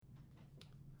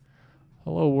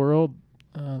Hello, world.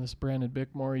 This is Brandon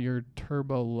Bickmore, your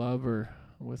turbo lover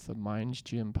with the Minds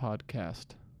Gym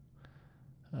podcast.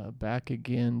 Back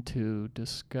again to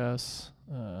discuss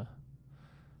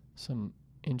some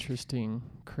interesting,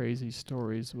 crazy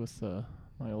stories with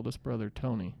my oldest brother,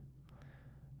 Tony.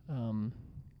 We'll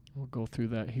go through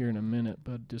that here in a minute,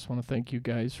 but just want to thank you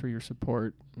guys for your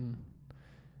support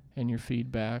and your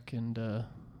feedback, and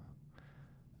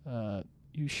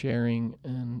you sharing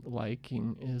and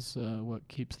liking is what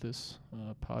keeps this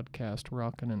podcast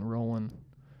rocking and rolling.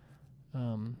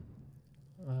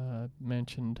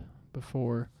 Mentioned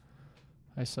before,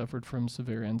 I suffered from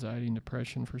severe anxiety and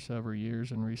depression for several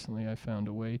years, and recently I found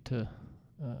a way to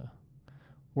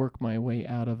work my way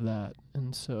out of that,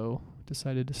 and so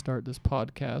decided to start this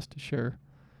podcast to share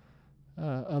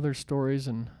other stories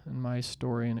and my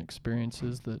story and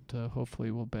experiences that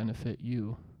hopefully will benefit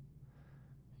you.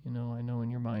 You know, I know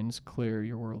when your mind's clear,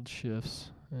 your world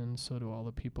shifts, and so do all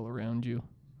the people around you.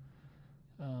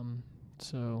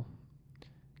 So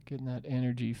getting that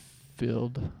energy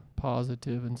filled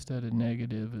positive instead of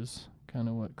negative is kind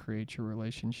of what creates your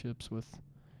relationships with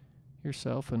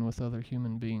yourself and with other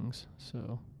human beings.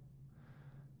 So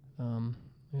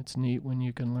it's neat when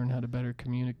you can learn how to better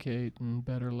communicate and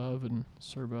better love and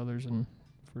serve others, and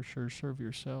for sure serve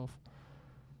yourself.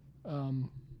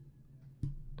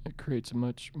 It creates a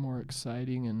much more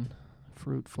exciting and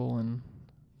fruitful and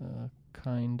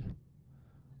kind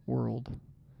world.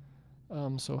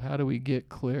 So how do we get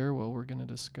clear? Well, we're going to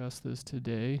discuss this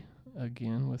today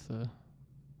again with a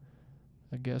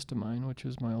guest of mine, which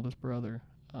is my oldest brother.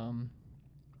 I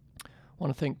want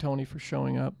to thank Tony for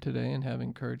showing up today and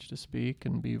having courage to speak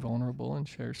and be vulnerable and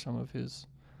share some of his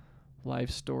life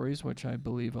stories, which I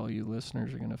believe all you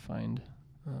listeners are going to find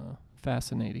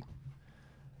fascinating.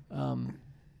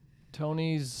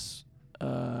 Tony's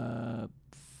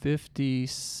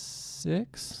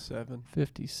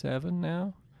 57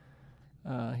 now.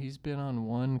 He's been on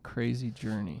one crazy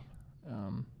journey.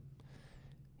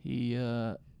 He,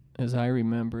 as I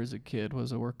remember as a kid,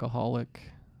 was a workaholic,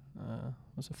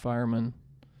 was a fireman.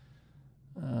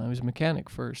 He was a mechanic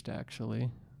first,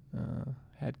 actually.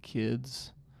 Had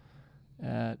kids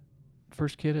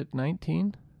first kid at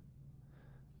 19.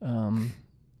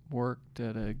 Worked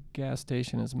at a gas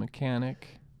station as a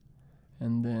mechanic,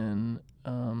 and then,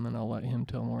 and I'll let him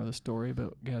tell more of the story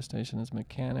about gas station as a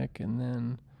mechanic, and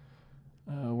then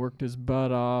worked his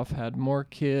butt off, had more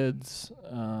kids,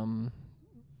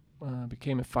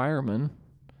 became a fireman,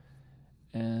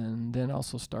 and then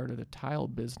also started a tile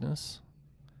business,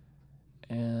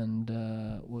 and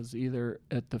was either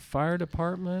at the fire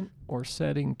department or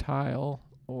setting tile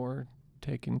or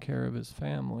taking care of his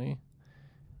family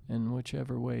in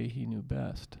whichever way he knew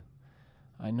best.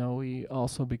 I know he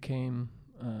also became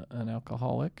an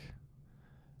alcoholic,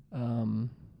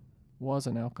 was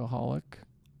an alcoholic,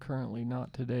 currently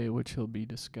not today, which he'll be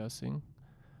discussing.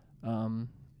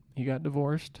 He got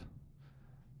divorced.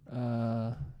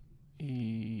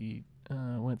 He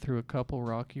went through a couple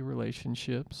rocky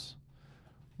relationships,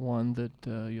 one that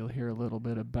you'll hear a little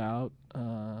bit about.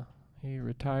 He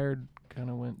retired, kind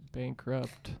of went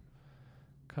bankrupt.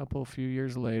 Few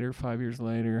years later, 5 years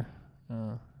later,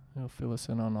 he'll fill us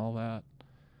in on all that.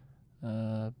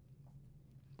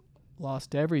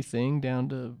 Lost everything down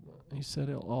to, he said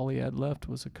all he had left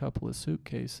was a couple of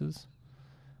suitcases.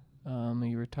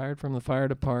 He retired from the fire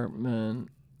department,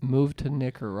 moved to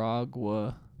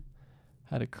Nicaragua,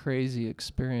 had a crazy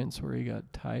experience where he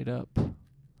got tied up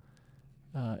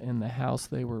in the house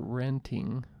they were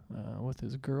renting with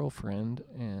his girlfriend,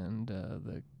 and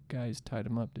the guys tied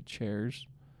him up to chairs,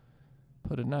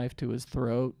 put a knife to his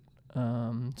throat,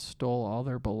 stole all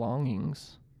their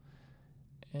belongings,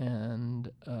 and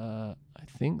I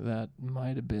think that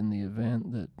might have been the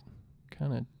event that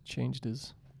kind of changed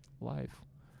his life.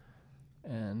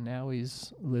 And now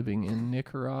he's living in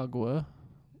Nicaragua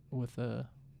with a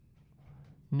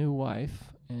new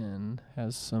wife and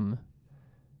has some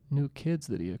new kids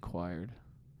that he acquired.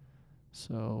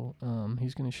 So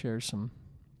he's going to share some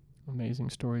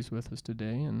amazing stories with us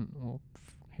today, and we'll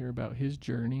hear about his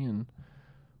journey and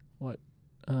what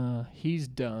he's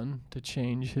done to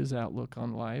change his outlook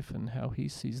on life and how he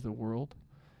sees the world,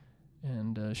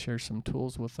 and share some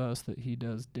tools with us that he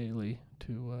does daily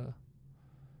to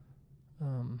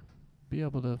be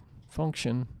able to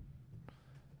function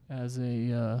as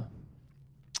a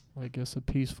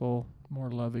peaceful,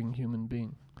 more loving human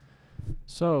being.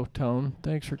 So, Tone,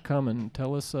 thanks for coming.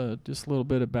 Tell us just a little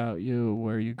bit about you,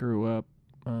 where you grew up,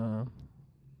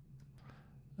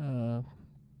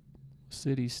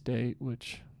 city, state,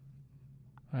 which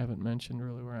I haven't mentioned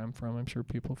really where I'm from. I'm sure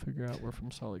people figure out we're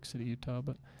from Salt Lake City, Utah,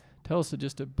 but Tell us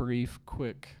just a brief,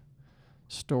 quick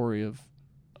story of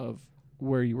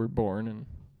where you were born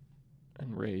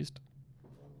and raised.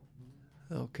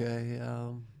 Okay.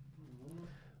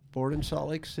 Born in Salt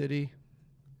Lake City.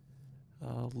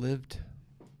 Lived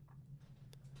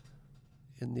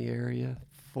in the area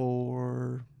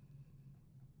for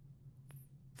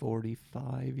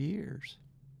 45 years.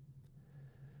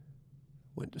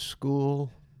 Went to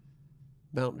school,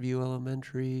 Mountain View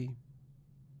Elementary,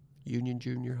 Union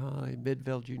Junior High,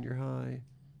 Midvale Junior High,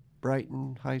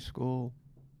 Brighton High School,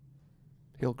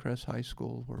 Hillcrest High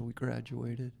School, where we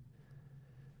graduated.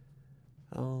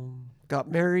 Got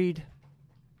married,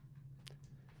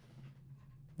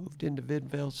 moved into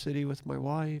Midvale City with my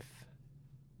wife,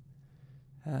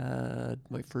 had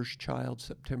my first child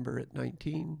September at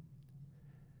 19,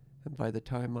 and by the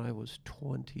time I was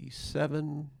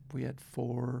 27, we had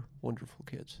 4 wonderful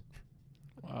kids.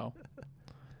 Wow.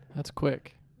 That's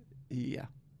quick. Yeah.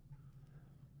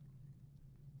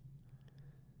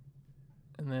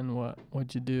 And then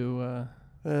what'd you do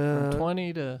from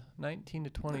 20 to 19 to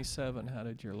 27? How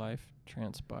did your life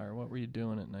transpire? What were you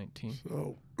doing at 19?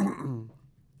 So,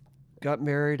 got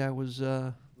married. I was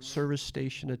a service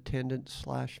station attendant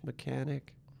 /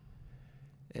 mechanic.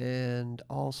 And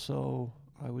also,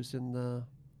 I was in the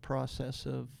process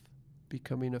of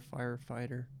becoming a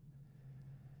firefighter.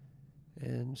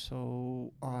 And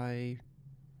so I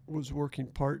was working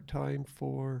part-time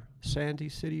for Sandy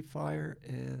City Fire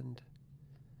and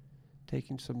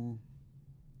taking some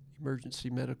emergency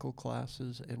medical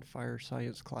classes and fire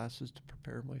science classes to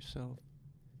prepare myself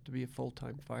to be a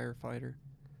full-time firefighter.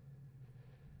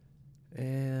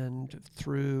 And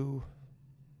through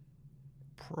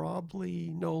probably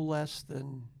no less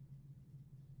than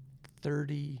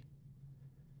 30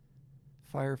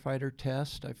 firefighter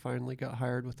tests, I finally got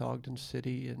hired with Ogden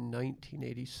City in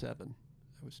 1987.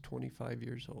 I was 25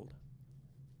 years old.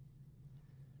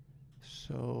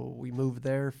 So we moved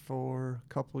there for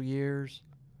a couple years.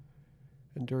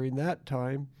 And during that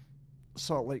time,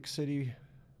 Salt Lake City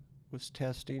was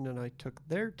testing, and I took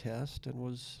their test and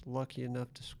was lucky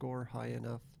enough to score high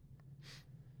enough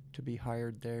to be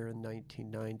hired there in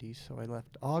 1990. So I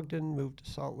left Ogden, moved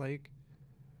to Salt Lake,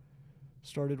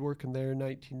 started working there in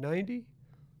 1990.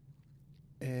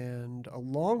 And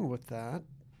along with that,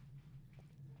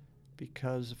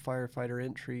 because firefighter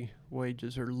entry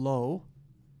wages are low,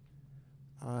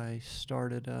 I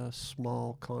started a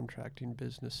small contracting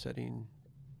business setting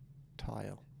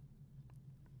tile.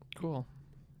 Cool.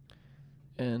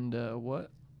 And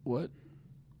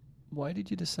why did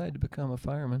you decide to become a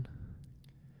fireman?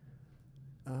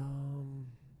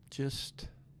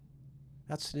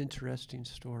 That's an interesting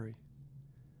story,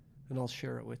 and I'll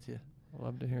share it with you. I'd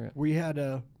love to hear it. We had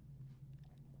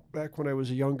back when I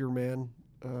was a younger man,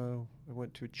 I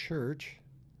went to a church,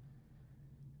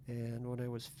 and when I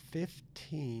was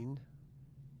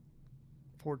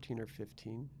 14 or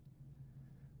 15,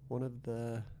 one of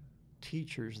the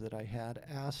teachers that I had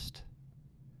asked,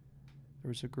 there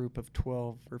was a group of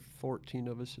 12 or 14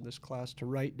 of us in this class, to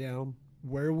write down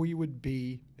where we would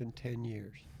be in 10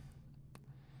 years.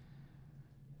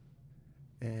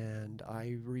 And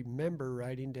I remember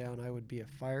writing down I would be a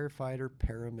firefighter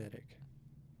paramedic.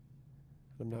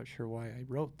 I'm not sure why I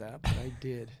wrote that, but I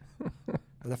did.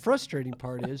 And the frustrating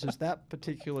part is that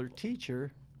particular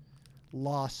teacher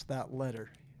lost that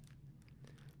letter.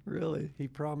 Really? He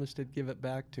promised to give it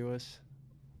back to us.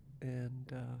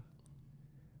 And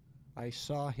I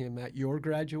saw him at your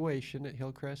graduation at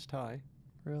Hillcrest High.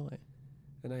 Really?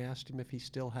 And I asked him if he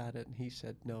still had it, and he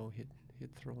said no,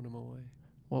 he'd thrown them away.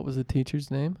 What was the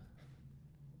teacher's name? Do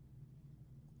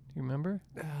you remember?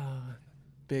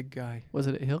 Big guy. Was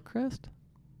it at Hillcrest?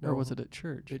 No. Or was it at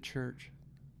church? At church.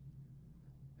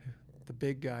 The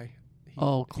big guy.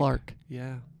 Clark.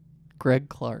 Yeah. Greg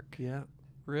Clark. Yeah.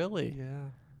 Really?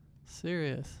 Yeah.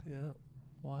 Serious? Yeah.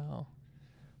 Wow.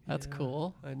 That's Yeah,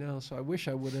 cool. I know. So I wish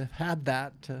I would have had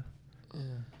that to. Yeah.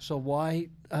 So why?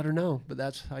 I don't know. But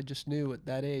I just knew at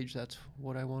that age that's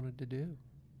what I wanted to do.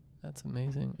 That's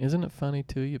amazing. Isn't it funny,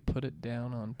 too? You put it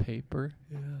down on paper.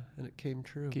 Yeah. And it came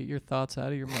true. Get your thoughts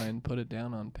out of your mind, put it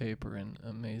down on paper, and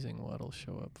amazing what'll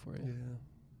show up for you. Yeah.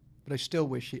 But I still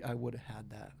wish I would have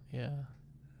had that. Yeah.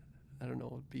 I don't know.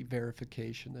 It would be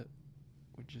verification that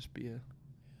would just be a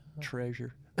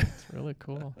treasure. It's really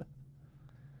cool.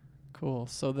 Cool.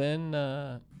 So then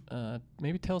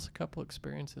maybe tell us a couple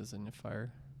experiences in the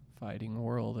firefighting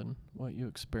world and what you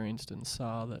experienced and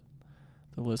saw that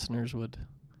the listeners would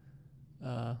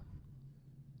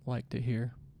like to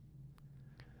hear.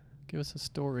 Give us a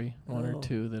story, one or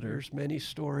two that there's many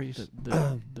stories.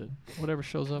 that whatever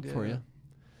shows up for you.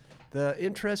 The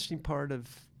interesting part of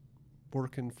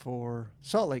working for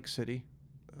Salt Lake City.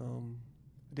 I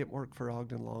didn't work for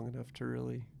Ogden long enough to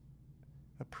really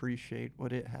appreciate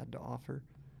what it had to offer.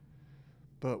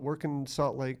 But working in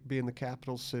Salt Lake, being the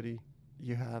capital city,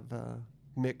 you have a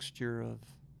mixture of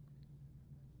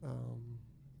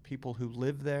people who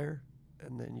live there,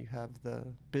 and then you have the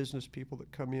business people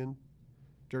that come in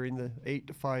during the 8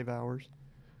 to 5 hours.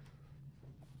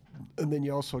 And then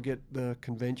you also get the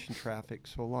convention traffic,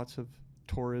 so lots of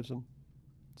tourism.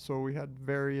 So we had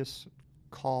various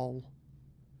call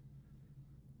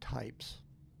types,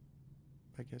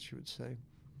 I guess you would say.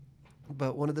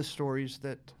 But one of the stories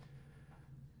that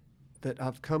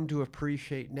I've come to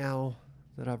appreciate now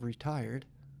that I've retired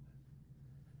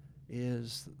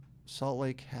is Salt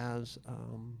Lake has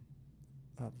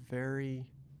a very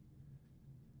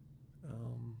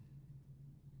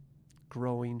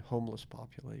growing homeless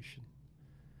population.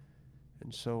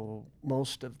 And so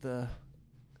most of the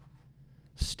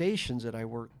stations that I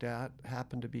worked at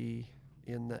happened to be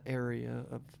in the area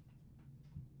of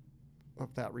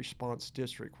that response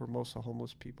district where most of the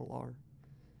homeless people are.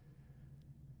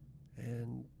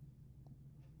 And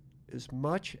as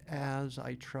much as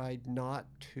I tried not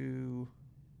to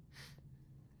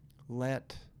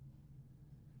let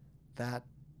that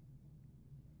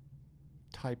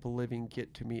type of living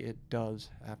get to me, it does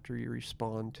after you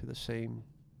respond to the same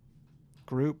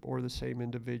group or the same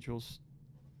individuals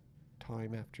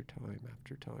time after time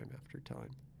after time after time.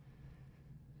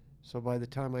 So by the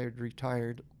time I had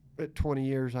retired, at 20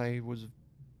 years, I was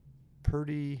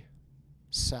pretty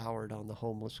soured on the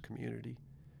homeless community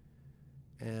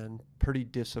and pretty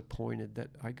disappointed that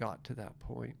I got to that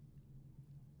point.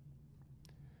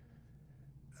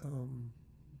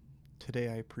 Today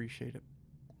I appreciate it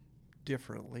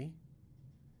differently,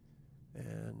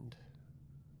 and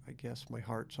I guess my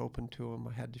heart's open to them.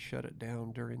 I had to shut it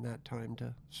down during that time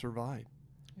to survive.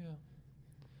 Yeah.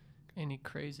 Any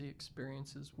crazy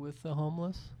experiences with the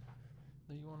homeless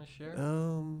that you want to share?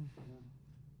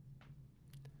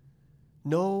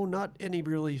 No, not any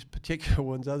really particular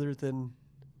ones other than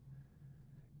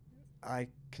I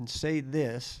can say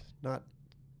this, not,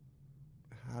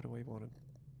 how do I want to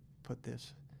put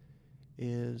this,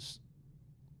 is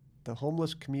the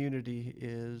homeless community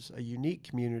is a unique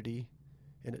community,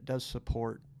 and it does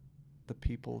support the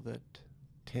people that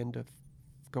tend to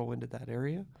go into that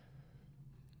area.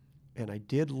 And I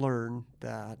did learn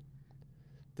that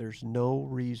there's no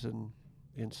reason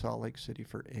in Salt Lake City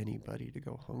for anybody to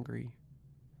go hungry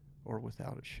or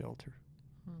without a shelter.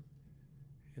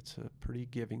 It's a pretty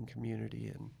giving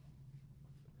community,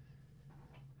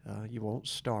 and you won't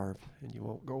starve, and you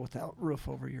won't go without roof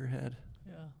over your head.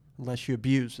 Yeah. Unless you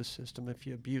abuse the system. If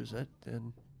you abuse it,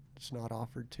 then it's not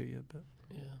offered to you. But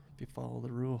Yeah. if you follow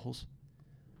the rules.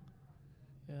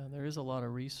 Yeah, there is a lot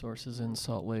of resources in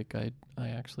Salt Lake. I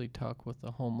actually talk with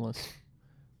the homeless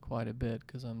quite a bit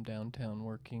because I'm downtown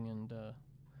working, and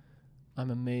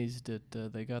I'm amazed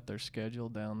that they got their schedule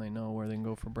down. They know where they can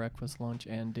go for breakfast, lunch,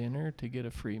 and dinner to get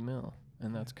a free meal,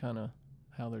 and that's kind of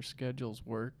how their schedules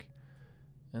work.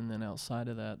 And then outside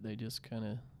of that, they just kind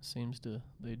of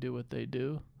they do what they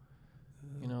do.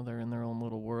 You know, they're in their own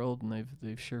little world, and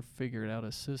they've sure figured out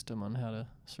a system on how to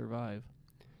survive.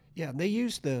 Yeah, and they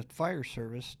use the fire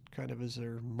service kind of as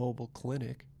their mobile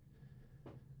clinic,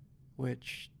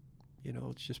 which, you know,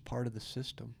 it's just part of the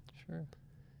system. Sure.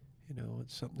 You know,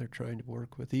 it's something they're trying to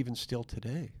work with, even still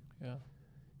today. Yeah.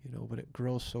 You know, but it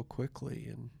grows so quickly,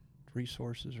 and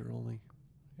resources are only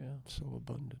so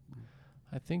abundant.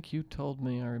 I think you told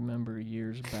me, I remember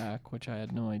years back, which I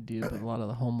had no idea, but a lot of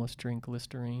the homeless drink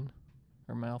Listerine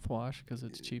or mouthwash because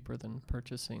it's cheaper than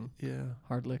purchasing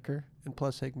hard liquor. And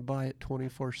plus they can buy it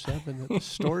 24/7 at the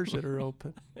stores that are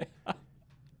open.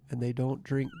 And they don't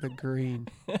drink the green.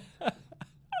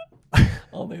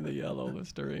 Only the yellow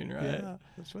Listerine, right? Yeah,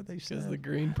 that's what they said. Because the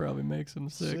green probably makes them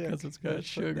sick because it's got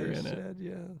sugar in it.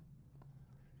 Yeah.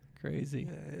 Crazy.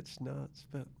 Yeah, it's nuts,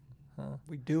 but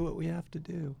we do what we have to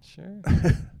do. Sure.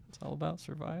 It's all about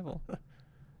survival.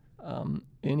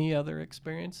 Any other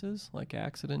experiences, like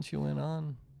accidents you went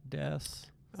on, deaths?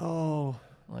 Oh.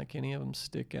 Like any of them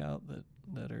stick out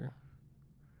that are...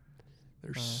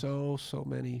 There's so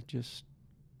many.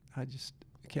 I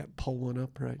can't pull one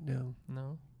up right now.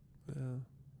 No?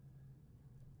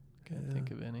 Can't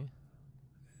think of any.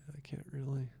 I can't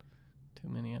really. Too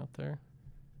many out there?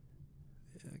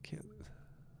 Yeah, I can't.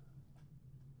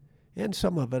 And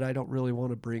some of it I don't really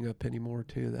want to bring up anymore,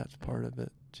 too. That's part of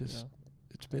it. It's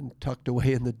been tucked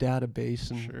away in the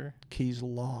database and keys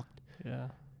locked. Yeah.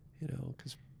 You know,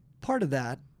 because part of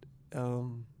that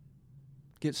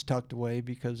gets tucked away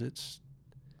because it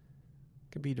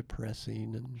can be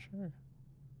depressing and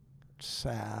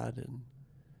sad,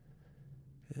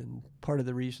 and part of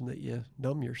the reason that you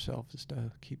numb yourself is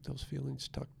to keep those feelings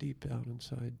tucked deep down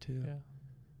inside too. Yeah,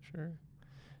 sure.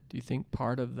 Do you think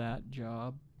part of that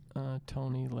job,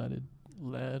 Tony,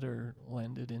 led or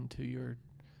lended into your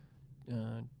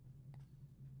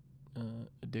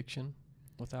addiction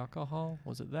with alcohol?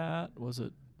 Was it that? Was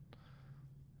it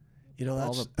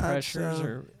all the pressures,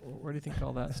 or where do you think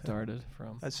all that started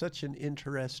from? That's such an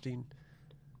interesting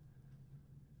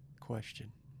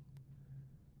question.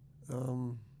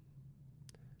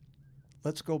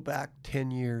 Let's go back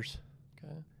 10 years.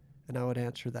 Okay. And I would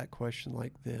answer that question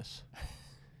like this.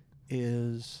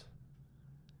 Is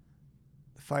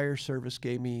the fire service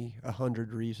gave me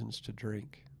 100 reasons to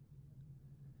drink.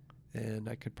 And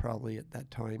I could probably at that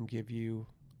time give you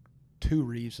 2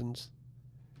 reasons.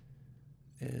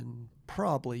 And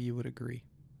probably you would agree.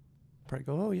 Probably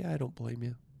go, oh yeah, I don't blame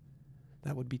you.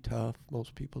 That would be tough.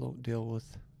 Most people don't deal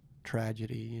with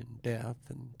tragedy and death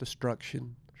and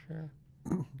destruction. Sure.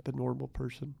 The normal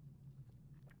person.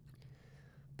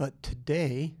 But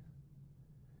today,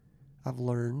 I've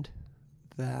learned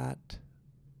that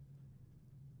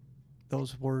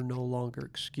those were no longer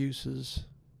excuses.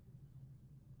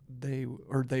 They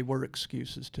were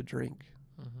excuses to drink.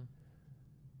 Mm-hmm.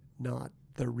 Not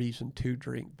the reason to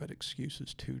drink, but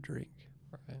excuses to drink.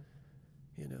 Right.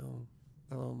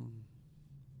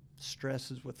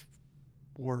 Stresses with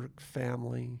work,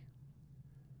 family,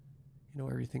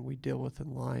 everything we deal with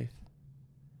in life.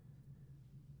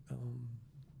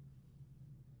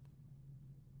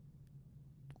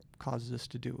 Causes us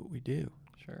to do what we do.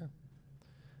 Sure.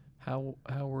 How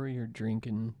were your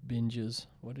drinking binges?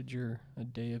 What did a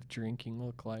day of drinking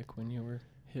look like when you were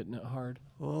hitting it hard?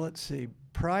 Well, let's see.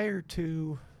 Prior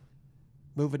to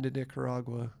moving to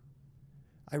Nicaragua,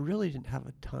 I really didn't have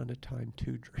a ton of time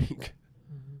to drink.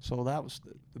 Mm-hmm. So that was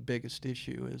the biggest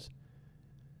issue is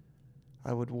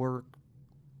I would work.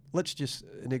 Let's just,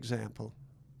 an example.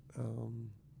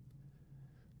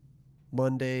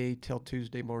 Monday till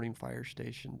Tuesday morning fire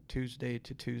station, Tuesday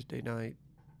to Tuesday night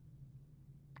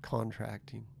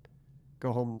contracting.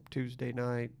 Go home Tuesday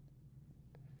night,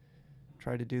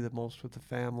 try to do the most with the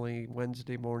family.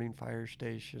 Wednesday morning fire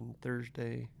station,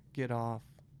 Thursday get off,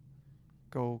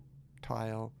 go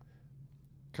tile,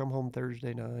 come home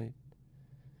Thursday night,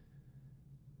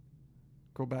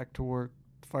 go back to work,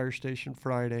 fire station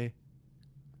Friday,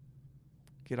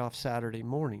 get off Saturday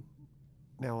morning.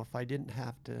 Now, if I didn't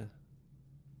have to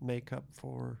make up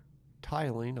for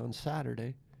tiling on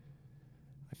Saturday,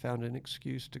 I found an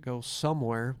excuse to go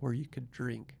somewhere where you could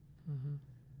drink. Mm-hmm.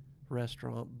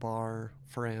 Restaurant, bar,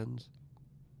 friends.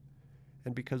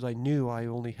 And because I knew I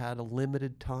only had a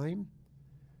limited time,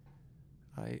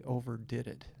 I overdid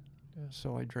it. Yeah.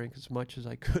 So I drank as much as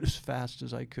I could, as fast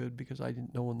as I could, because I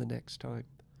didn't know when the next time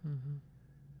Mm-hmm.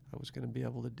 I was going to be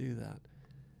able to do that.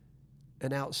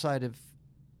 And outside of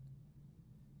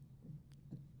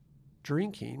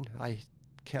drinking, I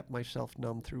kept myself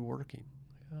numb through working.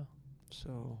 Yeah.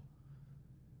 So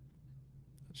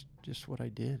that's just what I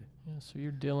did. Yeah, so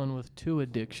you're dealing with 2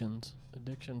 addictions.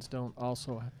 Addictions don't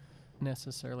also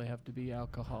necessarily have to be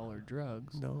alcohol or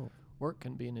drugs. No. Work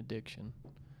can be an addiction,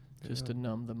 just to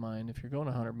numb the mind. If you're going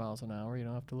 100 miles an hour, you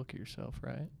don't have to look at yourself,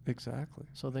 right? Exactly.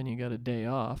 So then you got a day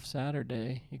off,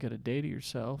 Saturday, you got a day to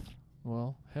yourself.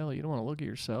 Well, hell, you don't want to look at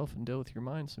yourself and deal with your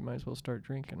mind, so you might as well start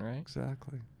drinking, right?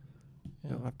 Exactly. Yeah.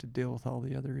 You don't have to deal with all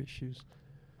the other issues.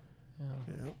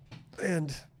 Yeah. Yeah.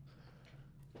 And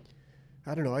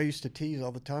I don't know, I used to tease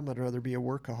all the time I'd rather be a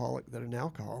workaholic than an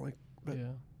alcoholic. But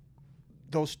Yeah.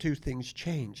 those 2 things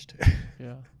changed.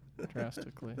 Yeah.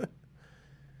 Drastically.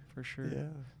 For sure. Yeah.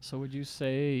 So would you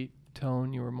say,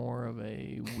 Tone, you were more of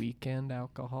a weekend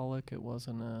alcoholic? It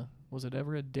wasn't was it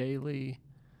ever a daily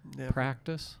Never.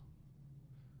 practice?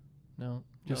 No.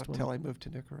 Just until I moved to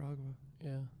Nicaragua.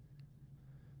 Yeah.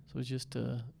 So it was just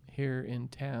here in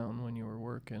town when you were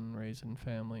working, raising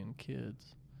family and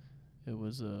kids. It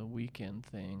was a weekend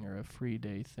thing or a free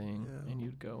day thing, Yeah. and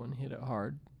you'd go and hit it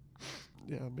hard.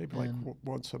 Yeah, maybe like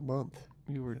once a month.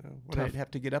 You were when I'd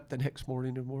have to get up the next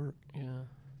morning and work. Yeah.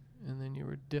 And then you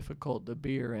were difficult to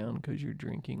be around because your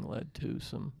drinking led to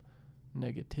some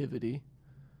negativity.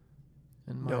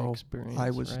 In my experience,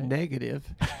 I was right?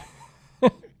 negative.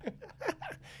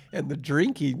 And the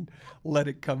drinking let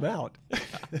it come out.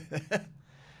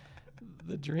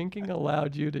 The drinking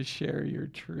allowed you to share your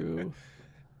true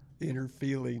Inner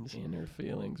feelings.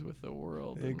 with the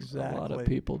world. Exactly. And a lot of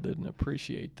people didn't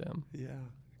appreciate them. Yeah,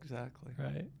 exactly.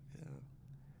 Right? Yeah.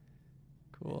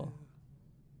 Cool.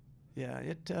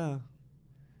 Yeah,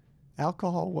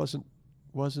 alcohol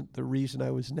wasn't the reason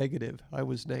I was negative. I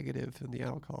was negative, and the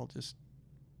alcohol just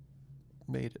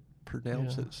made it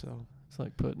pronounce Yeah. it. So It's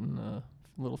like putting a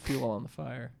little fuel on the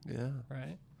fire, yeah.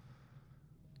 right?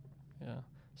 Yeah.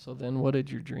 So then what did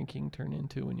your drinking turn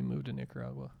into when you moved to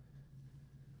Nicaragua?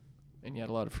 And you had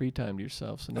a lot of free time to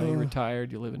yourself. So now you're retired,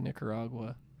 you live in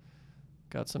Nicaragua,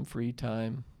 got some free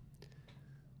time.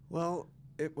 Well,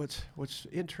 what's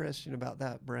interesting about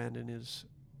that, Brandon, is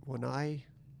when I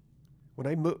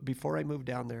before I moved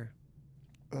down there,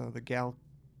 the gal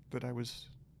that I was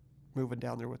moving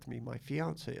down there with me, my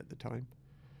fiance at the time,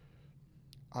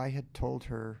 I had told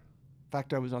her, in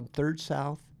fact, I was on 3rd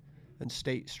South and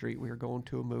State Street. We were going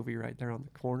to a movie right there on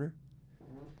the corner.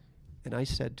 And I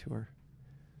said to her,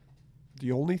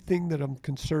 the only thing that I'm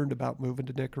concerned about moving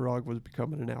to Nicaragua was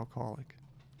becoming an alcoholic.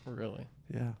 Really?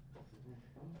 Yeah.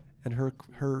 And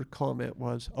her comment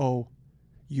was, "Oh,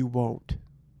 you won't."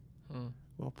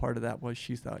 Well, part of that was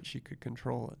she thought she could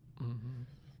control it. Mm-hmm.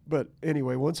 But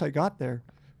anyway, once I got there,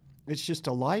 it's just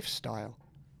a lifestyle.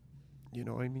 You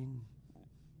know, I mean,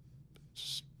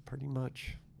 it's pretty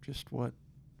much just what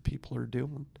people are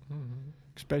doing. Mm-hmm.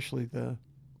 Especially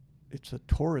it's a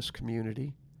tourist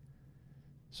community.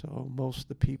 So most of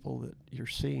the people that you're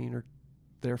seeing are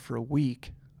there for a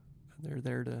week, and they're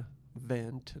there to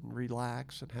vent and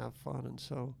relax and have fun, and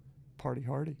so party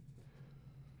hardy.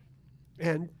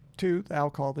 And two, the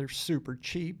alcohol, they're super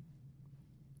cheap,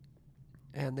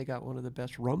 and they got one of the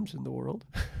best rums in the world.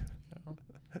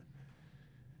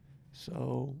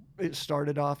 So it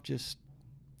started off just,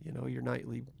 you know, your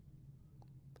nightly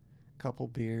couple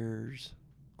beers,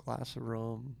 glass of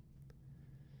rum,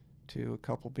 to a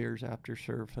couple beers after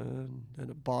surfing, and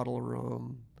a bottle of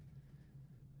rum.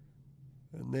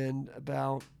 And then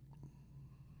about,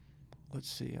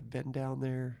 let's see, I've been down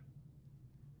there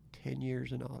 10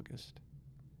 years in August.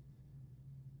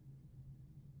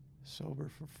 Sober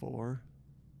for 4.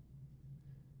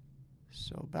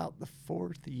 So about the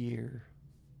 4th year,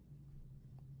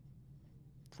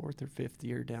 4th or 5th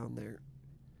year down there,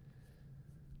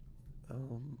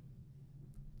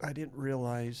 I didn't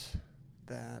realize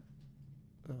that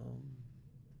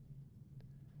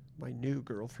my new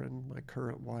girlfriend, my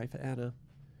current wife, Anna,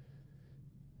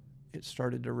 it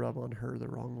started to rub on her the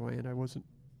wrong way, and I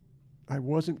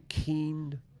wasn't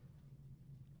keen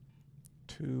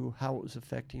to how it was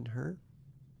affecting her,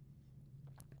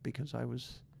 because I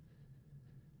was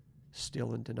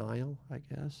still in denial, I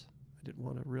guess. I didn't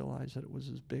want to realize that it was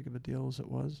as big of a deal as it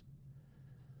was.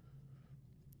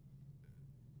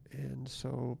 And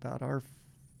so about our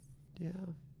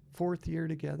 4th year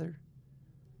together,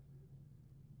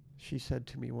 she said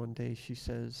to me one day, she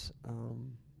says,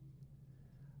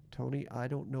 Tony, I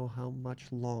don't know how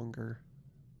much longer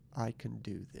I can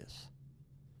do this.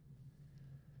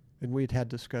 And we'd had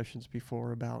discussions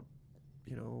before about,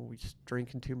 you know, we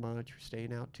drinking too much,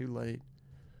 staying out too late.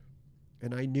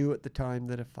 And I knew at the time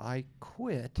that if I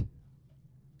quit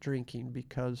drinking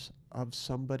because of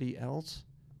somebody else,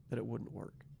 that it wouldn't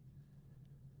work.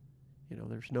 You know,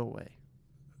 there's no way.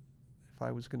 If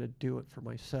I was going to do it for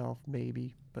myself,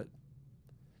 maybe, but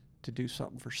to do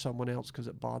something for someone else because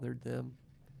it bothered them,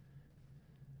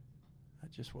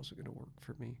 that just wasn't going to work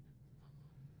for me.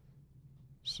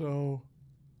 So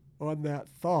on that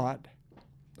thought,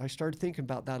 I started thinking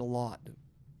about that a lot.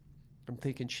 I'm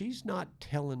thinking, she's not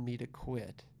telling me to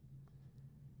quit.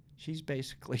 She's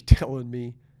basically telling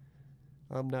me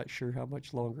I'm not sure how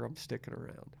much longer I'm sticking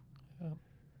around. Yeah.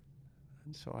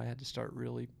 And so I had to start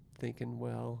really thinking,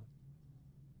 well,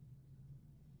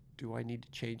 do I need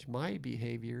to change my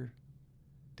behavior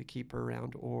to keep her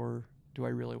around, or do I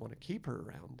really want to keep her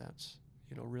around? That's,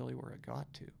 you know, really where it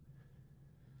got to.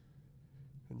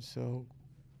 And so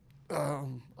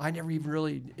I never even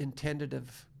really intended to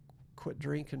quit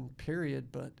drinking,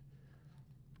 period, but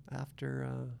after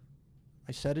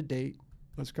I set a date,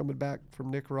 I was coming back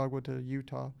from Nicaragua to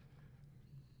Utah,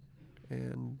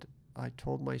 and I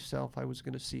told myself I was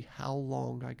going to see how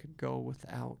long I could go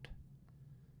without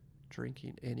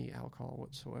drinking any alcohol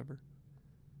whatsoever.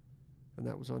 And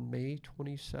that was on May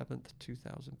 27th,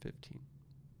 2015.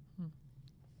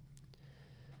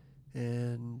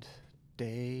 And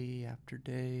day after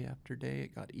day after day,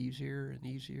 it got easier and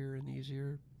easier and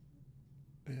easier.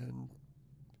 And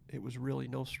it was really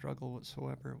no struggle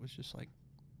whatsoever. It was just like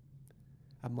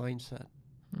a mindset.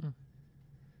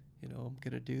 You know, I'm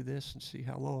going to do this and see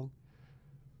how long.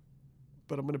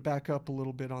 But I'm going to back up a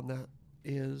little bit on that.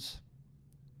 Is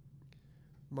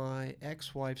my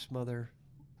ex-wife's mother,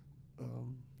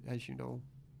 as you know,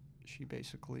 she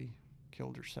basically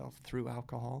killed herself through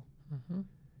alcohol. Mm-hmm.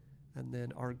 And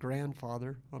then our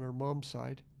grandfather on our mom's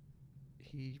side,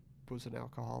 he was an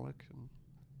alcoholic, and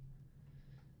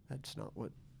that's not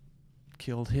what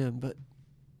killed him. But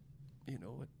it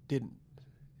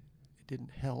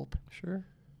didn't help. Sure.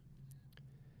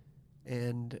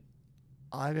 And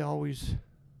I always,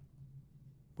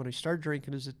 when I started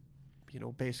drinking as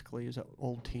basically as an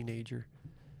old teenager,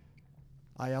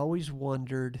 I always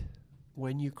wondered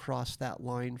when you cross that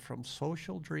line from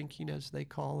social drinking, as they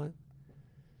call it,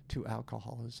 to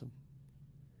alcoholism.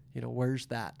 Where's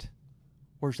that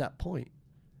point?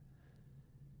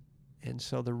 And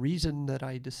so the reason that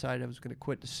I decided I was going to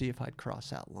quit to see if I'd cross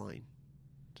that line,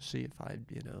 to see if I'd,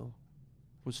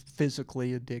 was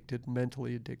physically addicted,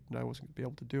 mentally addicted, and I wasn't going to be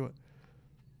able to do it.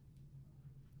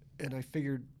 And I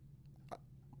figured,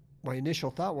 my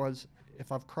initial thought was,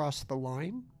 if I've crossed the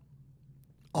line,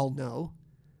 I'll know.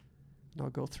 And I'll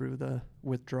go through the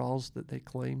withdrawals that they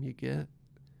claim you get.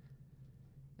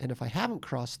 And if I haven't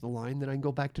crossed the line, then I can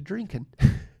go back to drinking.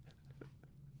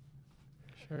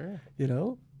 Sure.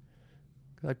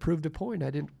 I proved a point.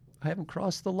 I haven't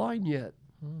crossed the line yet.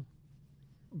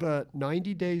 But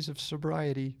 90 days of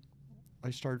sobriety,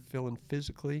 I started feeling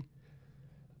physically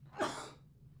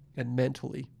and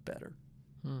mentally better.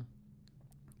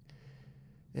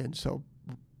 And so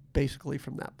basically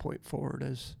from that point forward,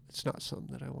 it's not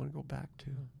something that I want to go back to.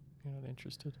 You're not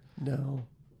interested? No.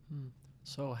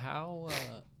 So how,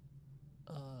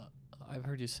 I've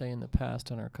heard you say in the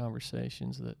past in our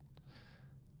conversations that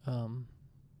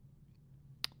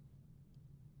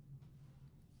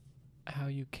how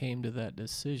you came to that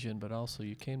decision, but also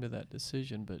you came to that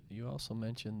decision, but you also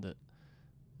mentioned that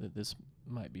this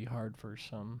might be hard for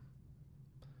some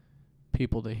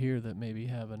people to hear that maybe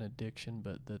have an addiction,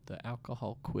 but that the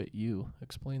alcohol quit you.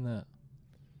 Explain that.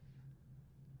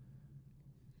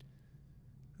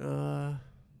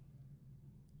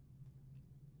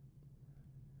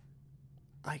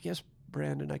 I guess,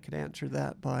 Brandon, I could answer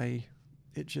that by,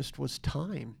 it just was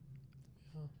time.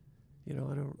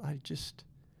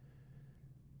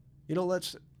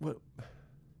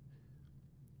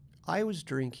 I was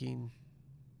drinking,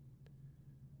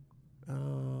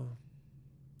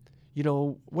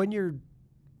 when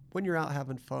you're out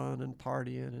having fun and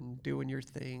partying and doing your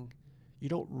thing, you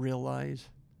don't realize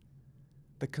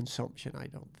the consumption, I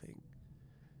don't think.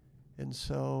 And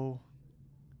so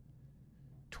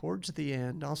towards the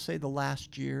end, I'll say the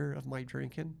last year of my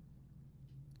drinking,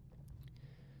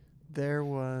 there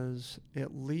was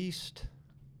at least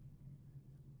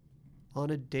on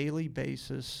a daily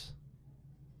basis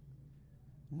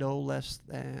no less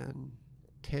than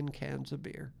 10 cans of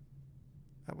beer.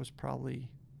 That was probably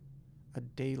a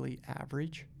daily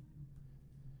average.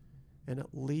 And at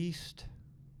least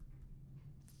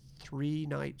 3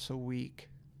 nights a week,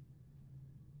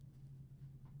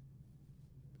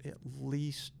 at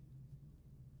least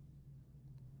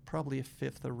probably a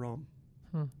fifth of rum,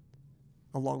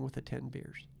 along with the 10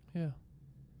 beers. Yeah.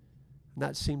 And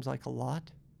that seems like a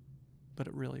lot, but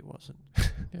it really wasn't.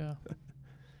 Yeah.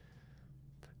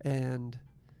 And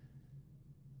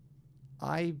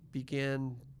I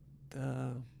began,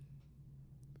 the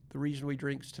reason we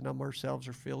drink is to numb ourselves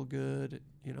or feel good,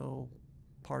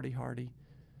 party hardy.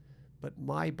 But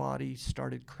my body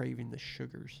started craving the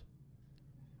sugars.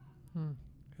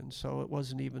 And so it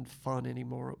wasn't even fun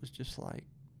anymore. It was just like,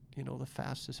 the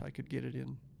fastest I could get it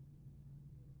in,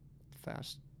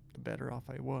 the better off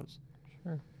I was.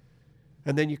 Sure.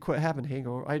 And then you quit having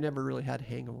hangover. I never really had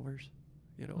hangovers,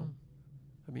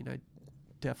 I mean, I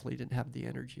definitely didn't have the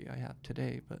energy I have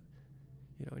today, but,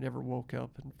 I never woke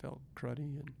up and felt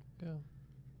cruddy.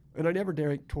 And I never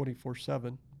drank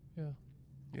 24/7. Yeah.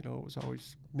 It was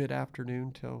always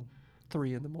mid-afternoon till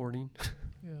 3 in the morning.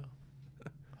 Yeah.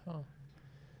 Huh.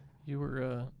 You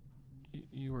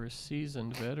were a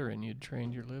seasoned veteran. You'd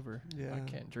trained your liver. Yeah. I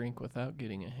can't drink without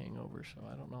getting a hangover, so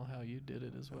I don't know how you did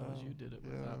it as well as you did it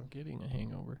without getting a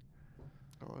hangover.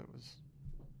 Oh, it was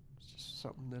just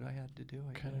something that I had to do.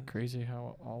 Kind of crazy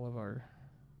how all of our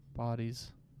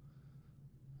bodies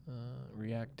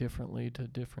react differently to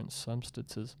different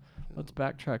substances. Yeah. Let's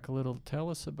backtrack a little. Tell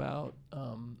us about, I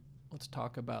want to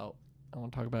talk about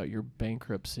your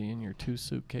bankruptcy and your 2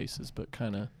 suitcases, but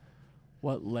kind of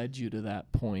what led you to that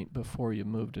point before you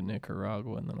moved to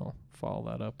Nicaragua, and then I'll follow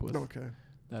that up with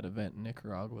that event in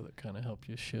Nicaragua that kind of helped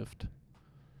you shift.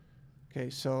 Okay,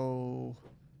 so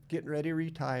getting ready to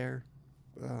retire.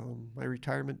 My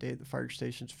retirement date at the fire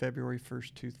station's February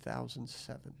 1st,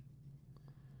 2007.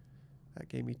 That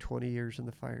gave me 20 years in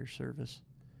the fire service.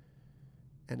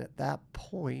 And at that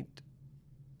point,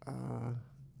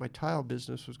 my tile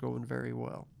business was going very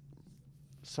well.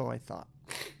 So I thought.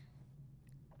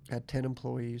 I had 10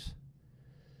 employees.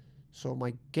 So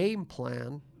my game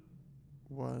plan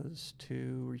was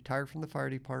to retire from the fire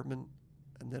department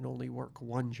and then only work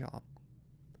one job.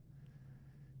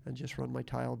 and just run my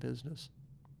tile business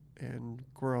and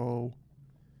grow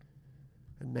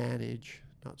and manage,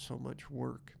 not so much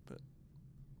work, but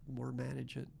more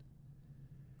manage it.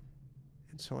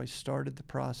 And so I started the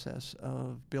process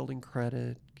of building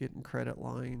credit, getting credit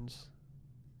lines,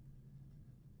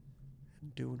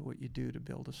 and doing what you do to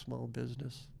build a small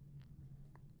business.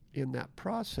 In that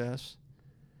process,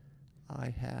 I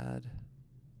had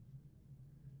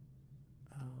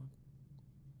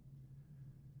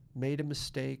made a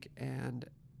mistake and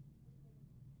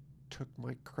took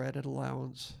my credit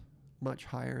allowance much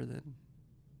higher than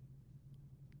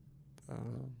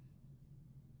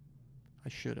I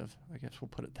should have. I guess we'll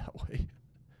put it that way.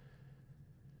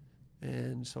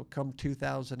 And so come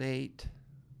 2008,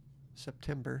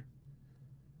 September,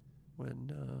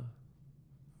 when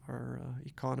our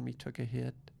economy took a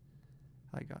hit,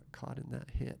 I got caught in that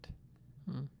hit.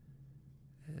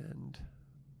 And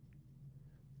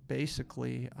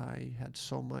basically, I had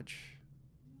so much.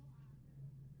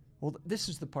 Well, this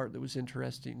is the part that was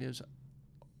interesting, is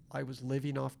I was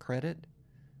living off credit.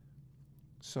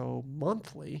 So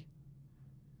monthly,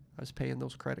 I was paying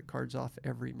those credit cards off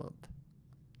every month.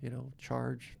 You know,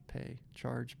 charge, pay,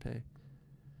 charge, pay.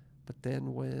 But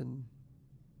then when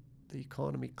the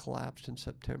economy collapsed in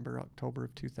September, October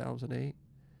of 2008,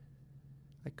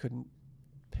 I couldn't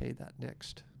pay that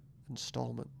next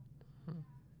installment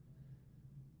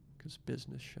because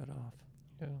business shut off.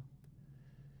 Yeah.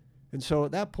 And so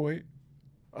at that point,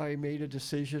 I made a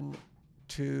decision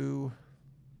to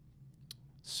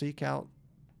seek out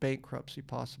bankruptcy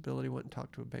possibility. Went and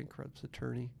talked to a bankruptcy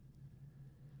attorney.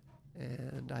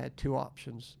 And I had two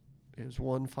options. It was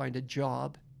one, find a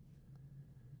job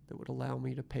that would allow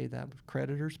me to pay that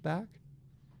creditors back.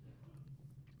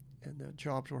 And the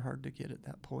jobs were hard to get at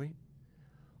that point.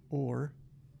 Or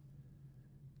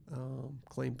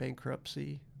claim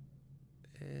bankruptcy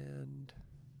and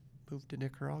move to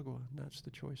Nicaragua. And that's the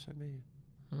choice I made.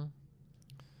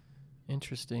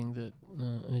 Interesting that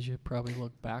as you probably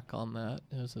look back on that,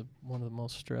 it was one of the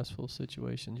most stressful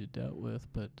situations you dealt with,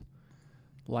 but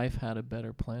life had a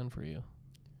better plan for you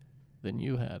than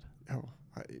you had. Oh,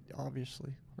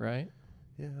 obviously. Right?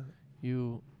 Yeah.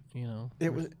 You know.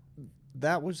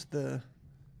 That was the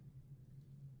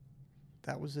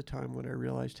time when I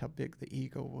realized how big the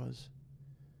ego was,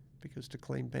 because to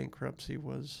claim bankruptcy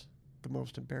was the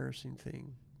most embarrassing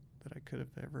thing that I could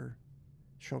have ever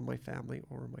shown my family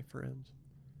or my friends.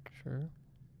 Sure.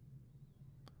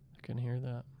 I can hear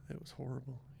that. It was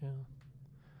horrible. Yeah.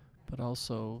 But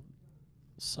also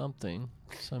some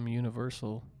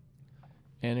universal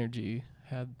energy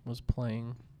was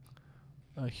playing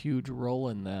a huge role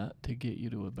in that to get you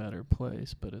to a better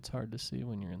place, but it's hard to see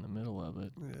when you're in the middle of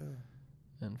it. Yeah.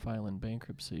 And filing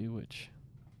bankruptcy, which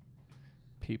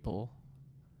people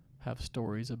have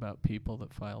stories about people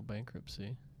that file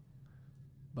bankruptcy.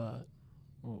 But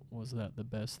was that the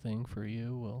best thing for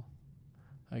you? Well,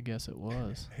 I guess it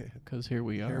was, because here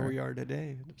we are. Here we are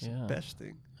today. It's Yeah. the best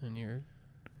thing. And you're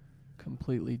a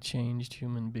completely changed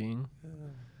human being, Yeah.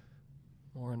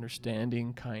 more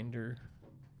understanding, kinder,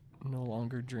 no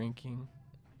longer drinking.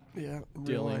 Yeah. Dealing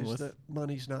Realize with that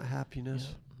money's not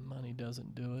happiness. Yeah, money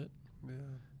doesn't do it.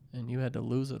 Yeah. And you had to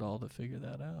lose it all to figure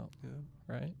that out, Yeah.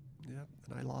 right? Yeah.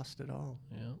 And I lost it all.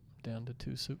 Yeah, down to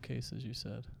 2 suitcases, you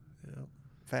said. Yeah.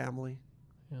 Family.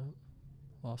 Yeah,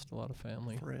 lost a lot of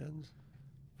family, Friends.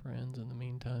 friends in the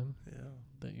meantime. Yeah.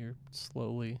 That you're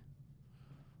slowly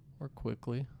or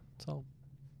quickly, it's all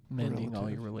mending all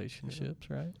your Relative. relationships,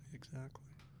 right? Exactly.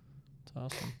 It's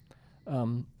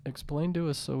awesome. Explain to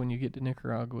us, so when you get to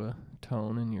Nicaragua,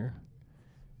 Tone, and you're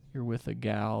with a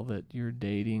gal that you're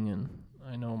dating, and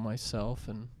I know myself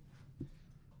and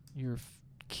your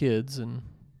kids and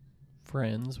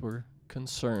friends were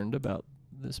concerned about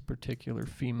this particular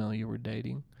female you were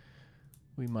dating.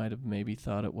 We might have maybe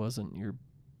thought it wasn't your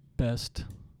best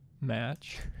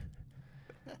match.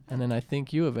 And then I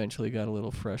think you eventually got a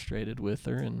little frustrated with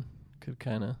her and could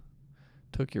kind of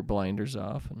took your blinders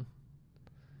off and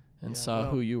Yeah, saw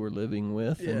who you were living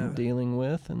with Yeah. and dealing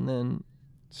with, and then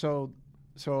So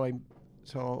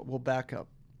we'll back up.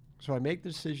 So I make the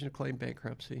decision to claim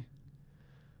bankruptcy.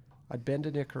 I'd been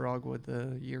to Nicaragua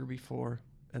the year before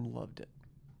and loved it.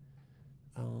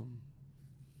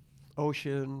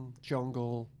 Ocean,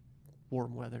 jungle,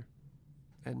 warm weather,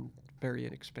 and very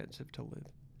inexpensive to live.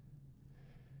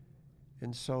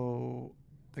 And so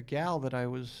the gal that I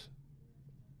was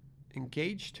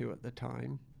engaged to at the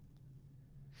time,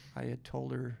 I had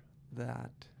told her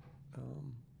that it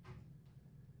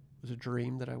was a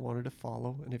dream that I wanted to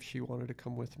follow, and if she wanted to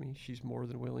come with me, she's more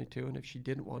than willing to, and if she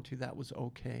didn't want to, that was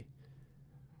okay.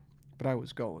 But I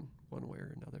was going one way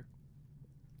or another.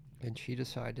 And she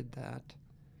decided that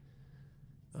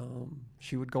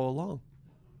she would go along.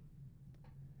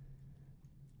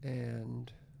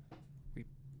 And we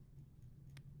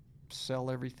sell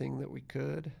everything that we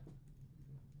could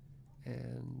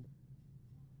and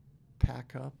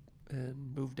pack up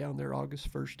and move down there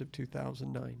August 1st of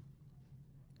 2009.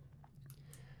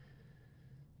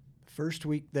 First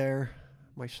week there,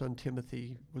 my son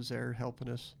Timothy was there helping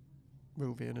us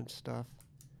move in and stuff.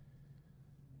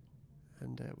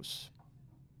 And that was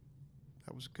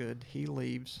good. He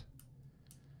leaves,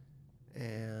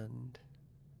 and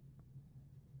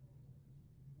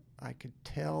I could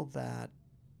tell that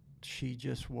she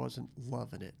just wasn't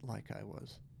loving it like I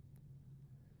was.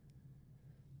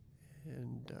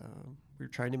 And we were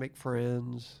trying to make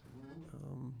friends.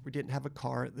 We didn't have a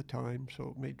car at the time,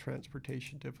 so it made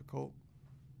transportation difficult.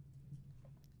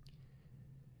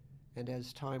 And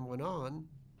as time went on,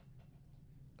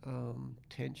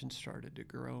 tension started to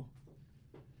grow.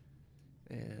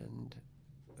 And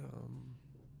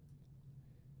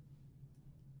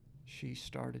she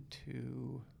started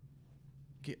to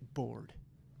get bored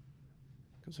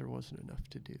because there wasn't enough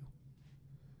to do.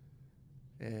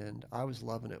 And I was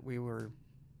loving it. We were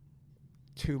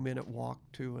 2-minute walk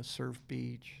to a surf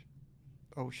beach,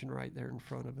 ocean right there in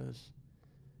front of us.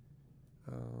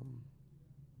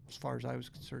 As far as I was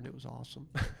concerned, it was awesome.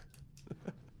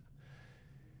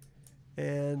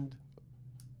 And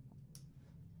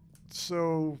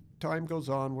so time goes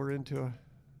on. We're into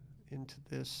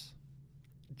this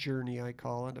journey, I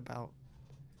call it, about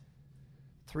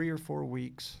 3 or 4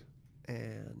 weeks,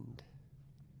 and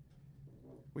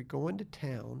we go into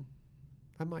town.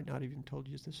 I might not even told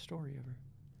you this story ever.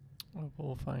 Well,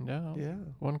 we'll find out. Yeah.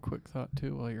 One quick thought,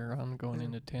 too, while you're on going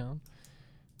into town.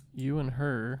 You and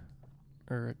her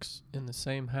are in the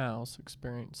same house,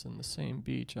 experiencing the same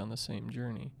beach on the same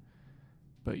journey,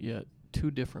 but yet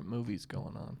 2 different movies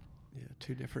going on. Yeah,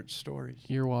 2 different stories.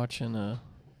 You're watching a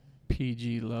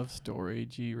PG love story,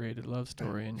 G-rated love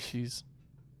story, and she's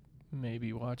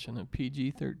maybe watching a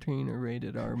PG-13 or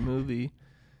rated R movie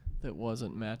that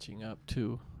wasn't matching up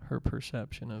to her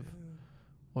perception of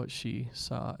what she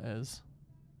saw as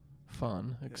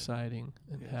fun, exciting,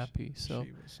 and happy. So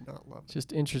she was not loving it.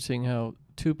 Just interesting how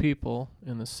 2 people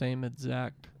in the same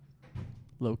exact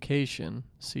location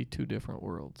see 2 different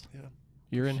worlds. Yeah.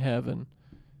 You're in heaven,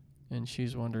 and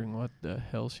she's wondering what the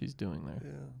hell she's doing there.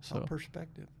 Yeah, So all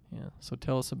perspective. Yeah. So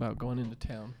tell us about going into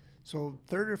town. So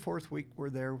 3rd or 4th week we're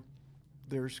there.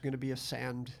 There's going to be a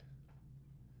sand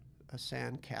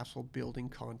castle building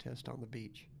contest on the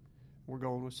beach. We're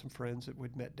going with some friends that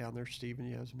we'd met down there, Steve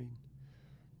and Yasmin.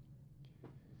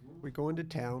 We go into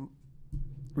town,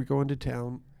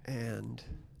 and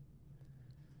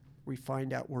we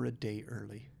find out we're a day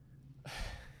early.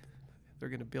 They're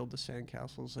going to build the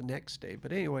sandcastles the next day.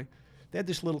 But anyway, they had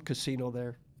this little casino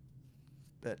there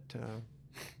that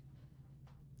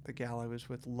the gal I was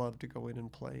with loved to go in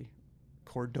and play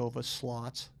Cordova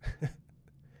slots.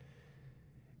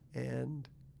 And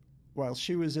while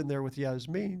she was in there with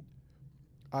Yasmin,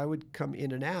 I would come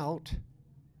in and out,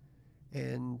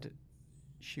 and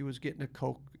she was getting a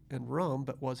Coke and rum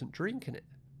but wasn't drinking it.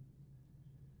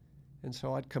 And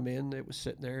so I'd come in, it was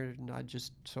sitting there, and I'd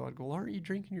go, well, aren't you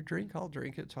drinking your drink? I'll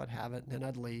drink it. So I'd have it, and then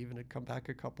I'd leave, and I'd come back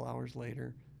a couple hours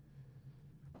later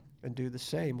and do the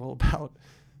same. Well, about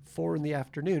 4 in the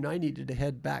afternoon, I needed to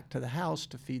head back to the house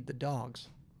to feed the dogs.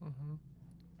 Mm-hmm.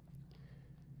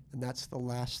 And that's the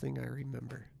last thing I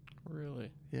remember. Really?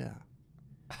 Yeah.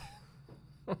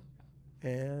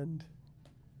 And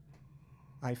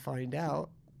I find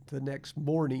out the next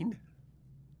morning,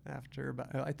 after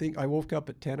about, I think I woke up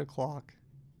at 10 o'clock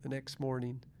the next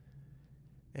morning,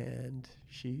 and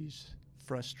she's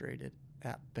frustrated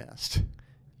at best.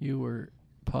 You were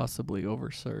possibly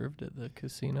overserved at the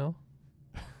casino?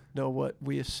 No, what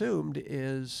we assumed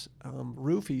is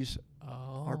roofies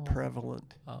are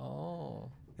prevalent. Oh.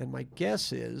 And my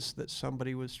guess is that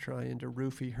somebody was trying to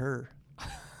roofie her.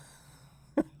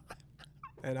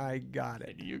 And I got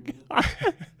it. You got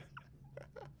it.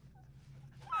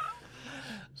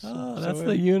 That's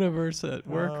the universe at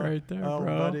work right there,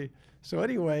 bro. Buddy. So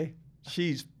anyway,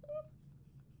 she's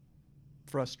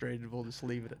frustrated. We'll just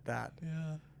leave it at that.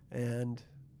 Yeah. And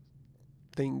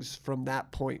things from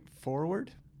that point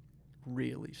forward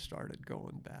really started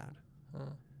going bad.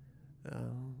 Huh.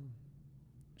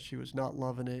 She was not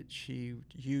loving it. She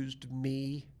used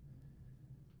me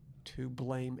to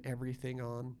blame everything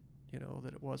on,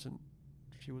 that it wasn't,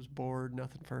 she was bored,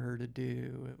 nothing for her to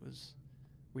do.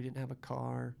 We didn't have a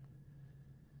car.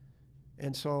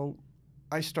 And so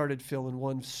I started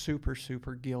feeling super,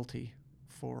 super guilty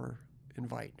for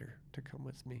inviting her to come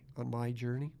with me on my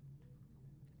journey.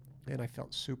 And I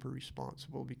felt super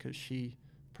responsible because she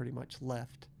pretty much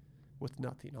left with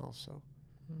nothing also.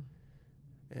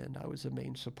 And I was the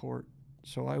main support.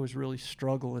 So I was really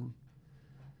struggling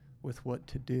with what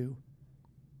to do.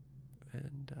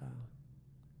 And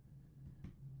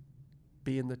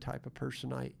being the type of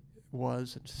person I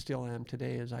was and still am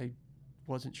today, is I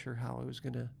wasn't sure how I was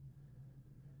going to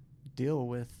deal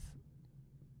with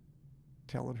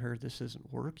telling her this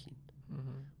isn't working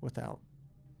without,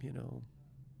 you know,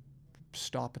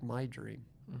 stopping my dream.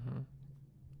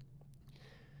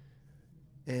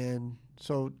 And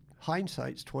so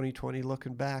hindsight's 2020,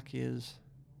 looking back, is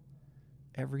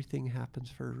everything happens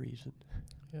for a reason.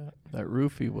 Yeah, that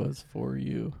roofie was for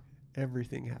you.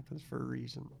 Everything happens for a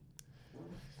reason.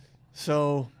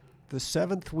 So the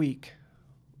 7th week,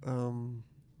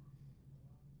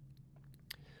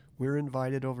 we're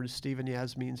invited over to Steve and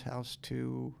Yasmin's house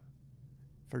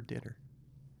for dinner.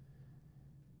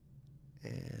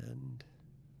 And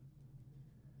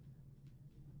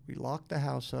we lock the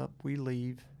house up, we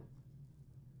leave.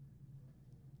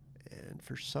 And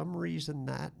for some reason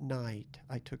that night,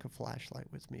 I took a flashlight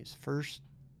with me. It's the first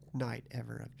night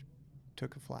ever I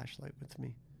took a flashlight with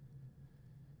me.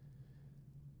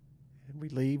 And we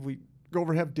leave, we go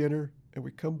over and have dinner, and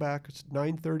we come back. It's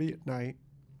 9:30 at night,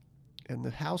 and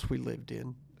the house we lived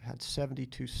in had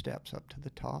 72 steps up to the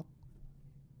top.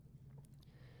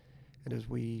 And as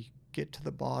we get to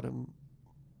the bottom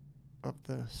of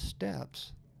the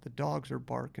steps, the dogs are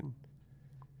barking,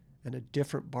 and a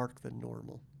different bark than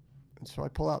normal. And so I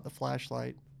pull out the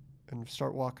flashlight and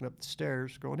start walking up the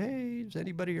stairs going, hey, is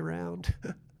anybody around?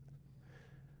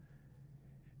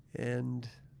 And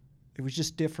it was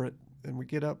just different. And we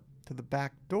get up to the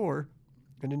back door,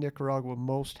 and in Nicaragua,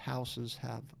 most houses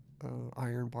have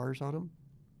iron bars on them.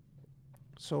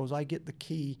 So as I get the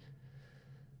key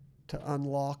to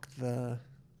unlock the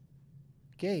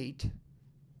gate,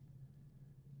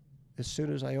 as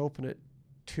soon as I open it,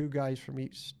 two guys on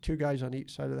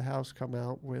each side of the house come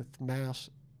out with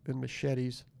masks and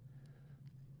machetes.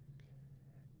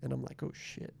 And I'm like, oh,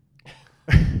 shit.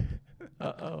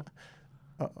 Uh-oh.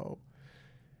 Uh-oh.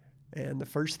 And the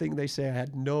first thing they say, I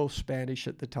had no Spanish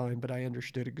at the time, but I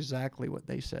understood exactly what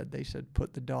they said. They said,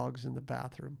 put the dogs in the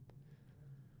bathroom.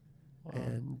 Wow.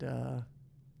 And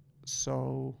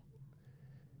so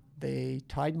they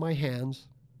tied my hands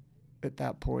at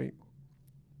that point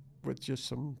with just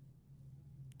some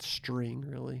string,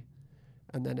 really,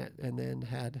 and then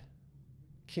had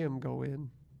Kim go in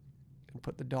and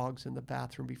put the dogs in the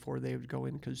bathroom before they would go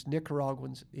in, because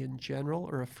Nicaraguans in general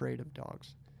are afraid of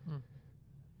dogs.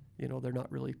 You know, they're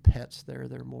not really pets there.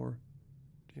 They're more,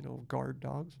 you know, guard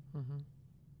dogs.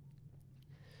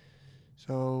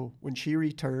 So when she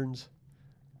returns,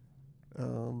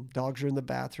 dogs are in the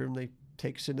bathroom. They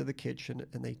take us into the kitchen,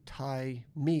 and they tie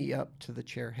me up to the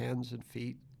chair, hands and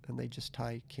feet, and they just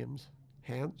tie Kim's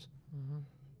hands.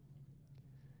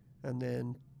 And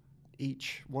then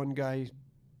one guy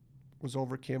was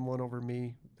over Kim, one over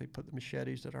me. They put the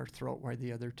machetes at our throat while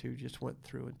the other two just went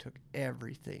through and took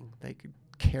everything they could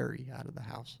carry out of the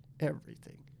house.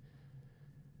 Everything.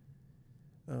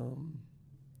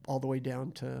 All the way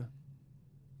down to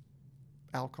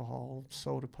alcohol,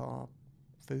 soda pop,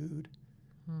 food.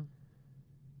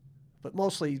 But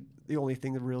mostly the only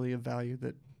thing that really of value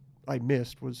that I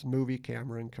missed was movie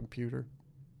camera and computer.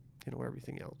 You know,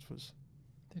 everything else was...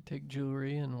 They take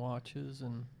jewelry and watches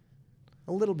and...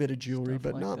 A little bit of jewelry, stuff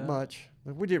but like not that. much.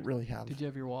 We didn't really have... Did you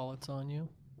have your wallets on you?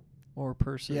 Or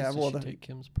purses? Yeah, Did well, she take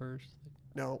Kim's purse?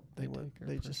 No, They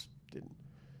they just didn't.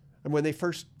 And when they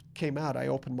first came out, I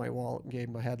opened my wallet and gave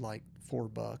them... I had like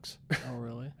 $4. Oh,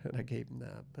 really? And I gave them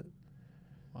that, but...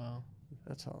 Wow.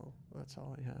 That's all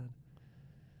I had.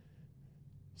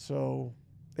 So,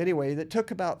 anyway, that took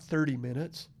about 30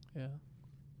 minutes. Yeah.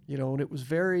 You know, and it was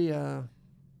very,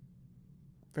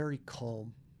 very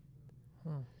calm.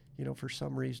 You know, for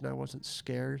some reason I wasn't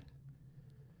scared.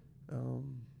 You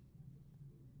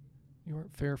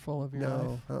weren't fearful of your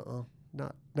life?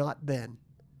 Not then.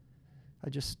 I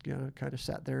just, you know, kind of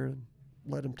sat there and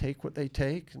let them take what they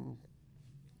take, and,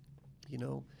 you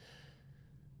know.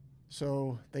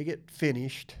 So they get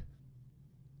finished,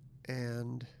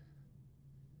 and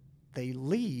they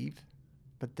leave,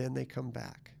 but then they come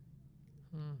back.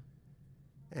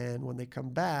 And when they come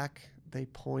back, they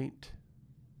point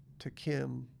to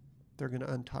Kim. They're going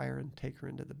to untie her and take her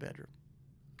into the bedroom.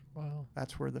 Wow.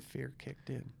 That's where the fear kicked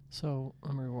in. So,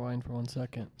 let me rewind for 1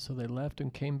 second. So they left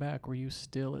and came back. Were you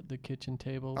still at the kitchen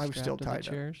table? I was still strapped to tied the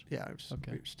chairs? up. Yeah, I was,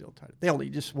 Okay. we were still tied up. They only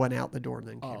just went out the door and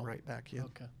then came right back in.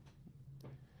 Okay.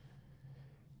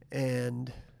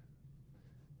 And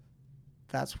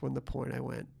that's when the point I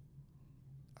went,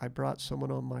 I brought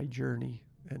someone on my journey,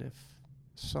 and if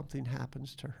something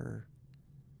happens to her,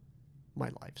 my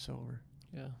life's over.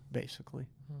 Yeah. Basically.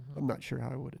 Mm-hmm. I'm not sure how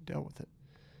I would have dealt with it.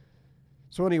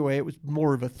 So anyway, it was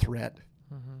more of a threat.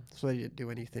 Mm-hmm. So they didn't do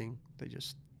anything. They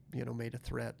just, made a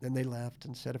threat. And they left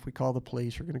and said, if we call the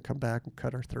police, we're going to come back and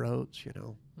cut our throats,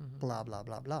 Mm-hmm. blah, blah,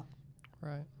 blah, blah.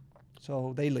 Right.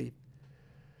 So they leave.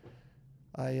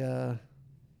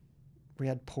 We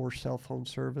had poor cell phone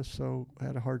service, so I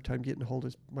had a hard time getting a hold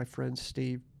of my friend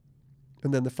Steve.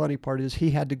 And then the funny part is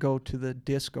he had to go to the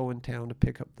disco in town to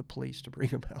pick up the police to bring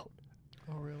him out.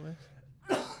 Oh, really?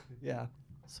 Yeah.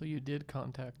 So you did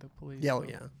contact the police? Yeah, oh, though?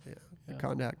 yeah.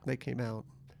 Yeah. They came out,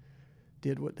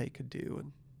 did what they could do,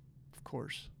 and of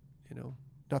course,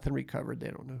 nothing recovered. They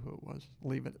don't know who it was.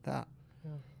 Leave it at that.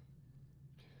 Yeah.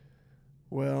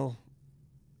 Well,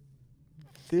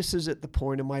 this is at the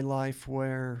point in my life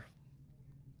where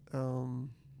I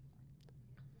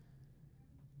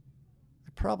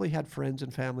probably had friends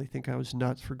and family think I was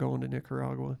nuts for going to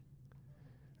Nicaragua.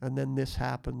 And then this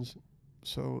happens,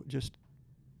 so just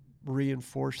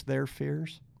reinforce their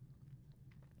fears.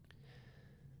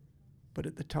 But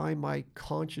at the time, I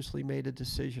consciously made a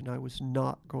decision I was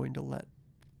not going to let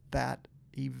that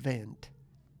event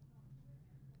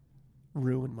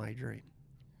ruin my dream.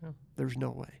 Yeah. There's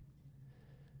no way.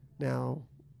 Now,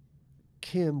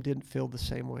 Kim didn't feel the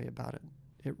same way about it.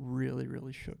 It really,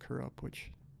 really shook her up,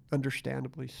 which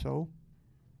understandably so.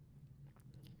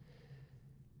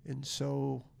 And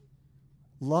so,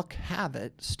 luck have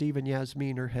it, Steve and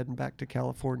Yasmin are heading back to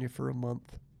California for a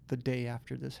month the day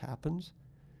after this happens.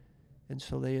 And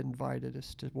so they invited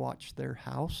us to watch their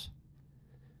house,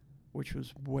 which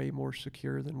was way more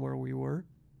secure than where we were.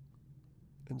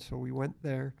 And so we went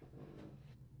there,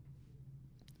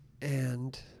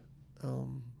 and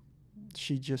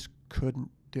she just couldn't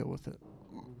deal with it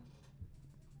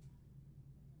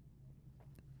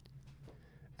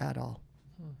at all.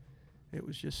 It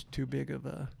was just too big of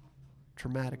a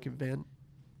traumatic event.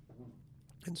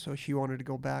 And so she wanted to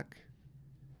go back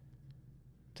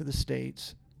to the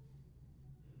States,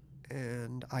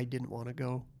 and I didn't want to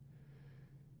go.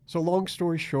 So long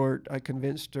story short, I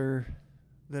convinced her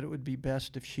that it would be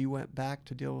best if she went back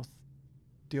to deal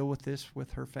with this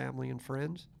with her family and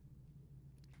friends,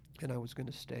 and I was going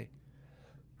to stay.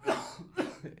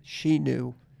 She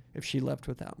knew if she left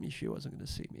without me, she wasn't going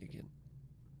to see me again.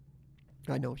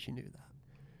 I know she knew that.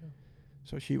 Yeah.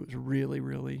 So she was really,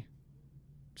 really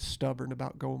stubborn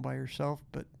about going by herself,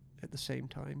 but at the same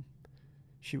time,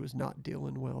 she was not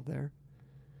dealing well there.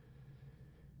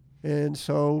 And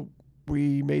so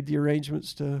we made the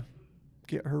arrangements to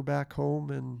get her back home,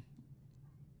 and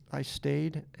I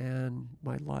stayed, and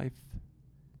my life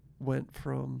went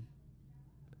from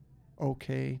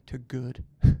okay to good.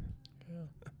 Yeah.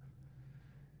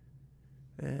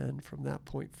 And from that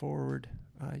point forward,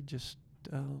 I just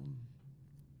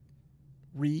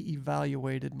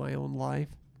reevaluated my own life.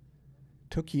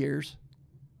 Took years,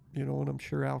 and I'm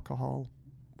sure alcohol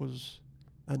was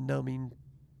a numbing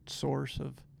source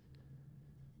of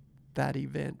that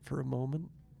event for a moment.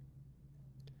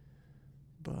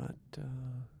 But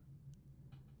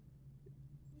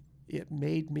it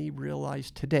made me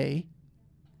realize today,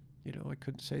 I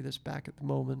couldn't say this back at the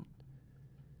moment,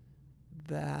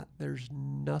 that there's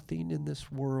nothing in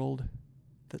this world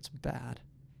that's bad.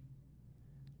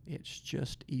 It's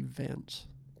just events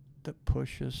that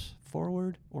push us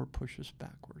forward or push us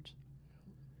backwards.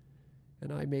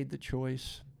 And I made the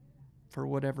choice, for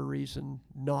whatever reason,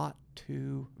 not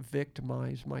to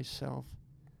victimize myself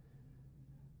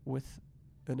with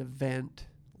an event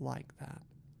like that.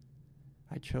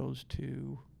 I chose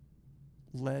to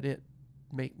let it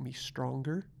make me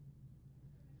stronger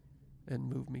and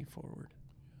move me forward.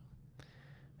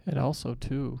 And also,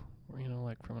 too,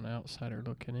 like from an outsider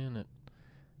looking in,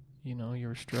 you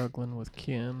were struggling with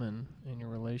Kim and your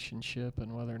relationship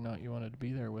and whether or not you wanted to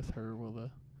be there with her.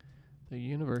 Well, the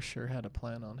universe sure had a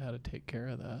plan on how to take care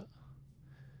of that.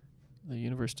 The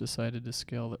universe decided to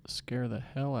scare the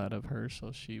hell out of her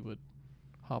so she would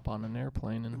hop on an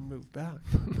airplane and move back.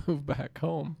 move back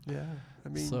home. Yeah. I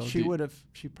mean, So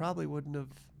she probably wouldn't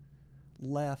have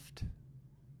left.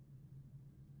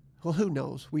 Well, who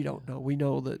knows? We don't know. We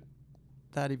know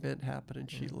that event happened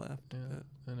and she left. Yeah.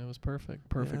 And it was perfect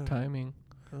timing.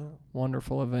 Oh.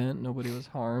 Wonderful event. Nobody was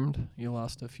harmed. You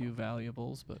lost a few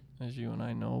valuables, but as you and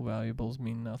I know, valuables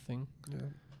mean nothing. Yeah.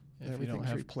 If you Everything's don't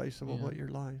have replaceable but your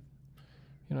life.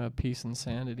 You don't have peace and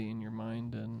sanity in your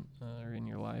mind and or in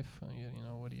your life.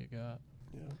 What do you got?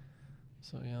 Yeah.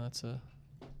 So that's a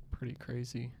pretty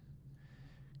crazy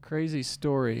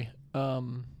story.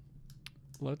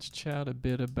 Let's chat a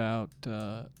bit about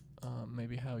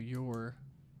maybe how your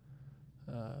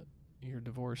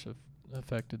divorce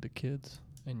affected the kids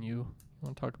and you.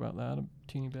 Want to talk about that a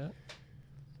teeny bit?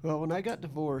 Well, when I got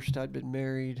divorced, I'd been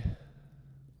married,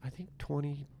 I think,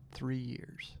 23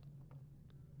 years,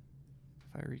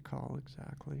 if I recall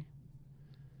exactly.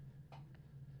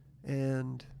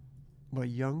 And my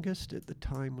youngest at the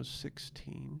time was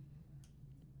 16.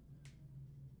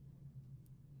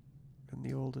 And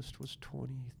the oldest was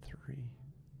 23,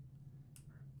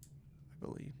 I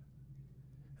believe.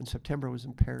 And September was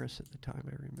in Paris at the time,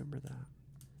 I remember that.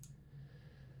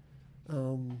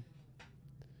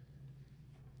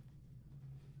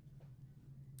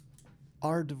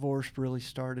 Our divorce really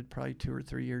started probably 2 or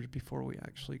 3 years before we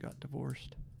actually got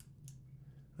divorced.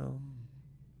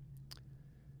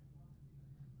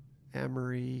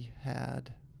 Amory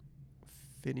had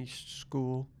finished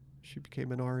school. She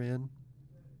became an RN.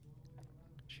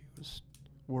 She was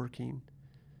working.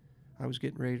 I was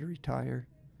getting ready to retire.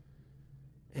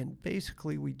 And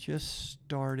basically, we just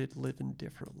started living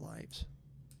different lives.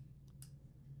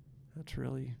 That's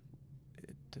really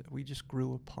it. We just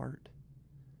grew apart.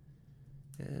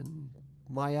 And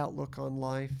my outlook on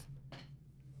life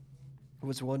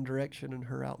was one direction, and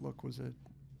her outlook was a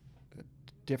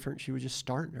different. She was just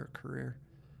starting her career,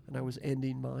 and I was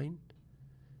ending mine.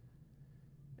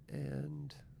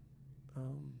 And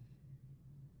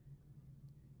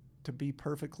to be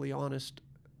perfectly honest,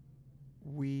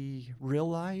 we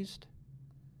realized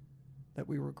that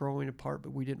we were growing apart,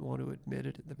 but we didn't want to admit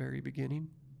it at the very beginning.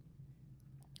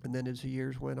 And then as the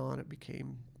years went on, it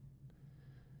became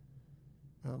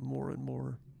more and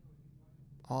more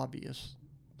obvious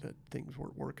that things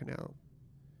weren't working out.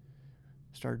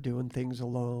 Started doing things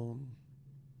alone.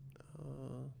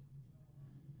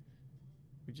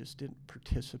 We just didn't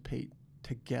participate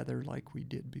together like we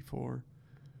did before.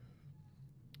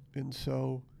 And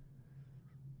so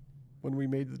when we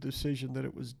made the decision that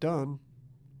it was done,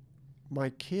 my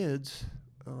kids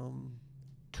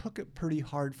took it pretty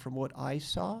hard from what I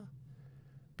saw,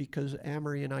 because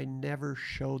Amory and I never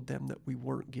showed them that we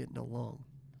weren't getting along.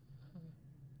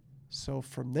 So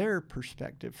from their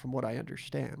perspective, from what I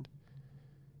understand,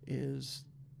 is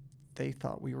they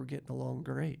thought we were getting along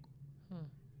great.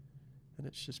 And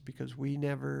it's just because we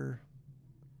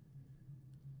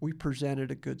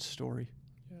presented a good story.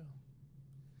 Yeah.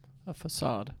 A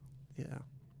facade. Yeah.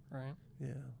 Right.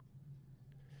 Yeah.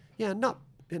 Yeah,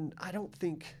 and I don't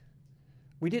think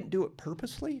we didn't do it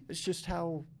purposely. It's just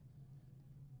how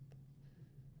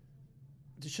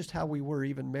we were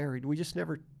even married. We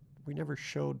never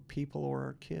showed people or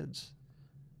our kids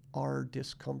our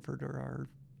discomfort or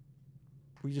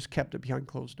we just kept it behind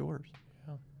closed doors.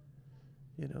 Yeah.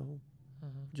 You know,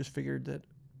 just figured that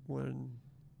when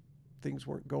things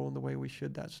weren't going the way we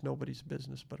should, that's nobody's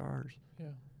business but ours.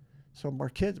 Yeah. So my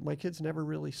kids never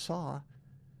really saw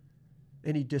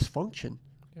any dysfunction.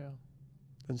 Yeah.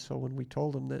 And so when we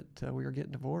told them that we were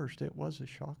getting divorced, it was a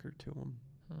shocker to them.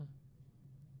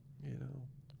 You know.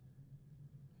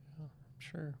 Yeah,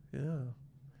 sure. Yeah.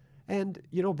 And,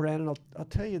 Brandon, I'll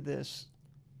tell you this.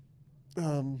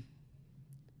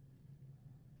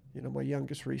 My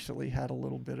youngest recently had a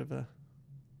little bit of a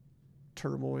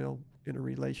turmoil in a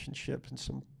relationship, and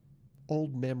some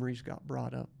old memories got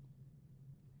brought up.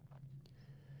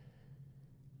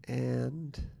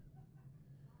 And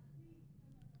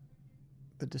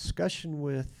the discussion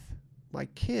with my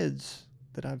kids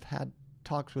that I've had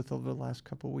talks with over the last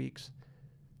couple of weeks,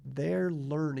 they're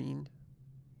learning,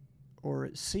 or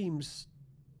it seems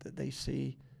that they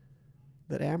see,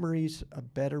 that Amory's a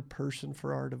better person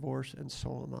for our divorce, and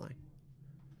so am I.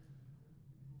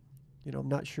 I'm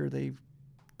not sure they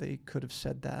could have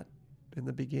said that in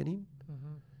the beginning,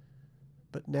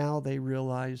 but now they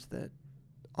realize that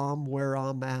I'm where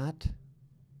I'm at,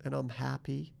 and I'm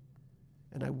happy,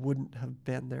 and I wouldn't have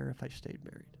been there if I stayed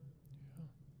married. Yeah.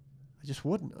 I just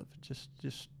wouldn't have. Just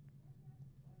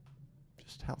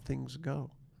how things go.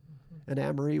 And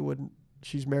Amory wouldn't.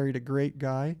 She's married a great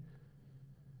guy,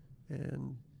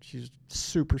 and she's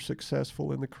super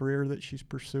successful in the career that she's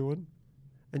pursuing,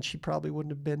 and she probably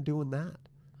wouldn't have been doing that.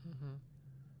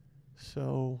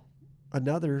 So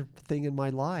another thing in my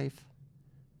life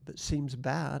that seems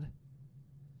bad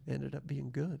ended up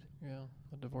being good. Yeah,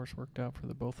 the divorce worked out for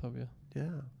the both of you.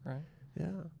 Yeah. Right?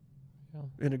 Yeah.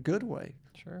 Yeah. In a good way.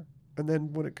 Sure. And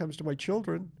then when it comes to my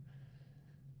children,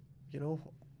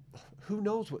 who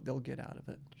knows what they'll get out of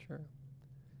it. Sure.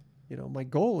 My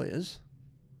goal is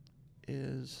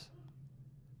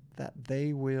that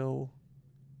they will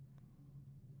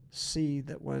see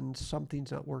that when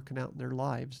something's not working out in their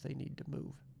lives, they need to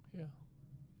move. Yeah.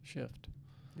 Shift.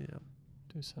 Yeah.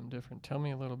 do something different. Tell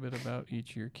me a little bit about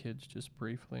each of your kids, just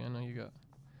briefly. I know you got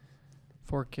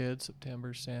 4 kids: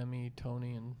 September, Sammy,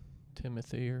 Tony, and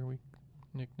Timothy. Or we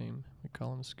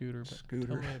call him Scooter. But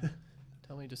Scooter.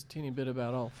 tell me just a teeny bit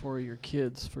about all 4 of your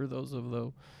kids, for those of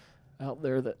those out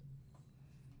there that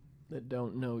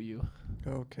don't know you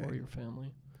Okay. or your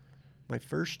family. My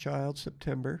first child,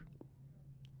 September.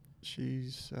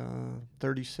 She's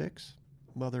 36,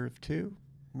 mother of 2,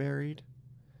 married.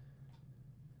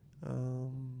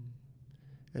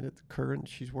 And at the current,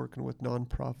 she's working with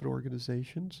nonprofit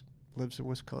organizations, lives in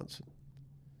Wisconsin.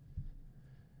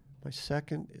 My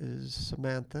second is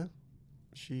Samantha.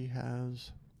 She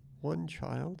has 1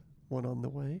 child, 1 on the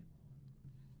way.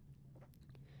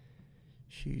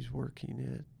 She's working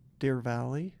at Deer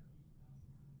Valley,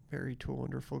 married to a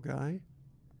wonderful guy.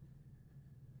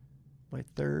 My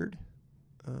third,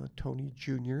 Tony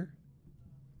Jr.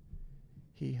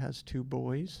 He has 2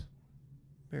 boys,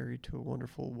 married to a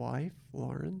wonderful wife,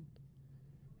 Lauren.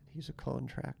 He's a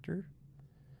contractor.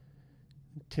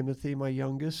 Timothy, my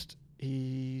youngest,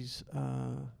 he's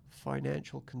a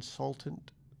financial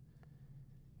consultant.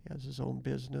 He has his own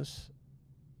business,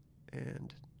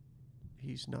 and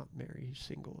he's not married. He's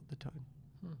single at the time.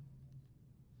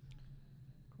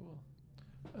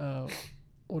 Cool.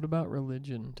 What about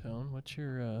religion, Tone? What's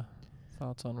your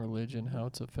thoughts on religion, how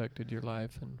it's affected your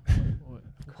life, and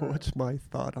What's my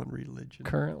thought on religion?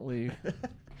 Currently,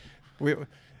 Here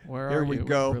where are we you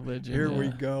go. with religion? Here we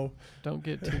go. Don't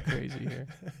get too crazy here.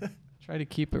 Try to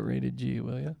keep it rated G,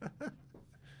 will you?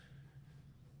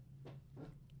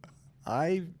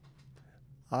 I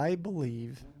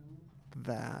believe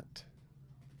that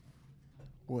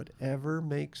whatever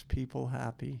makes people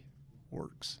happy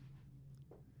works.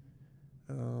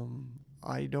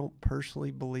 I don't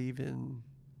personally believe in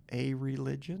a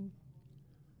religion.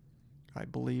 I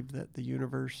believe that the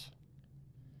universe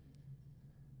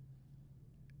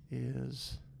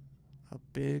is a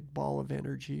big ball of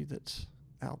energy that's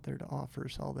out there to offer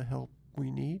us all the help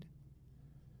we need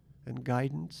and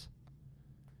guidance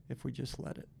if we just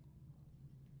let it.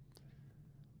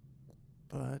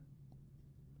 But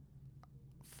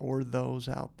for those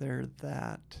out there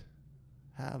that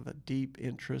have a deep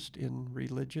interest in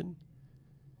religion,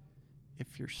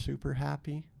 if you're super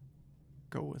happy,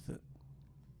 go with it.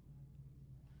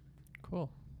 Cool.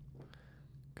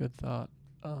 Good thought.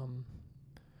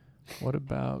 What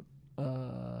about,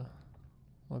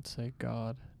 let's say,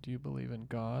 God? Do you believe in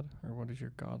God, or what does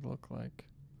your God look like?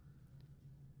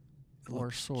 Or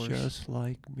Looks source? just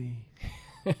like me.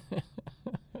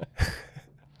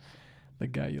 The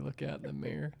guy you look at in the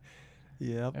mirror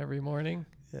Yep. every morning?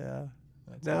 Yeah.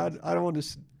 That's Now, awesome. I don't want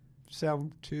to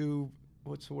sound too,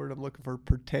 what's the word I'm looking for,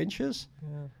 pretentious,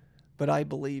 Yeah. but I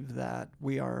believe that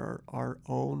we are our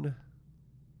own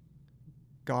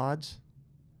gods,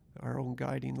 our own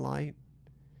guiding light.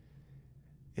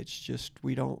 It's just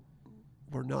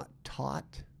we're not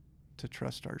taught to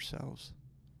trust ourselves.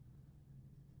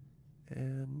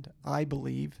 And I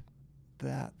believe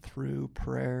that through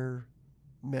prayer,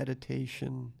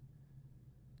 meditation,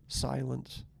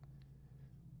 silence,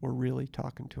 we're really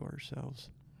talking to ourselves.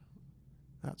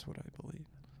 That's what I believe.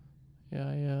 Yeah,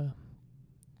 I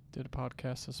did a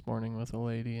podcast this morning with a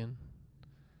lady and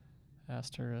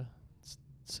asked her a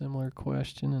similar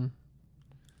question, and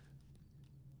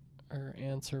her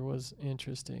answer was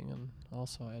interesting, and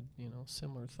also I had,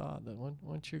 similar thought that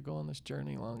once you go on this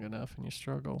journey long enough and you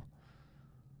struggle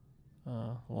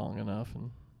long enough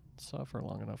and suffer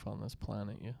long enough on this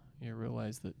planet, you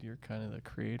realize that you're kind of the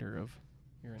creator of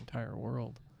your entire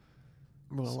world.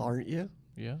 Well, aren't you?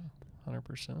 Yeah,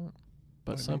 100%.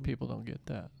 But some people don't get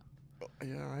that.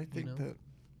 Yeah, I think that.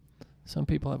 Some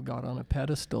people have God on a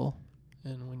pedestal,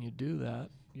 and when you do that,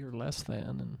 you're less than.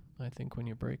 And I think when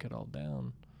you break it all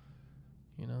down,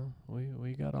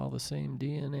 we got all the same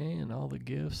DNA and all the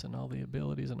gifts and all the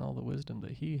abilities and all the wisdom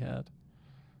that he had.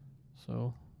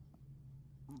 So,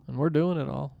 and we're doing it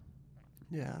all.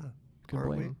 Yeah.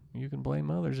 You can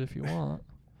blame others if you want.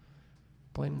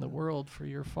 Blame the world for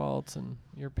your faults and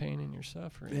your pain and your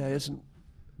suffering. Yeah,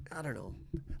 I don't know.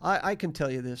 I can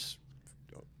tell you this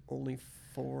only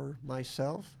for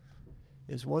myself,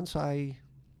 is once I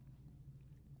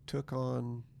took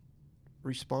on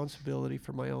responsibility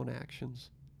for my own actions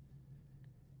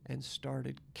and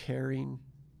started caring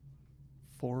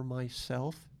for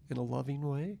myself in a loving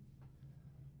way,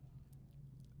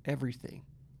 everything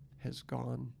has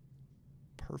gone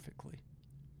perfectly.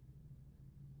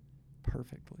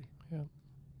 Perfectly. Yeah.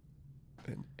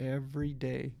 And every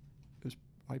day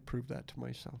I prove that to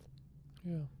myself.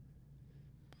 Yeah.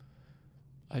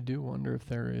 I do wonder if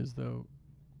there is, though,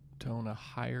 undertone, a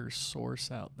higher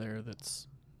source out there that's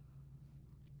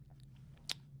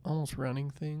almost running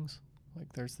things.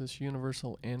 Like there's this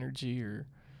universal energy or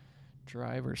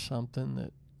drive or something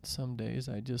that some days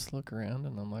I just look around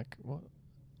and I'm like,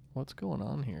 what's going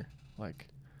on here? Like,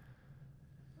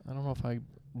 I don't know if I'm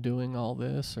doing all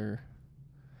this or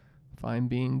if I'm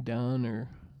being done, or,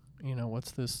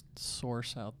 what's this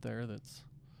source out there that's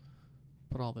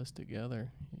put all this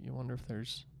together? You wonder if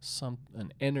there's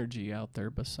an energy out there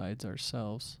besides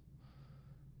ourselves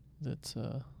that's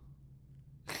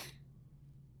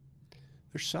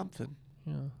There's something.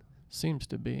 Yeah, seems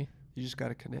to be. You just got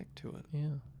to connect to it.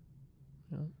 Yeah.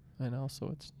 And also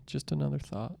it's just another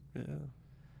thought.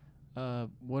 Yeah.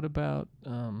 What about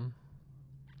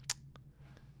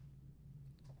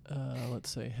let's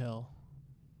say hell?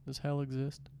 Does hell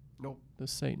exist? Nope.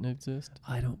 Does Satan exist?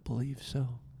 I don't believe so.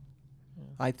 Yeah.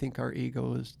 I think our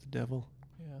ego is the devil.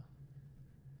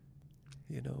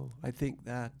 Yeah. I think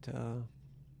that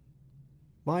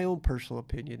my own personal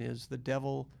opinion is the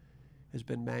devil has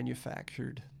been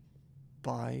manufactured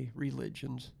by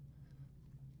religions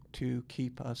to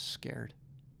keep us scared.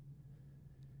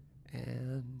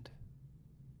 And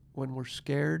when we're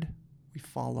scared, we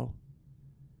follow.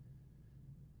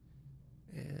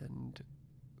 And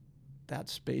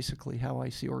that's basically how I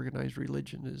see organized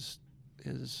religion is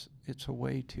it's a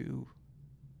way to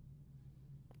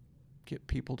get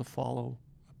people to follow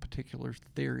a particular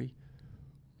theory.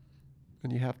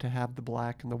 And you have to have the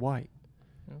black and the white.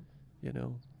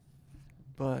 Yep.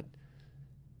 But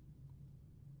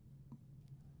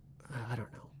I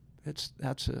don't know. That's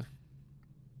a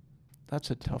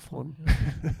tough one. Yeah.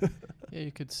 Yeah,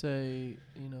 you could say,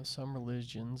 some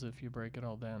religions, if you break it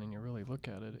all down and you really look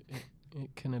at it,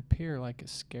 it can appear like a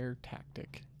scare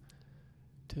tactic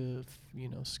to,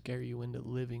 scare you into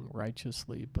living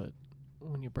righteously. But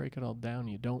when you break it all down,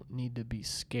 you don't need to be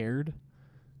scared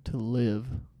to live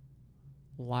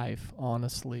life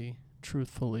honestly,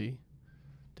 truthfully,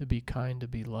 to be kind, to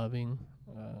be loving.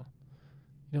 You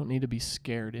don't need to be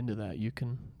scared into that. You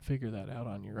can figure that out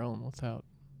on your own without,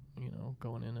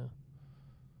 going in a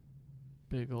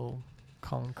big old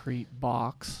concrete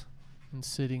box and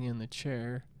sitting in the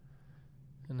chair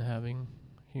and having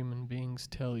human beings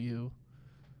tell you,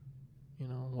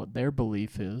 what their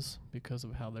belief is because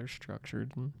of how they're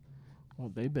structured and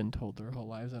what they've been told their whole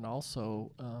lives. And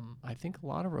also, I think a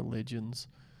lot of religions,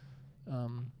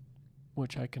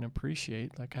 which I can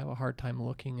appreciate, like, have a hard time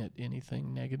looking at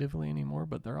anything negatively anymore,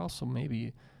 but they're also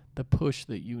maybe the push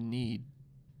that you need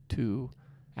to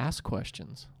ask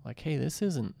questions. Like, hey, this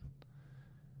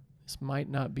might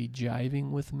not be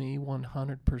jiving with me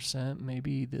 100%.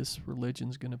 Maybe this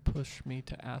religion's going to push me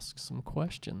to ask some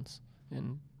questions.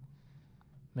 And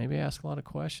maybe I ask a lot of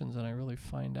questions and I really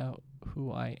find out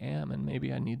who I am. And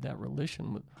maybe I need that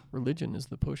religion. Religion is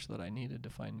the push that I needed to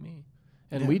find me.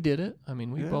 And we did it. I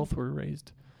mean, we both were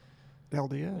raised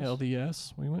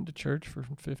LDS. We went to church for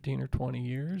 15 or 20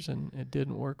 years, and it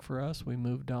didn't work for us. We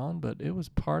moved on, but it was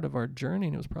part of our journey,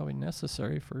 and it was probably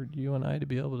necessary for you and I to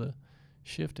be able to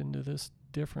shift into this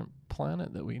different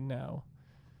planet that we now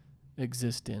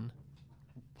exist in.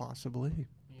 Possibly.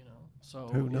 So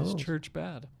who knows? Is church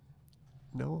bad?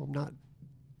 No, I'm not.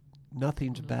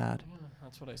 Nothing's bad. Yeah,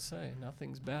 that's what I say.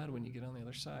 Nothing's bad when you get on the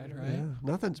other side, right? Yeah,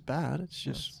 nothing's bad. It's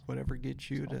just whatever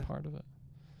gets you to part of it.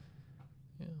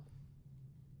 Yeah.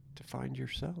 To find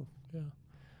yourself. Yeah.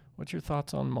 What's your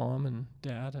thoughts on mom and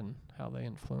dad and how they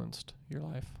influenced your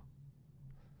life?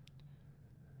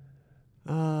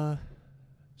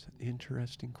 It's an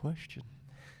interesting question.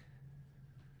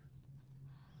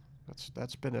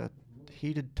 That's been a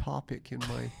heated topic in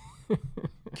my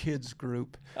kids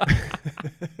group.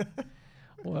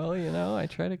 Well, I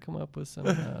try to come up with some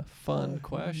fun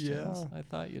questions. Yeah. I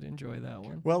thought you'd enjoy that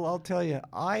one. Well, I'll tell you,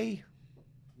 I've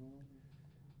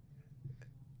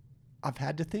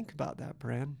had to think about that,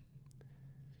 Bran.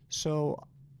 So,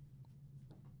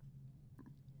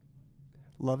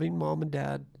 loving mom and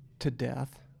dad to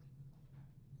death.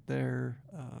 They're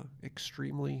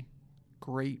extremely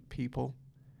great people.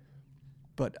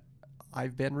 But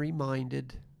I've been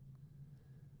reminded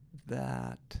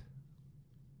that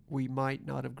we might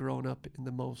not have grown up in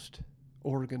the most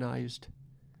organized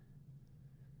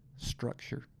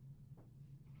structure.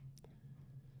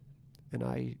 And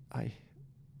a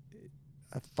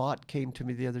thought came to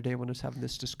me the other day when I was having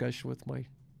this discussion with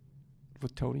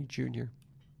Tony Jr.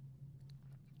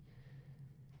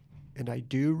 And I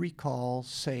do recall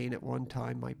saying at one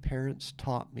time, my parents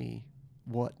taught me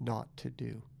what not to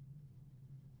do.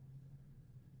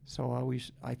 So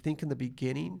I think in the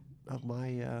beginning of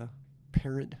my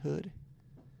parenthood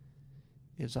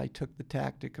is I took the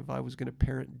tactic of I was going to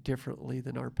parent differently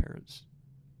than our parents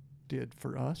did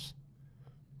for us.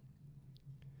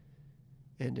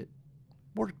 And it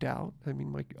worked out. I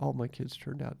mean, all my kids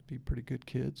turned out to be pretty good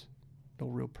kids. No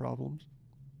real problems.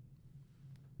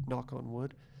 Knock on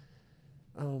wood.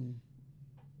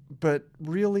 But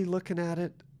really looking at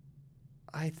it,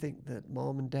 I think that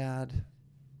Mom and Dad,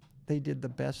 they did the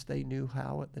best they knew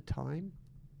how at the time.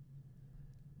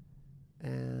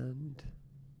 And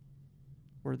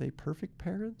were they perfect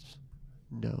parents?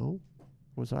 No.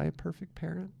 Was I a perfect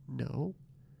parent? No.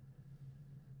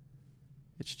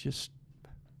 It's just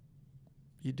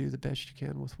you do the best you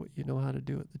can with what you know how to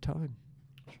do at the time.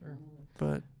 Sure.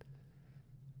 But,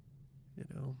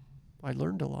 I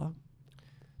learned a lot.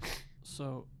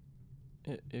 So,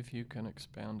 if you can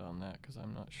expound on that, because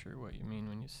I'm not sure what you mean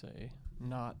when you say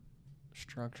not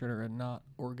structured or not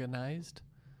organized.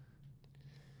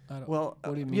 Well,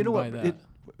 what do you mean by that?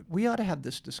 We ought to have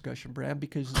this discussion, Brad,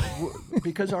 because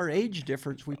because our age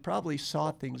difference, we probably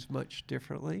saw things much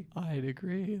differently. I'd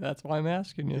agree. That's why I'm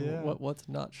asking you. Yeah. What's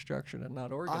not structured and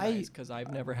not organized? Because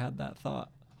I've never had that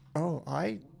thought. Oh,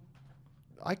 I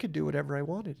could do whatever I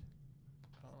wanted.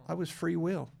 I was free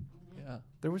will. Yeah.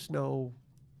 There was no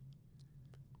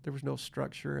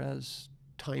structure as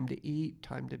time to eat,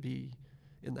 time to be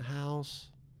in the house.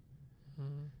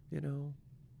 Mm-hmm.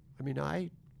 I mean,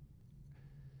 I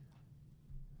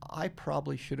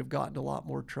probably should have gotten a lot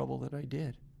more trouble than I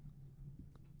did.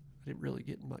 I didn't really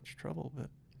get in much trouble, but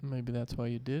maybe that's why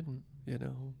you didn't.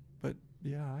 But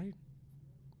yeah,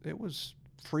 it was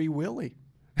free willy.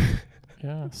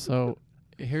 Yeah. So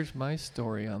here's my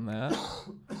story on that,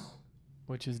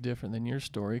 which is different than your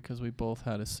story because we both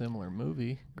had a similar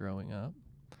movie growing up.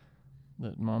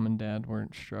 That Mom and Dad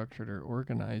weren't structured or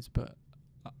organized, but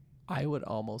I would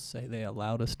almost say they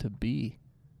allowed us to be.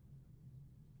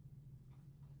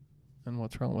 And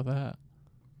what's wrong with that?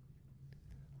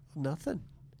 Nothing.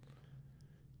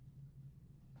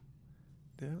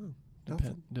 Yeah,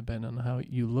 nothing. Depend on how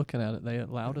you looking at it. They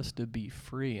allowed us to be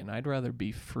free, and I'd rather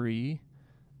be free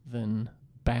than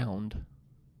bound,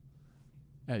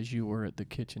 as you were at the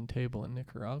kitchen table in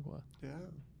Nicaragua. Yeah.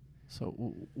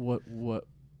 So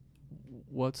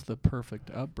what's the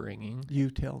perfect upbringing? You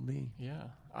tell me. Yeah,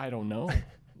 I don't know.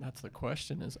 That's the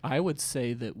question. Is I would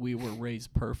say that we were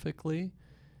raised perfectly,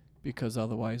 because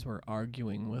otherwise we're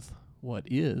arguing with what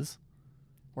is.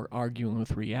 We're arguing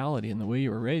with reality, and the way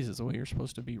you were raised is the way you're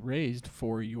supposed to be raised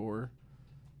for your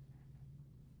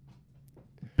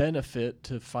benefit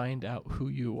to find out who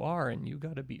you are, and you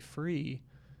got to be free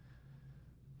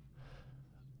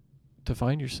to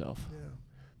find yourself. Yeah.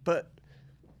 But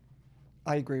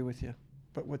I agree with you.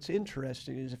 But what's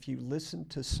interesting is if you listen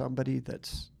to somebody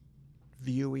that's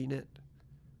viewing it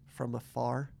from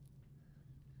afar,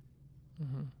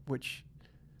 Mm-hmm. which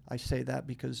I say that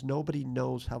because nobody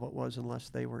knows how it was unless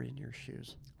they were in your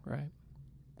shoes. Right.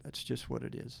 That's just what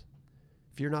it is.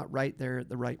 If you're not right there at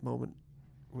the right moment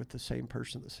with the same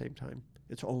person at the same time,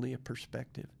 it's only a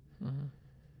perspective. Mm-hmm.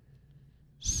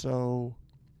 So,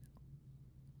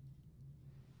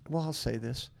 well, I'll say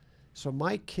this. So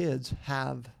my kids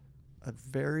have a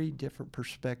very different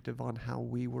perspective on how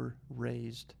we were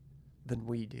raised than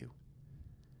we do.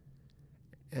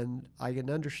 And I can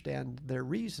understand their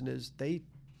reason is they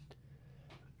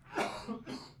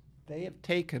have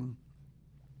taken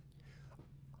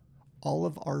all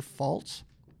of our faults,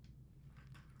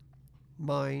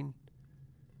 mine,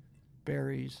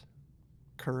 Barry's,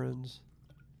 Curran's,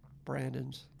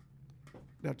 Brandon's.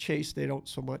 Now Chase, they don't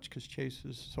so much because Chase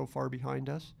is so far behind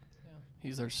us. Yeah.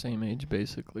 He's our same age,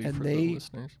 basically, And for they the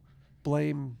listeners.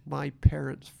 Blame my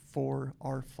parents for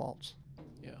our faults.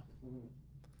 Yeah.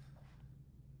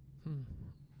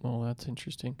 Well, that's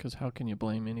interesting, because how can you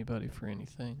blame anybody for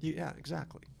anything? Yeah,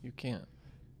 exactly. You can't,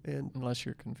 And unless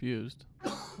you're confused.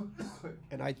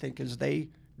 and I think as they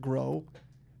grow,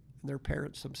 and their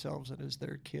parents themselves, and as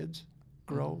their kids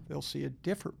grow, they'll see a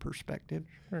different perspective.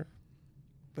 Sure.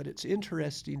 But it's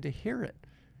interesting to hear it,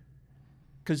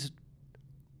 because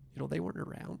they weren't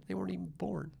around, they weren't even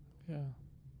born. Yeah.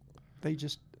 They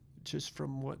just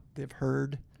from what they've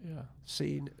heard, Yeah.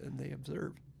 seen, and they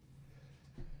observe.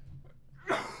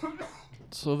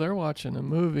 So they're watching a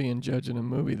movie and judging a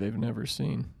movie they've never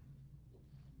seen.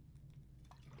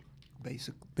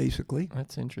 Basically.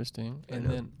 That's interesting. I And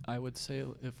know. then I would say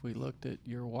if we looked at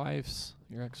your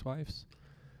ex-wife's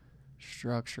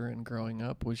structure and growing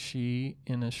up, was she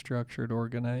in a structured,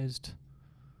 organized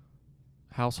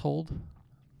household?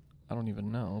 I don't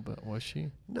even know, but was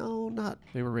she? No, not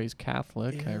They were raised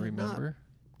Catholic, I Yeah, remember.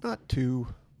 not too.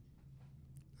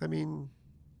 I mean,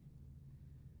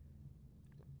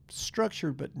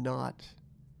 structured, but not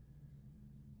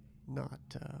not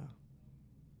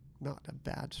a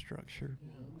bad structure.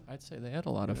 Yeah. I'd say they had a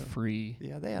lot of free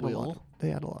They had will. They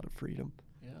had a lot of freedom.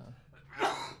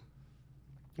 Yeah.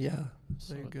 Yeah,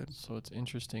 So they're good. So it's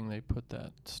interesting they put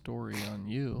that story on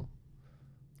you.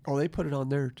 Oh, they put it on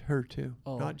her too,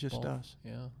 Oh, not just both. us.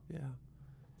 Yeah. Yeah.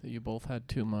 That you both had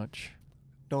too much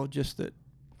No, just that.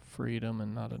 freedom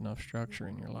and not enough structure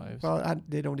in your lives. Well,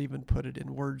 they don't even put it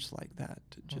in words like that.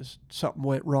 Just something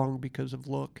went wrong because of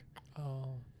look.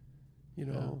 Oh. You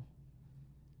know.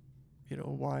 You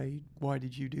know, why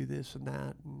did you do this and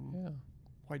that, and Yeah.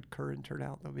 why'd Curran turn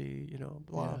out to be,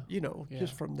 blah,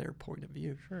 just from their point of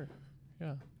view. Sure.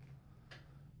 Yeah.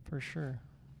 For sure.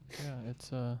 Yeah,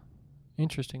 it's a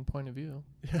interesting point of view.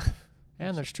 Yeah.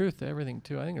 And there's truth to everything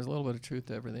too. I think there's a little bit of truth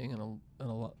to everything and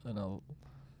a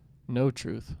no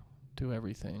truth to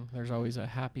everything. There's always a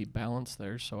happy balance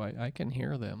there, so I can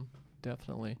hear them,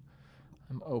 definitely.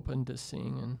 I'm open to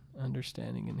seeing and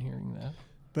understanding and hearing that.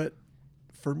 But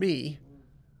for me,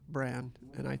 Bran,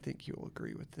 and I think you'll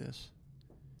agree with this,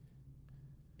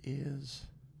 is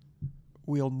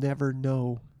we'll never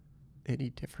know any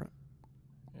different.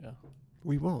 Yeah.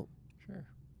 We won't. Sure.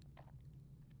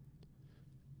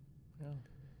 Yeah.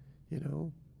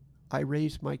 I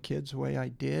raised my kids the way I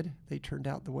did. They turned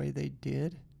out the way they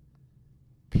did.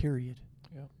 Period.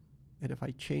 Yeah. And if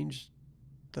I changed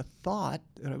the thought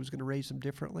that I was going to raise them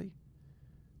differently,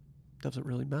 doesn't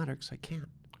really matter because I can't.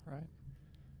 Right.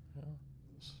 Yeah.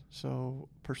 So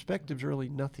perspective's really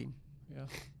nothing. Yeah.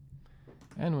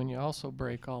 And when you also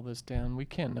break all this down, we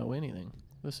can't know anything.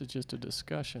 This is just a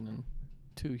discussion, and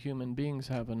two human beings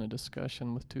having a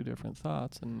discussion with two different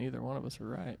thoughts, and neither one of us are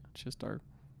right. It's just our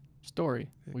story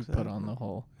we put on the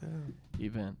whole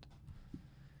event.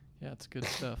 Yeah, it's good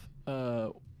stuff.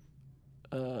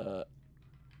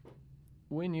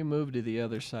 When you move to the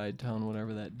other side town,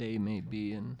 whatever that day may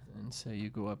be, and say you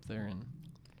go up there and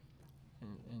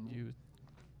you,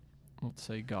 let's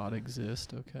say God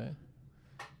exists, okay?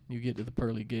 You get to the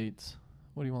pearly gates.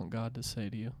 What do you want God to say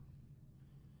to you?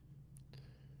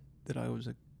 That I was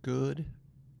a good,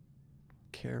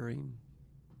 caring,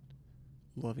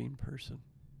 loving person.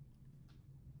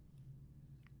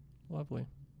 Lovely.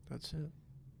 That's it.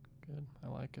 Good. I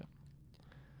like it.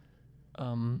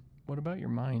 What about your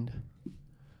mind?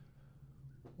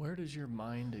 Where does your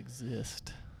mind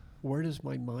exist? Where does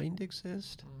my mind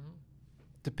exist? Mm-hmm.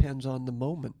 Depends on the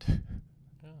moment.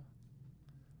 Yeah.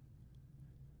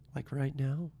 Like right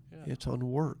now, Yeah. it's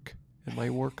on work, and my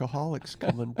workaholic's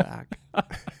coming back.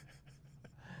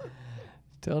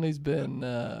 Tony's been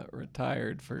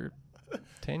retired for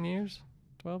 10 years,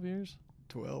 12 years.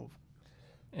 12.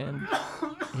 And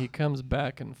he comes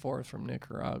back and forth from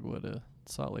Nicaragua to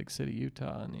Salt Lake City,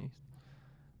 Utah, and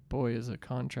boy is a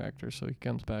contractor, so he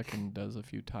comes back and does a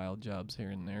few tile jobs here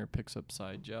and there, picks up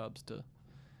side jobs to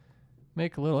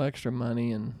make a little extra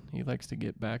money, and he likes to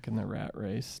get back in the rat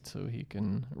race so he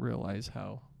can realize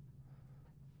how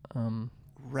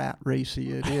Rat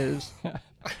racy it is.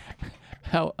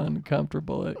 how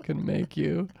uncomfortable it can make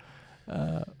you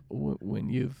when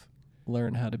you've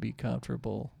learned how to be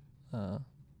comfortable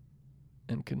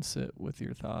and can sit with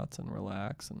your thoughts and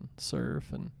relax and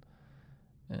surf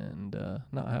and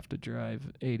not have to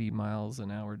drive 80 miles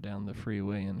an hour down the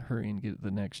freeway and hurry and get to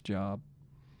the next job.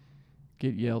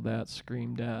 Get yelled at,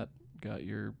 screamed at, got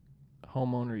your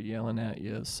homeowner yelling at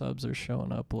you, subs are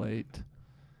showing up late.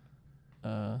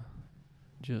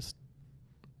 Just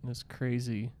this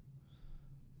crazy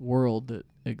world that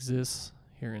exists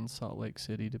here in Salt Lake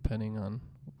City, depending on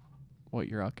what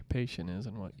your occupation is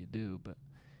and what you do. But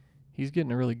he's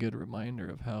getting a really good reminder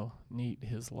of how neat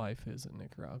his life is in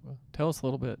Nicaragua. Tell us a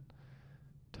little bit,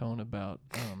 Tone, about,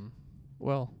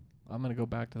 well, I'm going to go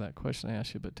back to that question I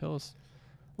asked you, but tell us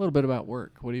a little bit about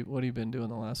work. What have you been doing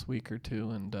the last week or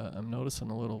two? And I'm noticing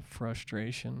a little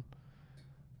frustration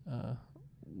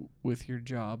with your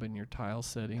job and your tile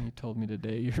setting. You told me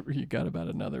today you got about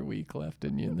another week left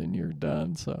in you, and then you're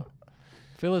done. So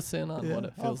fill us in on what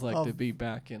it feels like to be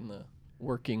back in the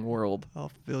working world.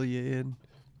 I'll fill you in.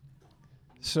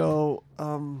 So,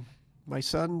 my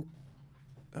son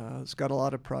has got a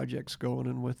lot of projects going,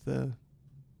 and with the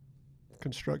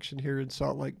construction here in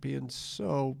Salt Lake being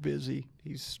so busy,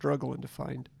 he's struggling to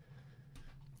find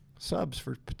subs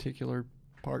for particular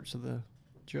parts of the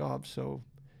job. So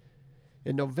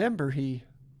in November, he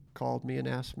called me and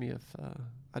asked me if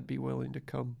I'd be willing to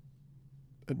come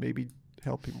and maybe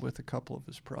help him with a couple of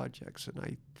his projects. And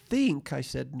I think I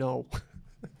said no.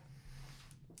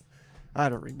 I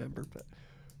don't remember, but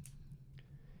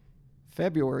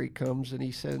February comes and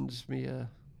he sends me or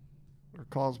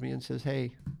calls me and says,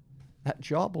 "Hey, that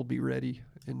job will be ready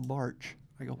in March."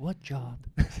 I go, "What job?"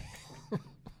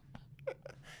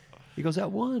 He goes,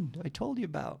 that one I told you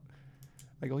about.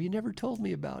 I go, you never told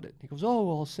me about it. He goes, oh,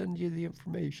 well, I'll send you the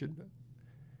information.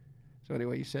 So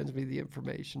anyway, he sends me the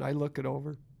information. I look it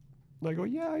over. And I go,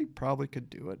 yeah, I probably could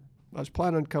do it. I was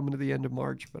planning on coming to the end of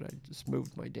March, but I just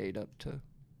moved my date up to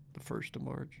the 1st of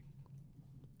March.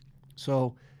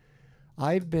 So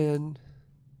I've been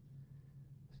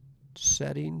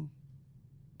setting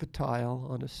the tile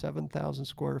on a 7,000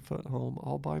 square foot home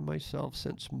all by myself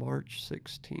since March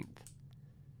 16th.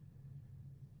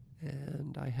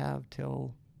 And I have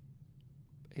till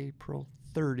April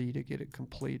 30 to get it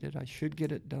completed. I should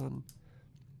get it done.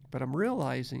 But I'm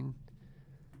realizing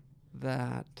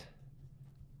that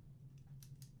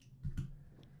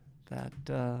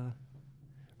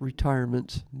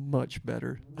retirement's much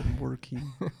better than working.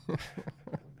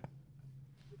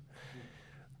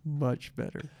 Much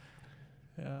better.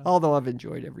 Yeah. Although I've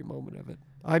enjoyed every moment of it.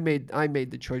 I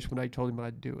made the choice when I told him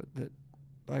I'd do it, that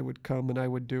I would come and I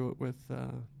would do it with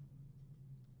the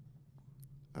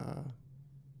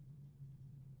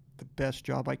best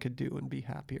job I could do and be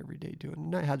happy every day doing it.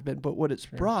 And that has been. But what it's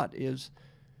brought is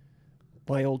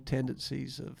my old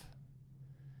tendencies of,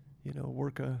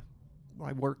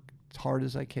 I work as hard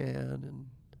as I can.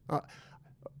 And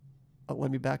let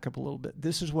me back up a little bit.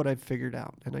 This is what I've figured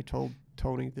out. And I told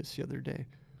Tony this the other day.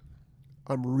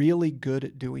 I'm really good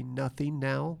at doing nothing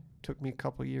now. Took me a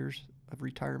couple of years of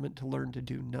retirement to learn to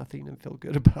do nothing and feel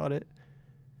good about it.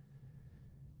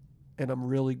 And I'm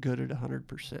really good at 100%.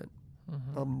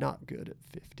 Mm-hmm. I'm not good at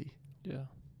 50. Yeah.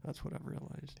 That's what I've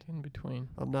realized. In between.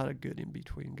 I'm not a good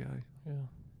in-between guy. Yeah.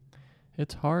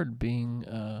 It's hard being,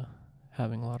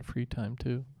 having a lot of free time,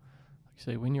 too. Like you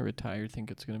say, when you retire, you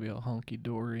think it's going to be all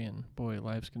hunky-dory and, boy,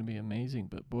 life's going to be amazing.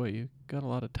 But, boy, you've got a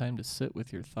lot of time to sit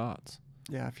with your thoughts.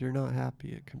 Yeah, if you're not happy,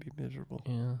 it can be miserable.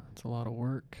 Yeah, it's a lot of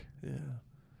work. Yeah.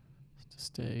 To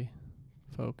stay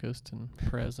focused and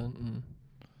present. And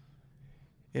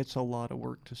it's a lot of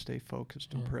work to stay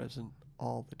focused and present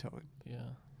all the time. Yeah,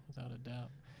 without a doubt.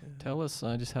 Yeah. Tell us,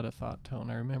 I just had a thought, Tone.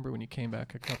 I remember when you came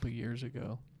back a couple of years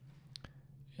ago,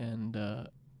 and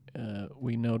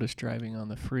we noticed driving on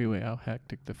the freeway how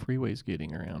hectic the freeway's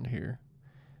getting around here.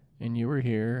 And you were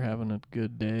here having a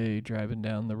good day, driving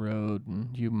down the road,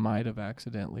 and you might have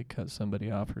accidentally cut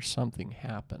somebody off or something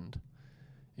happened.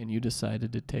 And you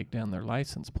decided to take down their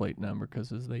license plate number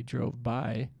because as they drove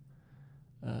by,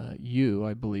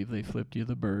 I believe they flipped you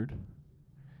the bird.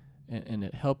 And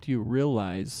it helped you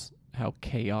realize how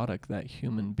chaotic that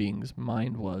human being's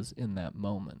mind was in that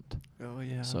moment. Oh,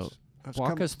 yeah. So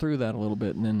walk us through that a little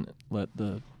bit and then let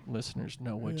the listeners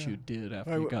know what you did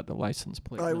after you got the license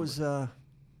plate number. I was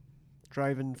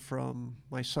driving from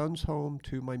my son's home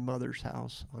to my mother's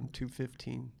house on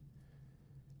 215,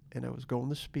 and I was going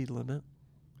the speed limit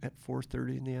at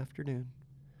 4:30 in the afternoon,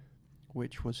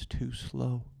 which was too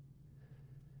slow.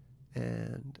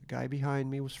 And a guy behind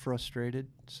me was frustrated,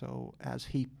 so as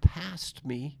he passed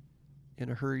me in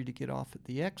a hurry to get off at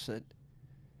the exit,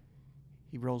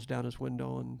 he rolls down his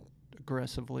window and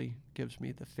aggressively gives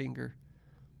me the finger.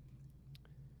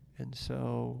 And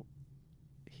so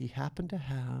he happened to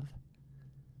have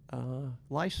a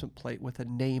license plate with a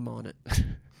name on it.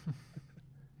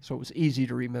 So it was easy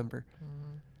to remember.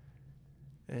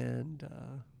 Mm-hmm. And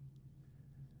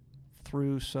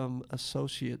through some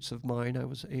associates of mine, I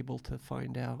was able to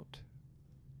find out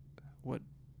what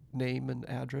name and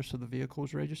address of the vehicle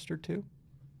was registered to.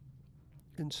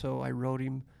 And so I wrote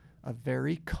him a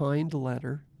very kind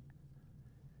letter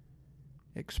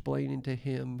explaining to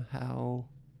him how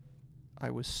I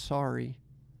was sorry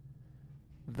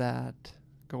that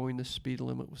going the speed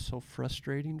limit was so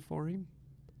frustrating for him.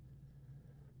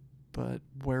 But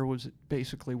where was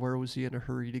he in a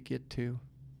hurry to get to?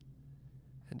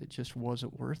 And it just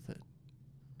wasn't worth it.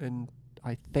 And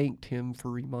I thanked him for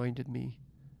reminding me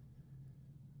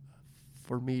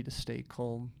for me to stay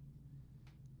calm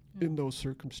in those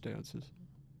circumstances.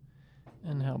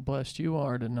 And how blessed you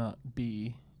are to not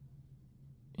be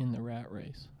in the rat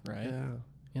race, right? Yeah.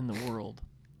 In the world.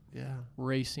 Yeah.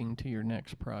 Racing to your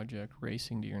next project,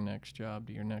 racing to your next job,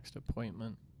 to your next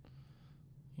appointment.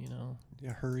 You know.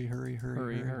 Yeah, hurry,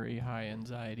 high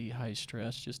anxiety, high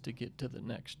stress just to get to the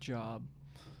next job.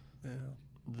 Yeah.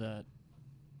 That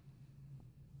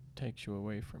takes you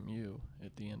away from you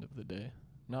at the end of the day.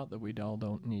 Not that we all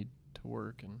don't need to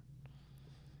work and,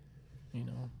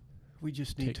 we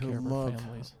just need to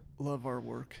love our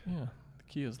work. Yeah. The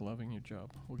key is loving your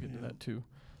job. We'll get to that too.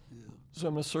 Yeah. So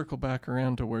I'm going to circle back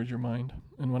around to where's your mind.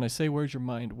 And when I say where's your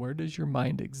mind, where does your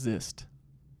mind exist?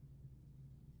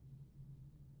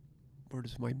 Where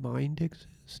does my mind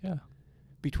exist? Yeah.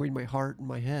 Between my heart and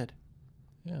my head.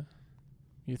 Yeah.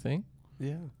 You think?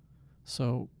 Yeah.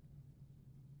 So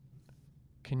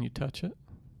Can you touch it?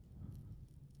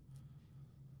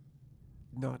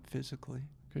 Not physically.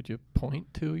 Could you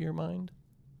point to your mind?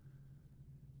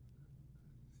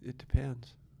 It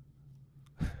depends.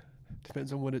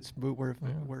 Depends on when it's where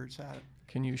it's at.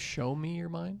 Can you show me your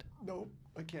mind? Nope,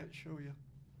 I can't show you.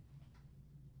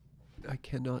 I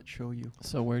cannot show you.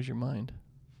 So where's your mind?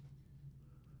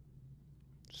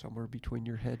 Somewhere between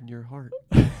your head and your heart.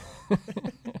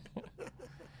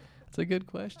 It's a good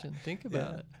question. Think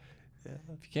about it. Yeah.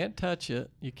 If you can't touch it,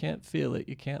 you can't feel it,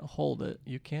 you can't hold it,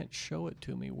 you can't show it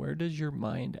to me, where does your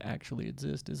mind actually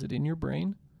exist? Is it in your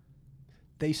brain?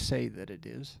 They say that it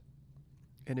is.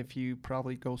 And if you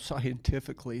probably go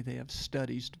scientifically, they have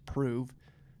studies to prove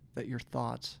that your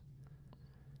thoughts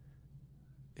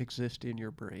exist in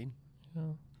your brain.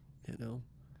 Yeah. You know?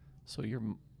 So do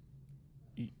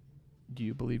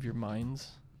you believe your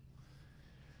mind's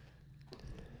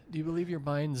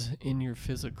in your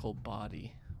physical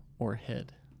body or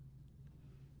head?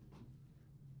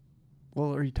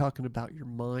 Well, are you talking about your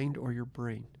mind or your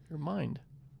brain? Your mind.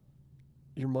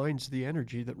 Your mind's the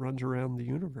energy that runs around the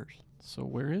universe. So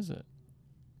where is it?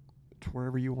 It's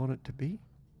wherever you want it to be.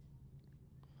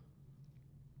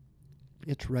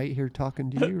 It's right here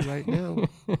talking to you right now.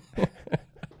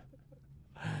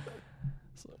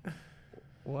 So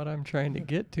what I'm trying to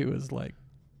get to is like,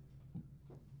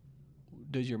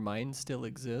 does your mind still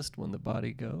exist when the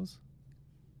body goes?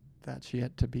 That's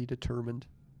yet to be determined.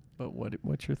 But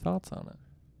what's your thoughts on it?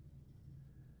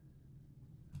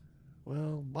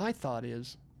 Well, my thought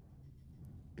is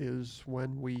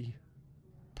when we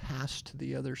pass to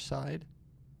the other side,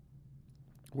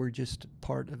 we're just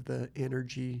part of the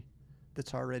energy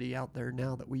that's already out there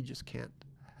now that we just can't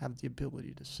have the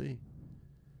ability to see.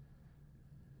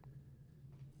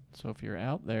 So if you're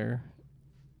out there,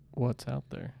 what's out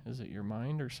there? Is it your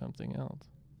mind or something else?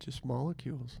 Just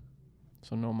molecules.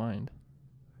 So no mind.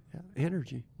 Yeah,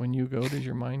 energy. When you go, does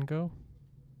your mind go?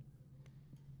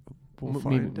 We'll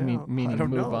find out. Meaning I don't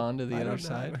move know. on to the I other don't know.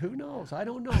 side? Who knows? I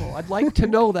don't know. I'd like to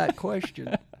know that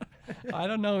question. I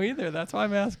don't know either. That's why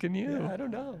I'm asking you. Yeah, I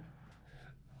don't know.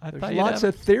 There's lots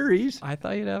of theories. I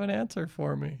thought you'd have an answer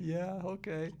for me. Yeah,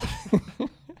 okay.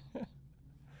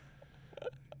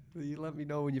 You let me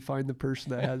know when you find the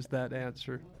person that has that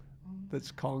answer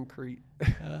that's concrete.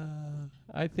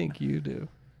 I think you do.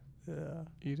 Yeah.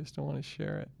 You just don't want to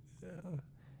share it. Yeah.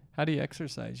 How do you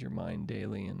exercise your mind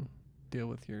daily and deal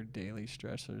with your daily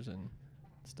stressors and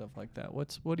stuff like that?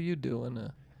 What do you do in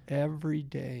a... Every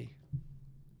day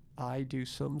I do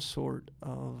some sort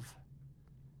of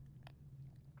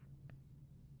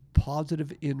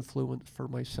positive influence for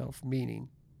myself, meaning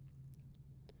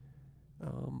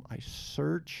I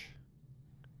search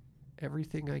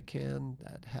everything I can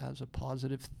that has a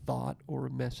positive thought or a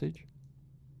message.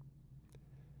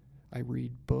 I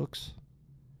read books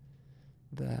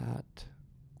that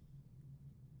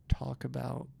talk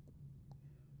about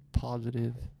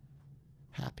positive,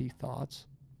 happy thoughts.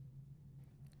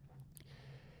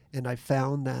 And I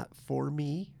found that for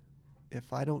me,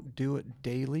 if I don't do it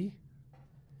daily,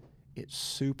 it's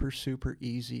super, super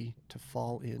easy to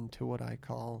fall into what I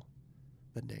call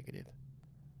the negative.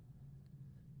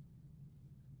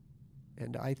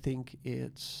 And I think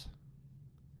it's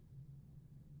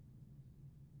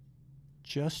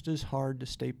just as hard to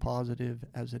stay positive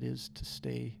as it is to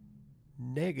stay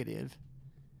negative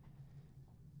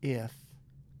if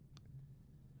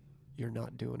you're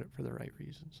not doing it for the right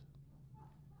reasons.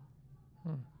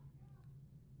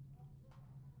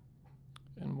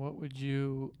 And what would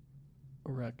you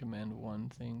recommend one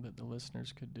thing that the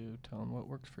listeners could do, Tone? What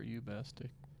works for you best to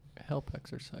help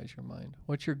exercise your mind?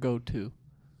 What's your go-to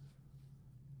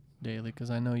daily? Because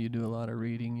I know you do a lot of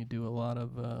reading, you do a lot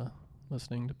of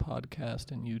listening to podcasts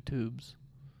and YouTubes.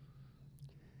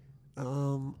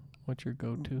 What's your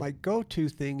go-to? My go-to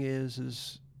thing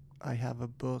is I have a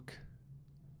book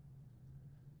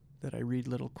that I read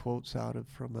little quotes out of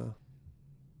from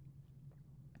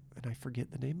and I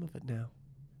forget the name of it now.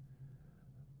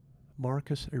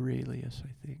 Marcus Aurelius,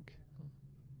 I think.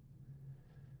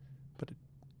 But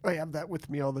I have that with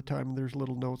me all the time. There's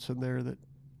little notes in there that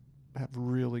have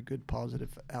really good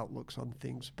positive outlooks on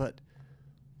things. But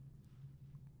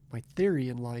my theory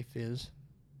in life is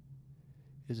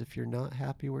if you're not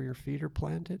happy where your feet are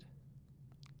planted,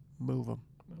 move them.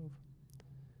 And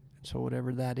so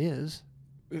whatever that is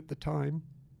at the time,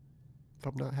 if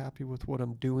I'm not happy with what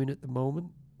I'm doing at the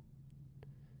moment,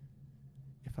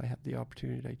 if I have the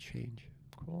opportunity, I change.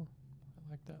 Cool.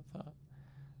 I like that thought.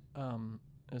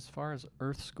 As far as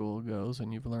Earth School goes,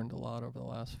 and you've learned a lot over the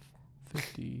last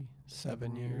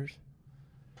 57 years,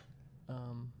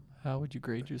 how would you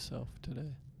grade yourself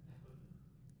today?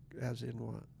 As in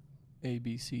what? A,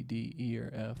 B, C, D, E,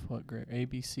 or F. What grade? A,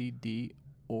 B, C, D,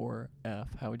 or F.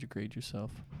 How would you grade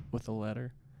yourself with a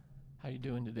letter? How you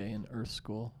doing today in Earth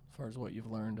School as far as what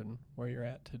you've learned and where you're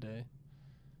at today?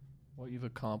 What you've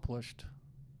accomplished?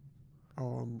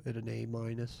 At an A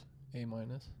minus. A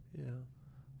minus? Yeah.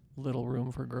 Little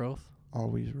room for growth?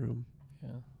 Always room. Yeah,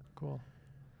 cool.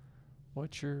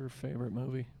 What's your favorite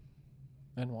movie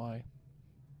and why?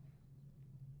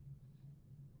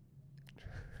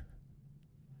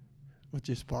 What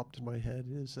just popped in my head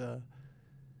is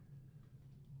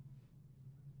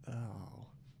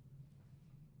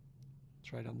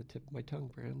it's right on the tip of my tongue,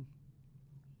 Brandon.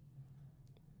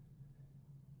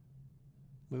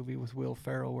 Movie with Will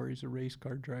Ferrell where he's a race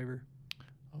car driver.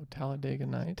 Oh, Talladega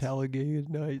Nights. Talladega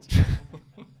Nights.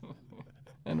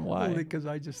 And why? Only because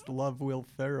I just love Will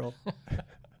Ferrell.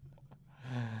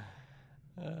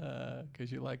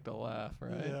 'Cause you like to laugh,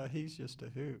 right? Yeah, he's just a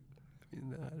hoot. I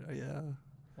mean, yeah.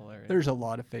 Hilarious. There's a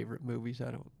lot of favorite movies.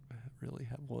 I don't really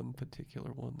have one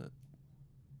particular one that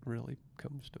really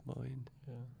comes to mind.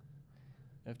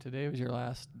 Yeah. If today was your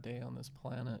last day on this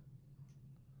planet,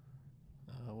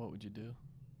 what would you do?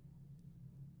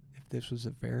 If this was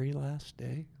the very last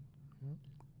day, Mhm.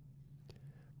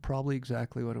 probably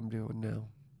exactly what I'm doing now.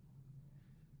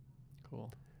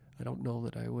 Cool. I don't know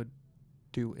that I would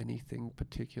do anything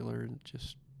particular.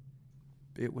 Just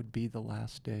it would be the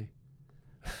last day.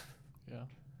 Yeah.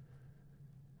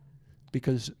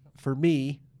 Because for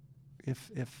me, if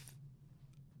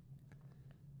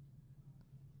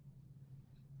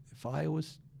I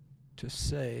was to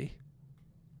say,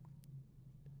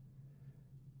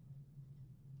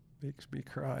 makes me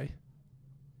cry,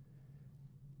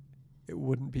 it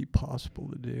wouldn't be possible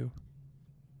to do.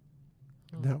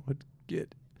 Hmm. That would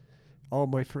get all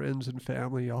my friends and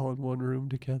family all in one room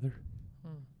together.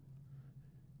 Hmm.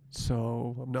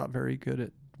 So I'm not very good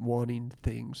at wanting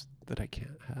things that I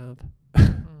can't have.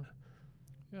 Hmm.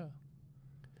 Yeah.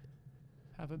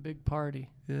 Have a big party.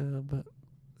 Yeah, but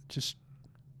just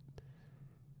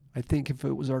I think if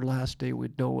it was our last day,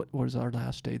 we'd know it was our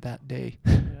last day that day.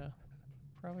 Yeah.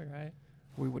 Probably right.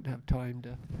 We wouldn't have time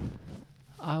to.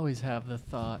 I always have the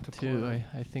thought, To too. plan.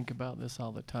 I think about this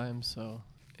all the time. So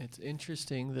it's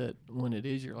interesting that when it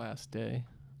is your last day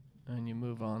and you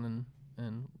move on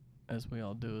and as we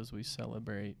all do, as we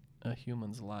celebrate a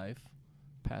human's life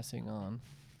passing on,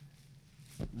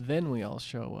 then we all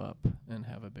show up and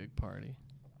have a big party.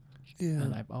 Yeah.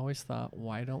 And I've always thought,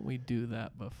 why don't we do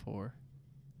that before?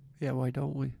 Yeah, why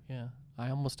don't we? Yeah. I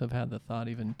almost have had the thought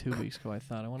even 2 weeks ago. I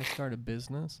thought I want to start a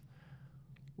business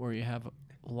where you have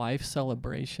life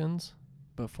celebrations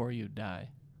before you die.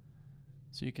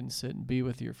 So you can sit and be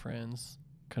with your friends,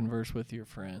 converse with your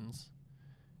friends.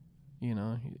 You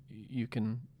know, you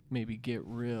can maybe get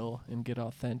real and get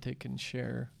authentic and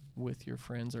share with your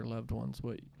friends or loved ones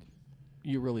what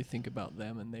you really think about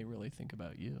them and they really think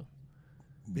about you.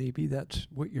 Maybe that's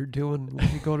what you're doing when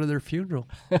you go to their funeral.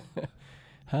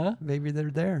 Huh? Maybe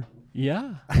they're there.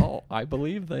 Yeah. Oh, I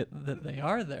believe that they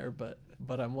are there, but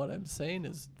what I'm saying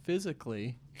is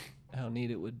physically how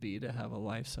neat it would be to have a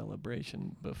life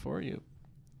celebration before you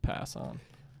pass on.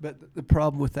 But the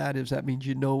problem with that is that means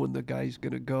you know when the guy's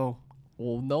going to go.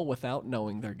 Well, no, without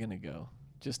knowing they're going to go.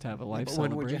 Just have a life But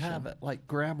celebration. when would you have it? Like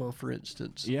grandma, for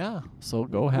instance. Yeah. So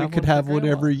go have We one could for have one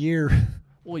grandma. every year.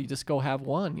 Well, you just go have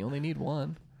one. You only need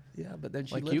one. Yeah, but then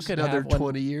she Like, you lives could another have one,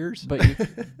 20 years. But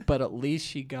but at least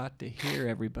she got to hear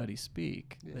everybody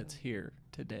speak that's here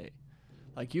today.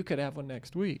 Like you could have one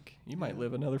next week. You might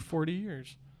live another 40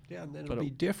 years. Yeah, and then But it'll be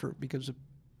different because it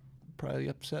probably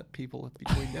upset people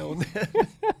between now and then.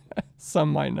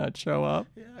 Some might not show up.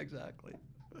 Yeah, exactly.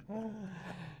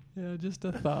 Yeah, just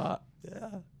a thought.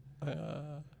 Yeah,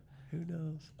 who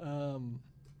knows?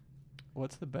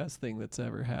 What's the best thing that's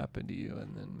ever happened to you?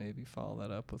 And then maybe follow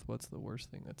that up with what's the worst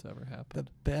thing that's ever The happened?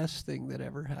 best thing that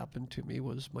ever happened to me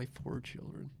was my 4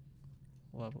 children.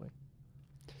 Lovely.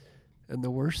 And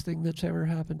the worst thing that's ever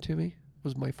happened to me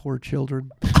was my 4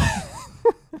 children.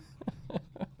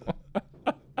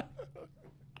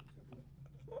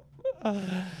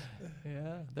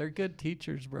 Yeah, they're good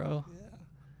teachers, bro.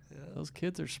 Yeah. Those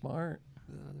kids are smart.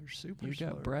 They're super You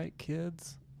smart. got bright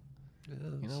kids. Yeah,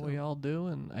 You know, so- we all do,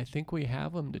 and I think we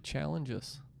have them to challenge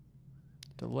us,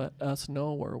 to let us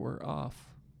know where we're off,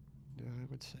 Yeah, I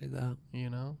would say that. you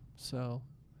know? So,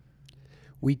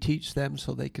 We teach them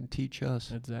so they can teach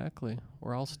us. exactly.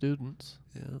 We're all students,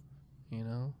 Yeah. you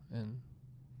know? And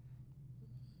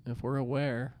if we're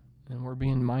aware and we're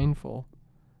being mindful,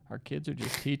 our kids are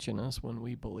just teaching us when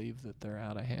we believe that they're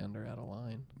out of hand or out of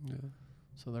line. Yeah.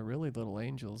 So they're really little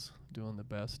angels doing the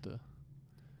best to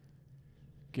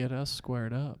get us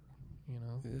squared up, you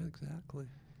know. Yeah, exactly.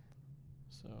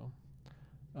 So,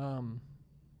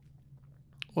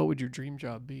 what would your dream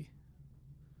job be?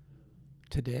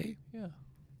 Today, Yeah,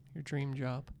 your dream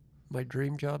job. my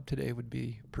dream job today would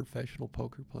be professional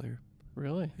poker player.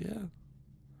 Really? Yeah.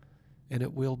 And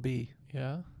it will be.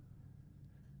 Yeah.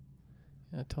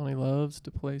 Yeah, Tony loves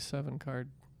to play 7-card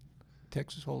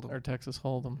Texas Hold'em. or Texas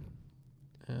Hold'em,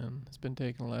 and has been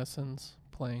taking lessons,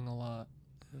 playing a lot,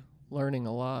 Yeah. learning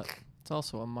a lot. It's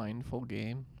also a mindful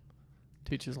game.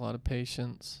 Teaches a lot of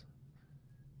patience.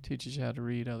 Teaches you how to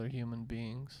read other human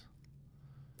beings.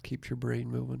 Keeps your brain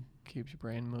moving. Keeps your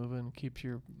brain moving. Keeps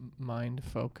your mind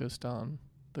focused on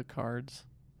the cards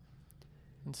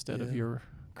instead of Yeah. your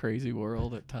crazy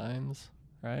world at times,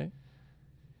 right?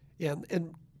 Yeah,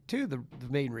 and too, the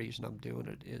main reason I'm doing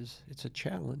it is it's a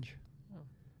challenge. Oh.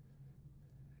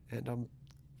 And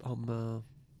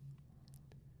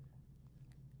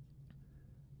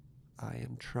I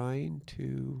am trying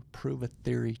to prove a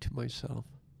theory to myself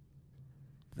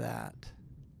that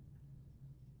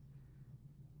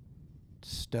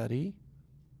study,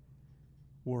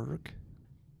 work,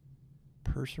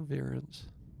 perseverance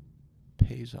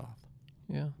pays off.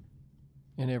 Yeah.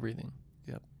 In everything.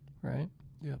 Yep. Right?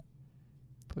 Yep.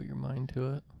 Put your mind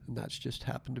to it. And that's just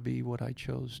happened to be what I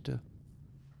chose to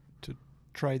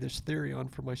try this theory on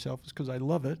for myself, is because I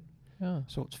love it. Yeah.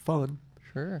 So it's fun,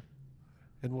 Sure.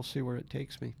 and we'll see where it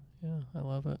takes me. Yeah, I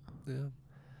love it. Yeah.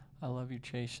 I love you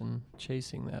chasing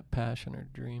that passion or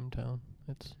dream, Tone.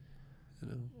 You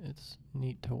know. It's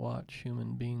neat to watch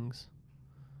human beings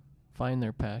find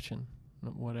their passion,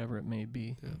 whatever it may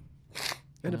be. Yeah.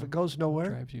 And if know, it goes nowhere,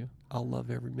 drives you. I'll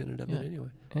love every minute of Yeah. it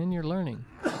anyway. And you're learning,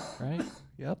 right?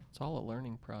 Yep. It's all a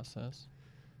learning process.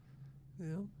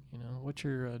 Yeah. You know, what's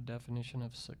your definition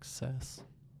of success?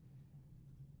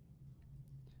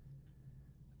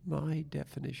 My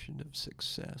definition of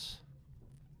success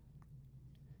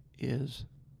is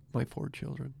my 4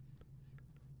 children.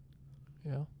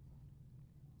 Yeah.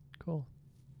 Cool.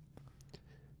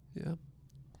 Yeah.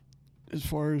 As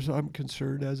far as I'm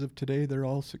concerned, as of today, they're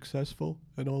all successful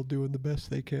and all doing the best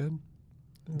they can.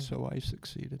 And so I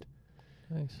succeeded.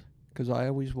 Nice. Because I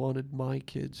always wanted my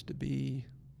kids to be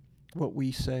what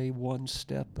we say one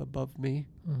step above me,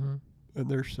 Mm-hmm. and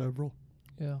there's several.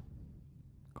 Yeah.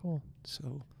 Cool.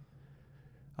 So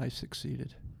I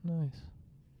succeeded. Nice.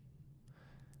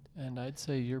 And I'd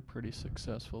say you're pretty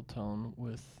successful, Tone,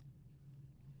 with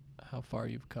how far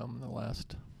you've come in the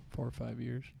last 4 or 5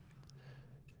 years.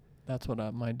 That's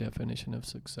what my definition of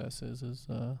success is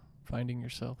finding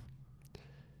yourself.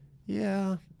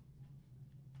 Yeah.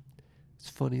 It's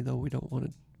funny, though, we don't want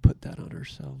to put that on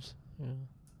ourselves, Yeah.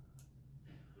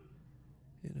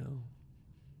 you know.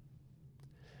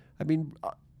 I mean,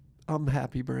 I'm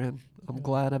happy, Bran. I'm Yeah.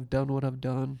 glad I've done what I've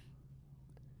done.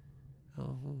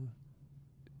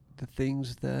 The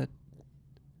things that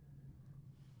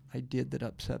I did that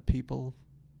upset people,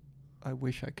 I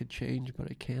wish I could change, but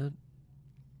I can't.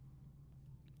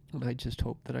 And I just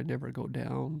hope that I never go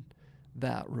down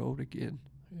that road again.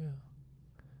 Yeah.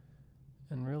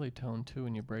 And really, Tone, too,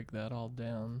 when you break that all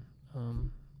down,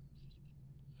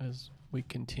 as we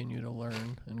continue to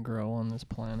learn and grow on this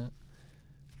planet,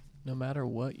 no matter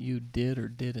what you did or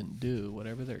didn't do,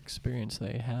 whatever their experience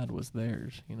they had was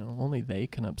theirs. You know, only they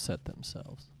can upset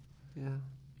themselves. Yeah.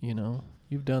 You know,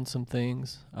 you've done some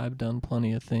things. I've done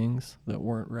plenty of things that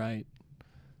weren't right,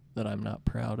 that I'm not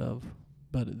proud of.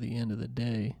 But at the end of the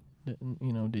day,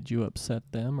 you know, did you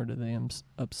upset them or did they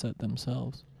upset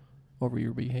themselves over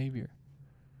your behavior?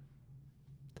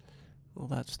 Well,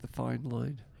 that's the fine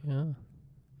line. Yeah.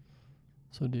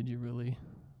 So did you really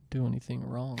do anything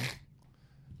wrong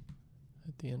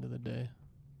at the end of the day?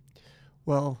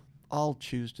 Well, I'll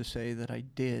choose to say that I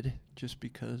did, just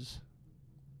because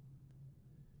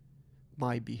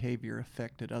my behavior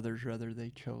affected others, whether they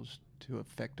chose to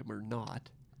affect them or not.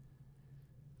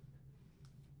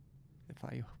 If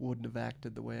I wouldn't have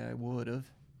acted the way I would have,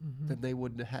 then they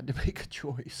wouldn't have had to make a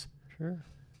choice. Sure.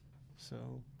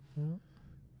 So, Yeah.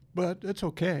 but it's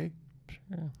okay,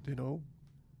 Sure. you know.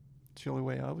 It's the only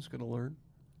way I was going to learn.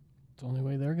 It's the only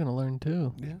way they're going to learn,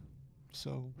 too, Yeah.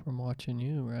 So, from watching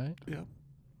you, right? yeah.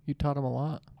 You taught them a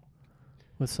lot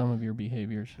with some of your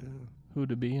behaviors. Yeah. Who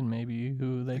to be and maybe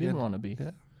who they didn't want to be.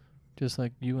 Yeah. Just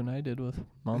like you and I did with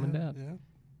Mom and Dad. Yeah.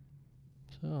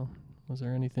 So, was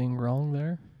there anything wrong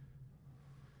there?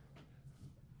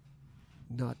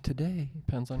 Not today.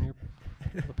 Depends on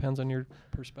your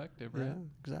perspective, right? Yeah,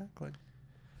 exactly.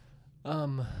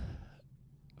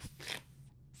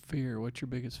 Fear. What's your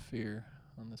biggest fear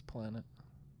on this planet?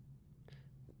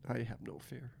 I have no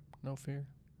fear. No fear?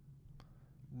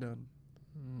 None.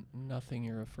 Nothing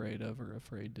you're afraid of or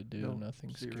afraid to do. No,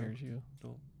 Nothing zero. scares you.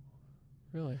 No.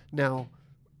 Really? Now,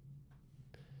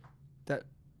 that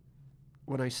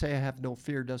when I say I have no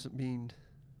fear doesn't mean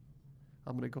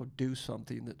I'm going to go do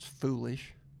something that's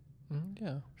foolish.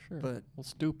 Yeah, sure. But well,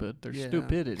 stupid. There's yeah.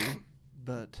 stupidity.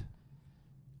 But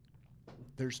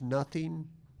there's nothing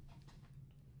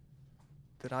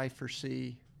that I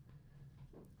foresee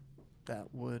that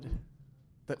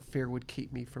fear would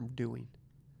keep me from doing.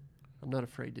 I'm not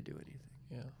afraid to do anything.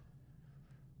 Yeah.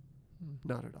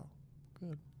 Not at all.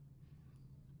 Good.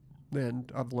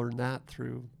 And I've learned that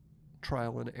through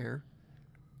trial and error.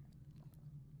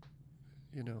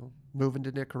 You know, moving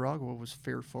to Nicaragua was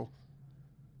fearful.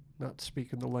 Not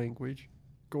speaking the language.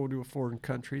 Going to a foreign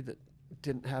country that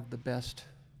didn't have the best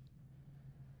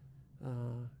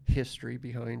history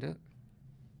behind it.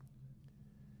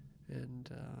 And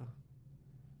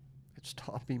it's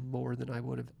taught me more than I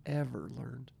would have ever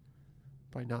learned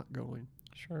by not going.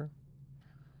 Sure.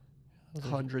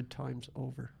 100 times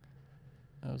over.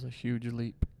 That was a huge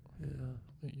leap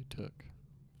that you took.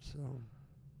 So,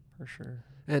 for sure.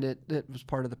 And it was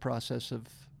part of the process of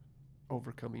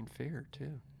overcoming fear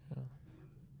too. Yeah.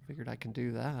 Figured I can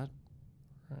do that.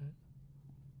 Right.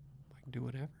 I can do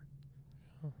whatever.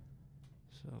 Yeah.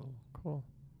 So cool.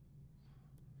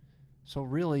 So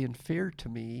really, in fear to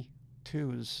me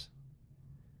too is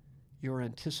you're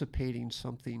anticipating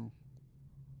something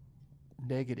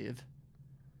negative,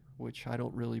 which I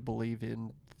don't really believe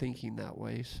in thinking that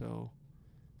way. So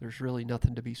there's really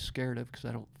nothing to be scared of because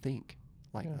I don't think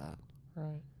like that.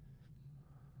 Right.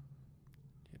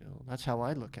 You know, that's how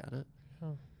I look at it. Yeah.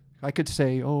 I could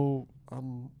say, oh,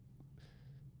 the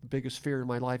biggest fear in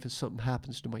my life is something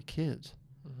happens to my kids.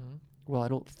 Mm-hmm. Well, I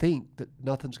don't think that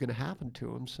nothing's going to happen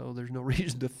to them, so there's no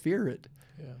reason to fear it.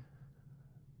 Yeah.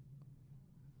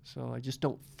 So I just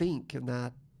don't think in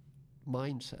that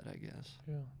mindset, I guess.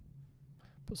 Yeah.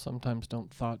 But sometimes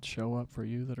don't thoughts show up for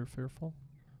you that are fearful?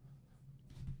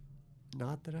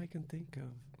 Not that I can think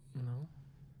of. No.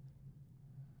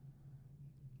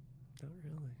 Not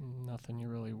really. Nothing you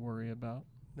really worry about?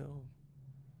 No.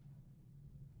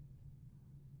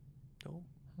 No.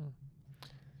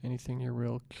 Anything you're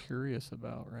real curious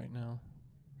about right now?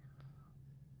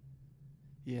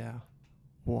 Yeah.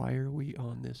 Why are we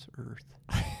on this earth?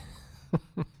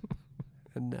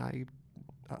 And I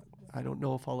don't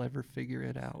know if I'll ever figure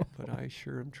it out, but I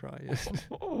sure am trying.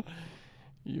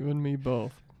 You and me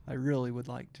both. I really would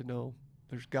like to know.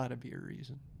 There's got to be a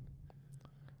reason.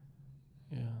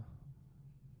 Yeah.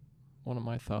 One of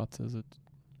my thoughts is it's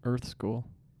Earth School.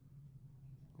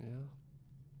 Yeah.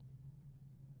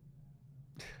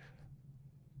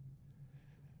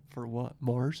 For what?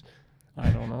 Mars? I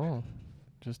don't know.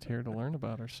 Just here to learn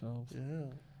about ourselves. Yeah.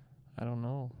 I don't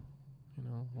know. You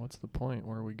know, what's the point?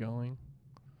 Where are we going?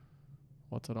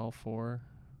 What's it all for?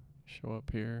 Show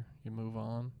up here, you move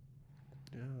on.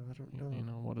 Yeah, I don't know. You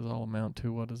know, what does it all amount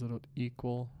to? What does it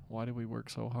equal? Why do we work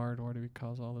so hard? Why do we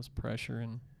cause all this pressure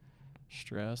and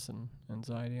stress and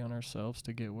anxiety on ourselves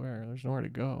to get where? There's nowhere to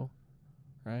go,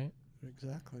 right?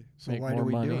 Exactly. So Make why do more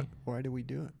we do money. it? Why do we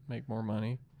do it? Make more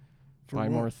money, For buy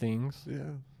what? more things,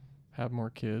 Yeah. have more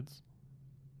kids.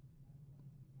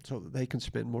 So that they can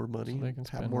spend more money, So they can have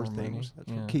spend more more money. things. That's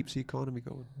Yeah. what keeps the economy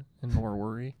going. And more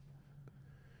worry.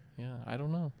 Yeah, I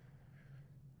don't know.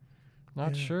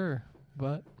 Not Yeah. sure,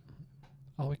 but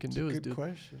all we can It's do a is good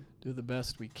question. do the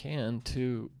best we can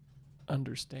to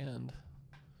understand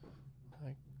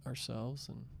ourselves.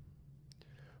 And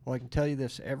Well, I can tell you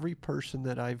this. Every person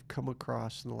that I've come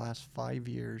across in the last 5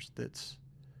 years that's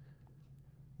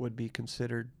would be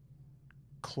considered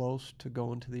close to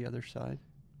going to the other side,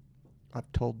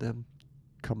 I've told them,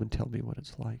 come and tell me what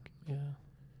it's like. yeah,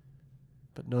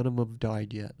 But none of them have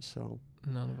died yet, so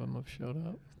none of them have showed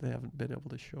up. they haven't been able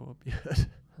to show up yet.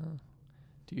 Huh.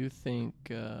 Do you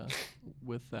think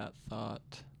with that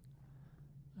thought,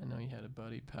 I know you had a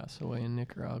buddy pass away in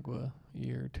Nicaragua a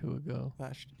year or two ago.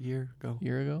 Last year ago.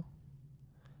 Year ago?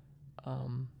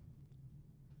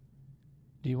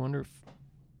 Do you wonder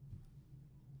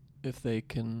if they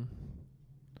can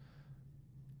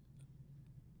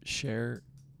share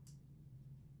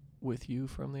with you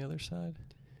from the other side?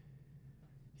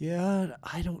 Yeah,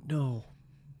 I don't know.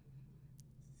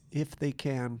 If they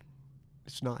can,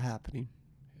 it's not happening.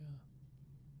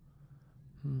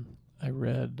 Yeah. I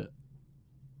read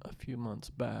a few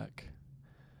months back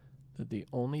that the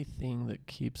only thing that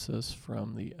keeps us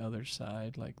from the other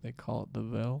side, like they call it the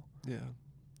veil, Yeah.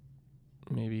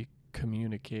 maybe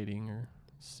communicating or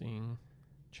seeing,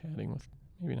 chatting with,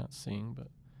 maybe not seeing, but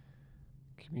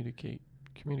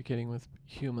communicating with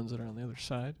humans that are on the other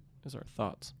side, is our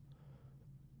thoughts.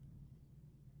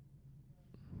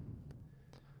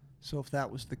 So if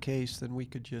that was the case, then we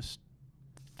could just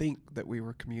think that we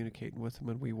were communicating with them,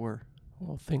 and we were.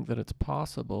 Well, think that it's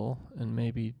possible and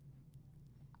maybe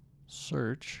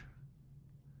search,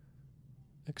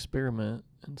 experiment,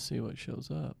 and see what shows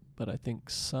up. But I think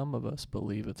some of us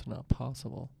believe it's not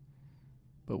possible.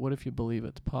 But what if you believe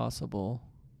it's possible?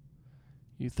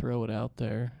 You throw it out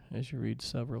there, as you read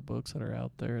several books that are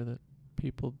out there, that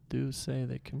people do say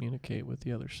they communicate with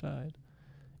the other side.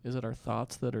 Is it our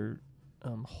thoughts that are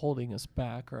holding us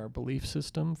back, or our belief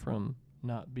system from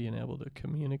not being able to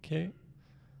communicate?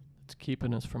 It's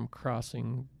keeping us from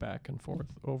crossing back and forth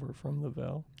over from the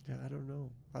veil. Yeah, I don't know.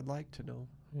 I'd like to know.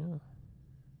 Yeah.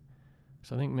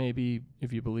 So I think maybe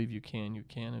if you believe you can, you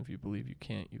can. If you believe you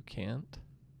can't, you can't.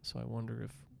 So I wonder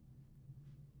if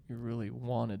you really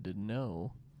wanted to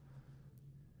know.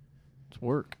 It's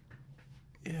work.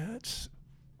 Yeah, it's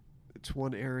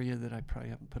one area that I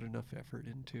probably haven't put enough effort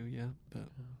into yet. But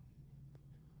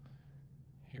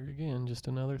here again, just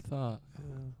another thought.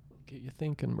 Get you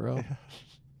thinking, bro. Yeah.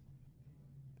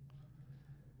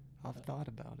 I've thought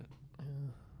about it.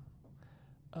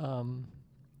 Yeah.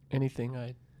 Anything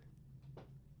I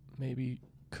maybe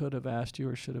could have asked you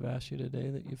or should have asked you today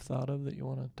that you've thought of that you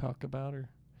want to talk about or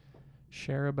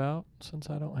share about, since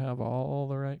I don't have all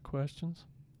the right questions?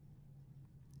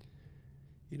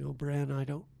 You know, Bran, I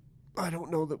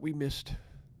don't know that we missed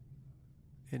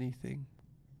anything.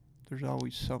 There's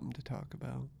always something to talk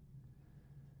about.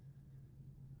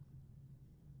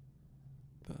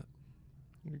 But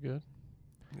You're good?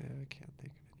 yeah, I can't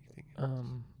think of anything else.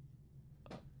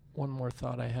 One more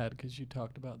thought I had, because you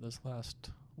talked about this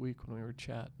last week when we were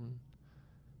chatting.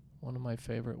 One of my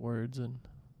favorite words, and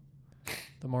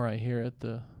the more I hear it,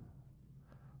 the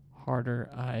harder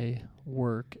I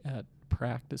work at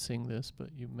practicing this, but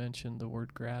you mentioned the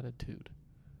word gratitude.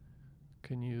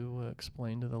 Can you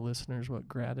explain to the listeners what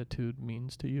gratitude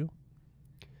means to you?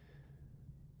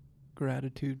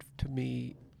 Gratitude to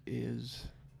me is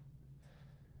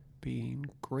being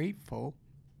grateful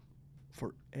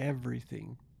for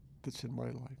everything that's in my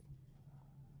life.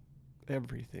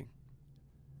 Everything.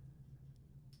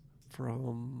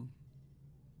 From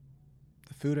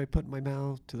the food I put in my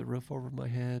mouth, to the roof over my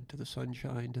head, to the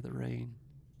sunshine, to the rain,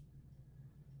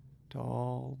 to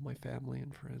all my family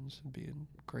and friends, and being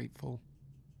grateful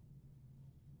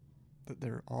that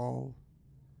they're all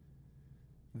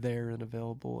there and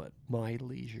available at my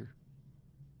leisure.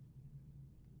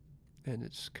 And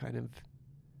it's kind of,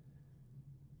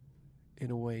 in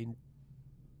a way,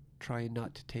 trying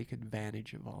not to take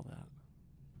advantage of all that.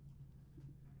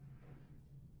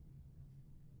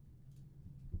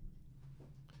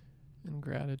 And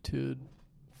gratitude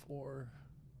for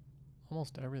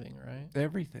almost everything, right?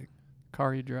 Everything.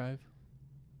 Car you drive,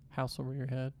 house over your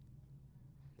head,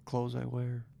 Clothes I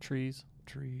wear, trees,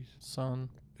 trees, sun,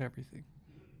 everything.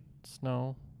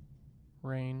 snow,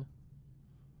 rain,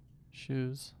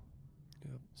 shoes,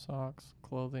 Yep. socks,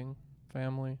 clothing,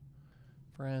 family,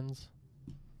 friends.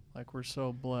 Like, we're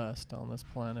so blessed on this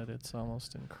planet. It's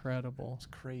almost incredible It's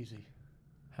crazy.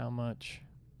 how much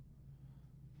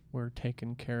we're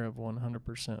taken care of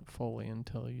 100% fully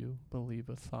until you believe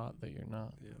a thought that you're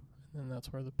not. Yeah. And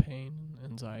that's where the pain,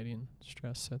 anxiety, and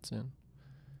stress sets in.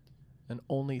 And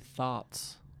only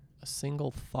thoughts, a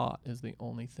single thought is the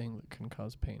only thing that can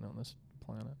cause pain on this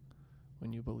planet,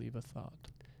 when you believe a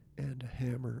thought. And a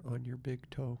hammer on your big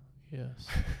toe. Yes.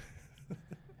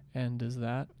 And does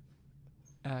that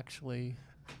actually,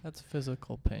 that's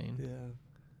physical pain, Yeah.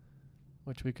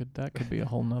 which that could be a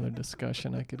whole nother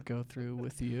discussion I could go through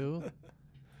with you.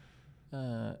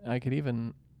 I could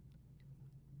even,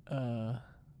 a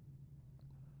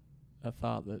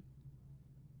thought that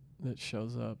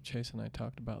shows up, Chase and I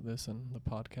talked about this in the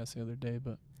podcast the other day,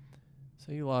 but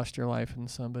say you lost your life and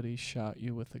somebody shot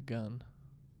you with a gun.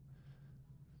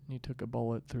 You took a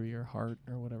bullet through your heart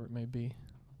or whatever it may be.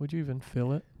 Would you even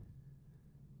feel it?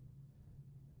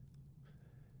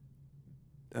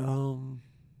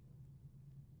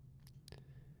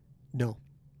 No.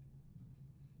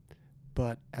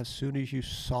 But as soon as you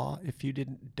saw, if you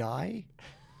didn't die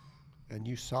and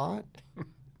you saw it,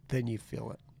 then you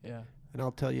feel it. Yeah. And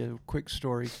I'll tell you a quick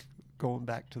story going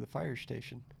back to the fire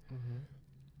station. Mm-hmm.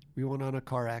 We went on a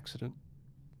car accident.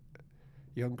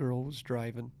 Young girl was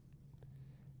driving.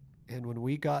 And when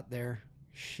we got there,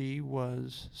 she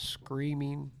was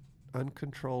screaming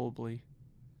uncontrollably.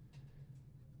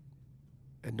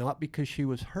 And not because she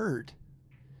was hurt,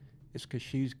 it's because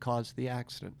she's caused the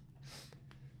accident.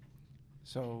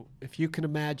 So if you can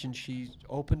imagine, she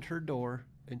opened her door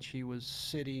and she was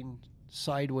sitting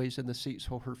sideways in the seat,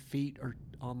 so her feet are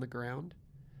on the ground.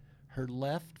 Her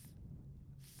left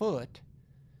foot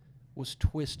was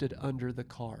twisted under the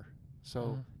car.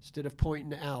 So instead of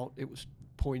pointing out, it was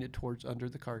pointed towards under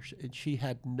the car. And she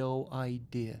had no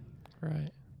idea.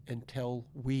 Right. Until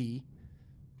we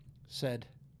said,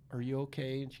 "Are you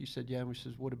okay?" And she said, "Yeah." And we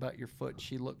says, "What about your foot?" And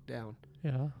she looked down.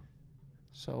 Yeah.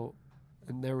 So,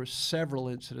 and there were several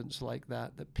incidents like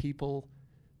that people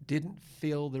didn't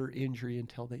feel their injury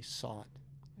until they saw it.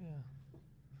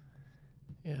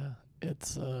 Yeah.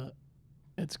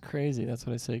 It's crazy. That's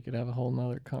what I say. You could have a whole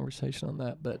nother conversation on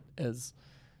that. But as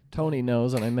Tony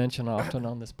knows, and I mention often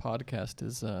on this podcast,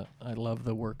 is I love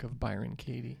the work of Byron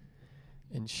Katie.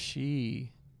 And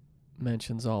she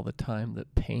mentions all the time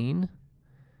that pain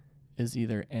is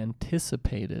either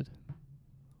anticipated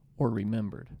or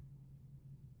remembered.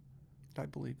 I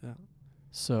believe that.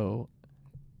 So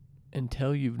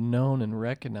until you've known and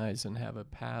recognized and have a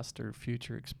past or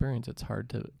future experience, it's hard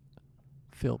to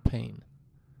feel pain.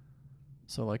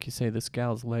 So like you say, this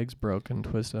gal's leg's broken,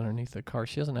 twisted underneath the car.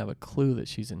 She doesn't have a clue that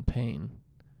she's in pain.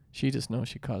 She just knows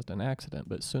she caused an accident.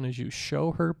 But as soon as you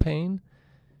show her pain,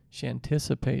 she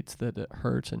anticipates that it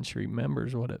hurts, and she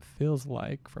remembers what it feels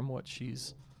like from what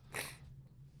she's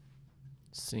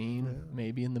seen,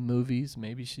 maybe in the movies.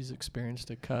 Maybe she's experienced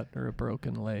a cut or a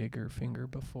broken leg or finger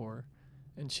before,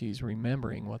 and she's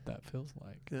remembering what that feels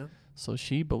like. Yeah. So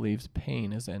she believes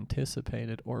pain is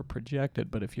anticipated or projected,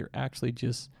 but if you're actually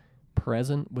just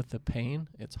present with the pain,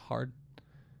 it's hard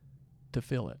to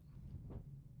feel it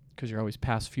because you're always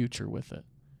past future with it.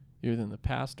 You're either in the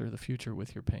past or the future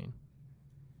with your pain.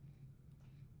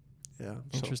 Yeah.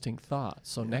 Interesting thought.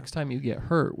 So next time you get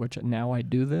hurt, which now I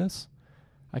do this,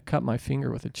 I cut my finger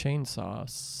with a chainsaw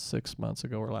 6 months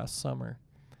ago or last summer,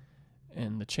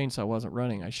 and the chainsaw wasn't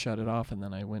running. I shut it off, and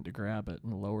then I went to grab it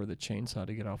and lower the chainsaw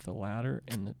to get off the ladder,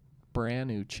 and the brand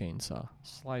new chainsaw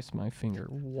sliced my finger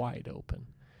wide open.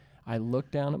 I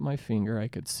looked down at my finger. I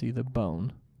could see the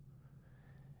bone,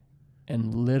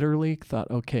 and literally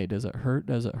thought, okay, does it hurt?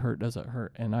 Does it hurt? Does it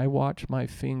hurt? And I watched my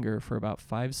finger for about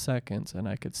 5 seconds, and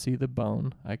I could see the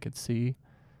bone. I could see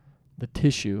the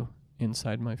tissue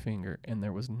inside my finger, and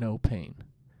there was no pain.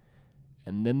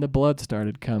 And then the blood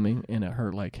started coming, and it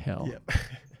hurt like hell. Yep.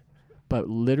 But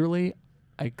literally,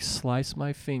 I sliced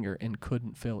my finger and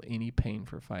couldn't feel any pain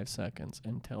for 5 seconds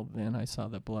until then I saw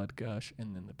the blood gush,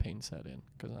 and then the pain set in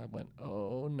because I went,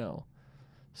 oh, no.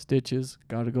 Stitches,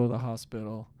 got to go to the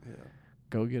hospital,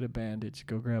 go get a bandage,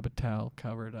 go grab a towel,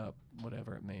 cover it up,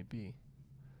 whatever it may be.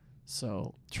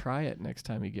 So try it next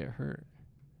time you get hurt.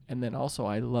 And then also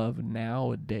I love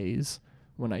nowadays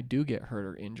when I do get hurt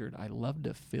or injured, I love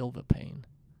to feel the pain.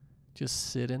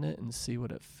 Just sit in it and see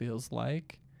what it feels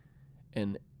like.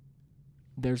 And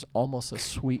there's almost a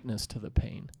sweetness to the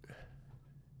pain.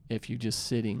 If you're just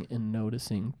sitting and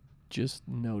noticing, just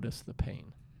notice the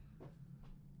pain.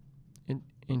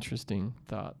 Interesting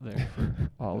thought there for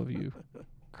all of you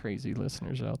crazy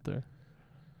listeners out there.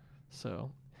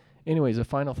 So, anyways, a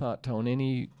final thought, Tone.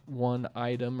 Any one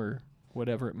item or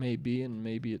whatever it may be, and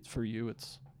maybe it's for you,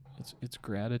 it's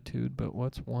gratitude, but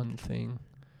what's one thing,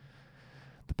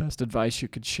 the best advice you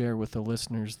could share with the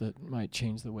listeners that might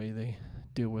change the way they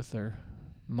deal with their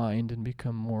mind and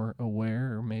become more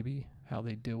aware, or maybe how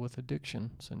they deal with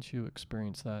addiction, since you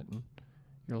experienced that in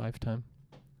your lifetime?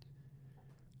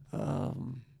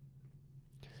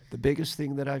 The biggest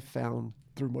thing that I've found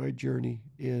through my journey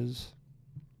is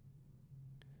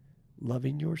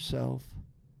loving yourself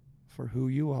for who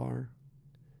you are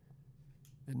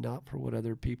and not for what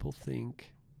other people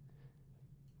think,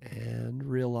 and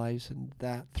realizing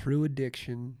that through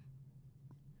addiction,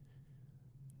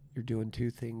 you're doing two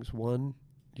things. One,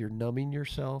 you're numbing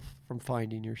yourself from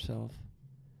finding yourself,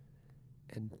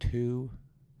 and two,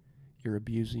 you're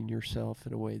abusing yourself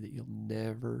in a way that you'll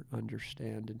never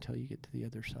understand until you get to the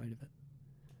other side of it.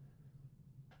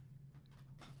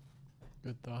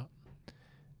 Good thought.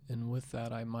 And with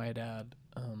that, I might add,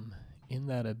 in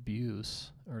that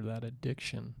abuse or that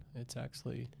addiction, it's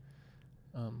actually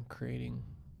creating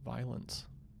violence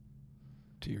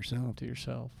To yourself. to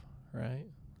yourself, right?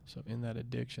 So in that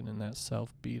addiction and that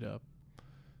self-beat up,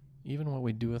 even what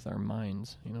we do with our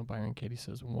minds, Byron Katie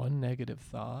says one negative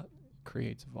thought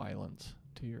creates violence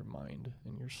to your mind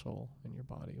and your soul and your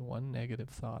body. One negative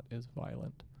thought is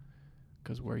violent,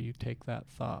 because where you take that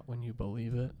thought when you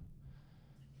believe it,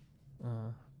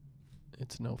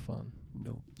 it's no fun.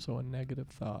 No. So a negative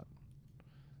thought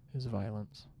is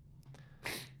violence.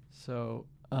 So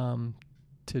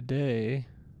today,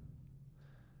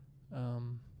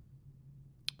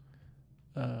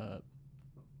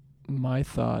 my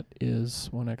thought is,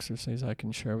 one exercise I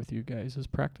can share with you guys is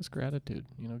practice gratitude.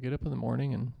 Get up in the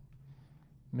morning and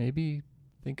maybe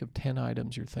think of 10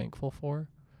 items you're thankful for,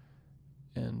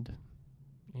 and,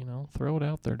 throw it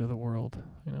out there to the world.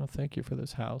 Thank you for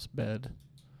this house, bed,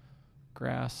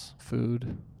 grass,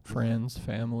 food, friends,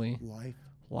 family,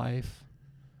 life,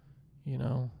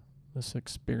 this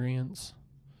experience.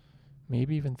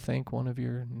 Maybe even thank one of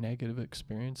your negative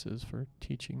experiences for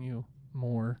teaching you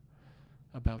more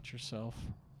about yourself.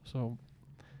 So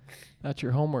that's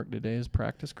your homework today, is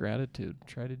practice gratitude.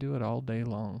 Try to do it all day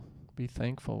long. Be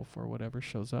thankful for whatever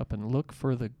shows up and look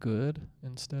for the good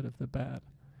instead of the bad.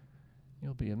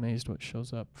 You'll be amazed what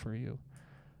shows up for you.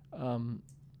 One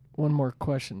more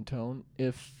question, Tone.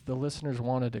 If the listeners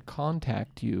wanted to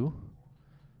contact you,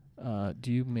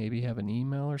 do you maybe have an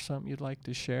email or something you'd like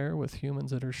to share with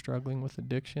humans that are struggling with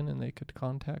addiction and they could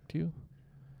contact you?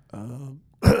 I'm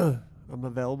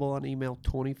available on email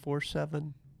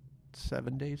 24/7,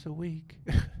 7 days a week.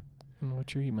 And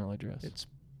what's your email address? It's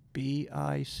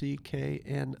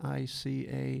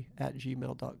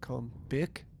bicknica@gmail.com.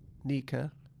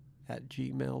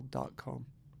 bicknica@gmail.com.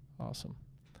 Awesome.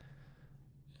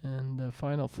 And the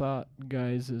final thought,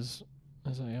 guys, is,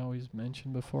 as I always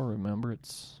mentioned before, remember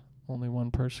it's only one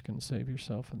person can save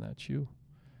yourself, and that's you.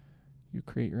 You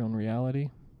create your own reality.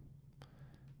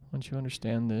 Once you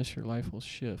understand this, your life will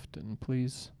shift. And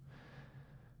please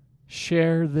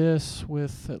share this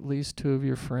with at least 2 of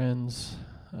your friends,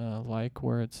 like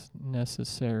where it's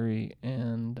necessary,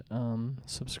 and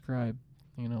subscribe.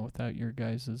 Without your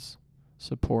guys'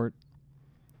 support,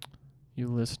 you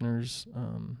listeners,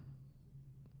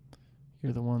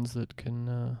 you're the ones that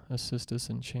can assist us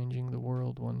in changing the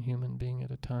world one human being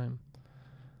at a time.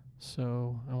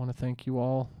 So I want to thank you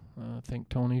all. Thank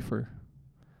Tony for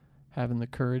having the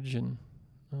courage and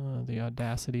the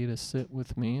audacity to sit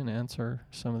with me and answer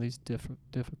some of these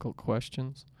difficult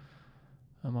questions.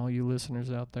 All you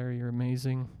listeners out there, you're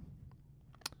amazing.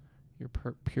 You're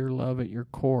pure love at your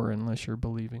core, unless you're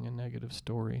believing a negative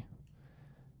story.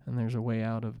 And there's a way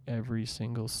out of every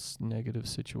single negative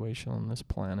situation on this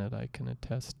planet. I can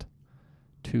attest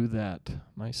to that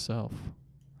myself.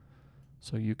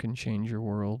 So you can change your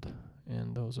world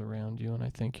and those around you. And I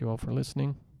thank you all for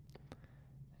listening.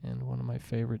 And one of my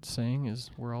favorite saying is,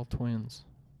 we're all twins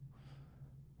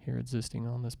here existing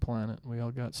on this planet. We all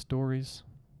got stories.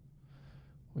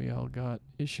 We all got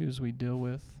issues we deal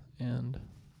with. And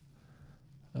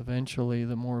eventually,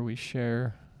 the more we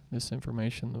share this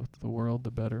information with the world,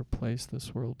 the better place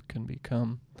this world can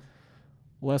become.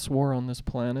 Less war on this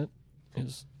planet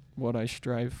is what I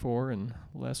strive for, and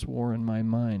less war in my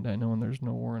mind. I know when there's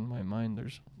no war in my mind,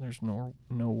 there's no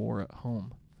war at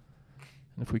home.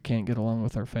 And if we can't get along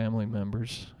with our family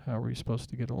members, how are we supposed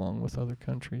to get along with other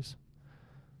countries?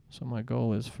 So my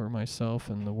goal is for myself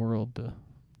and the world to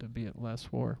be at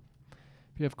less war.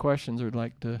 If you have questions or would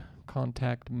like to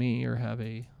contact me or have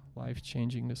a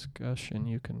life-changing discussion,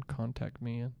 you can contact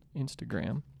me on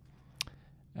Instagram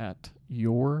at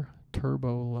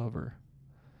YourTurboLover.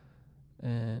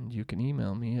 And you can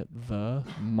email me at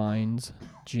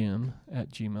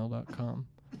themindsgym@gmail.com.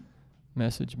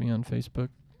 Message me on Facebook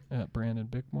at Brandon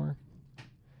Bickmore.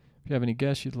 If you have any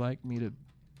guests you'd like me to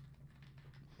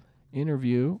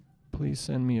interview, please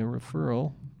send me a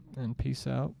referral, and peace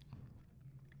out.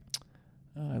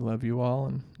 I love you all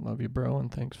and love you, bro, and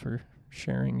thanks for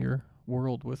sharing your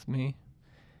world with me.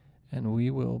 And we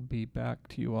will be back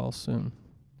to you all soon.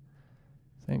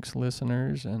 Thanks,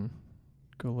 listeners, and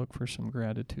go look for some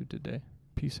gratitude today.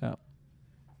 Peace out.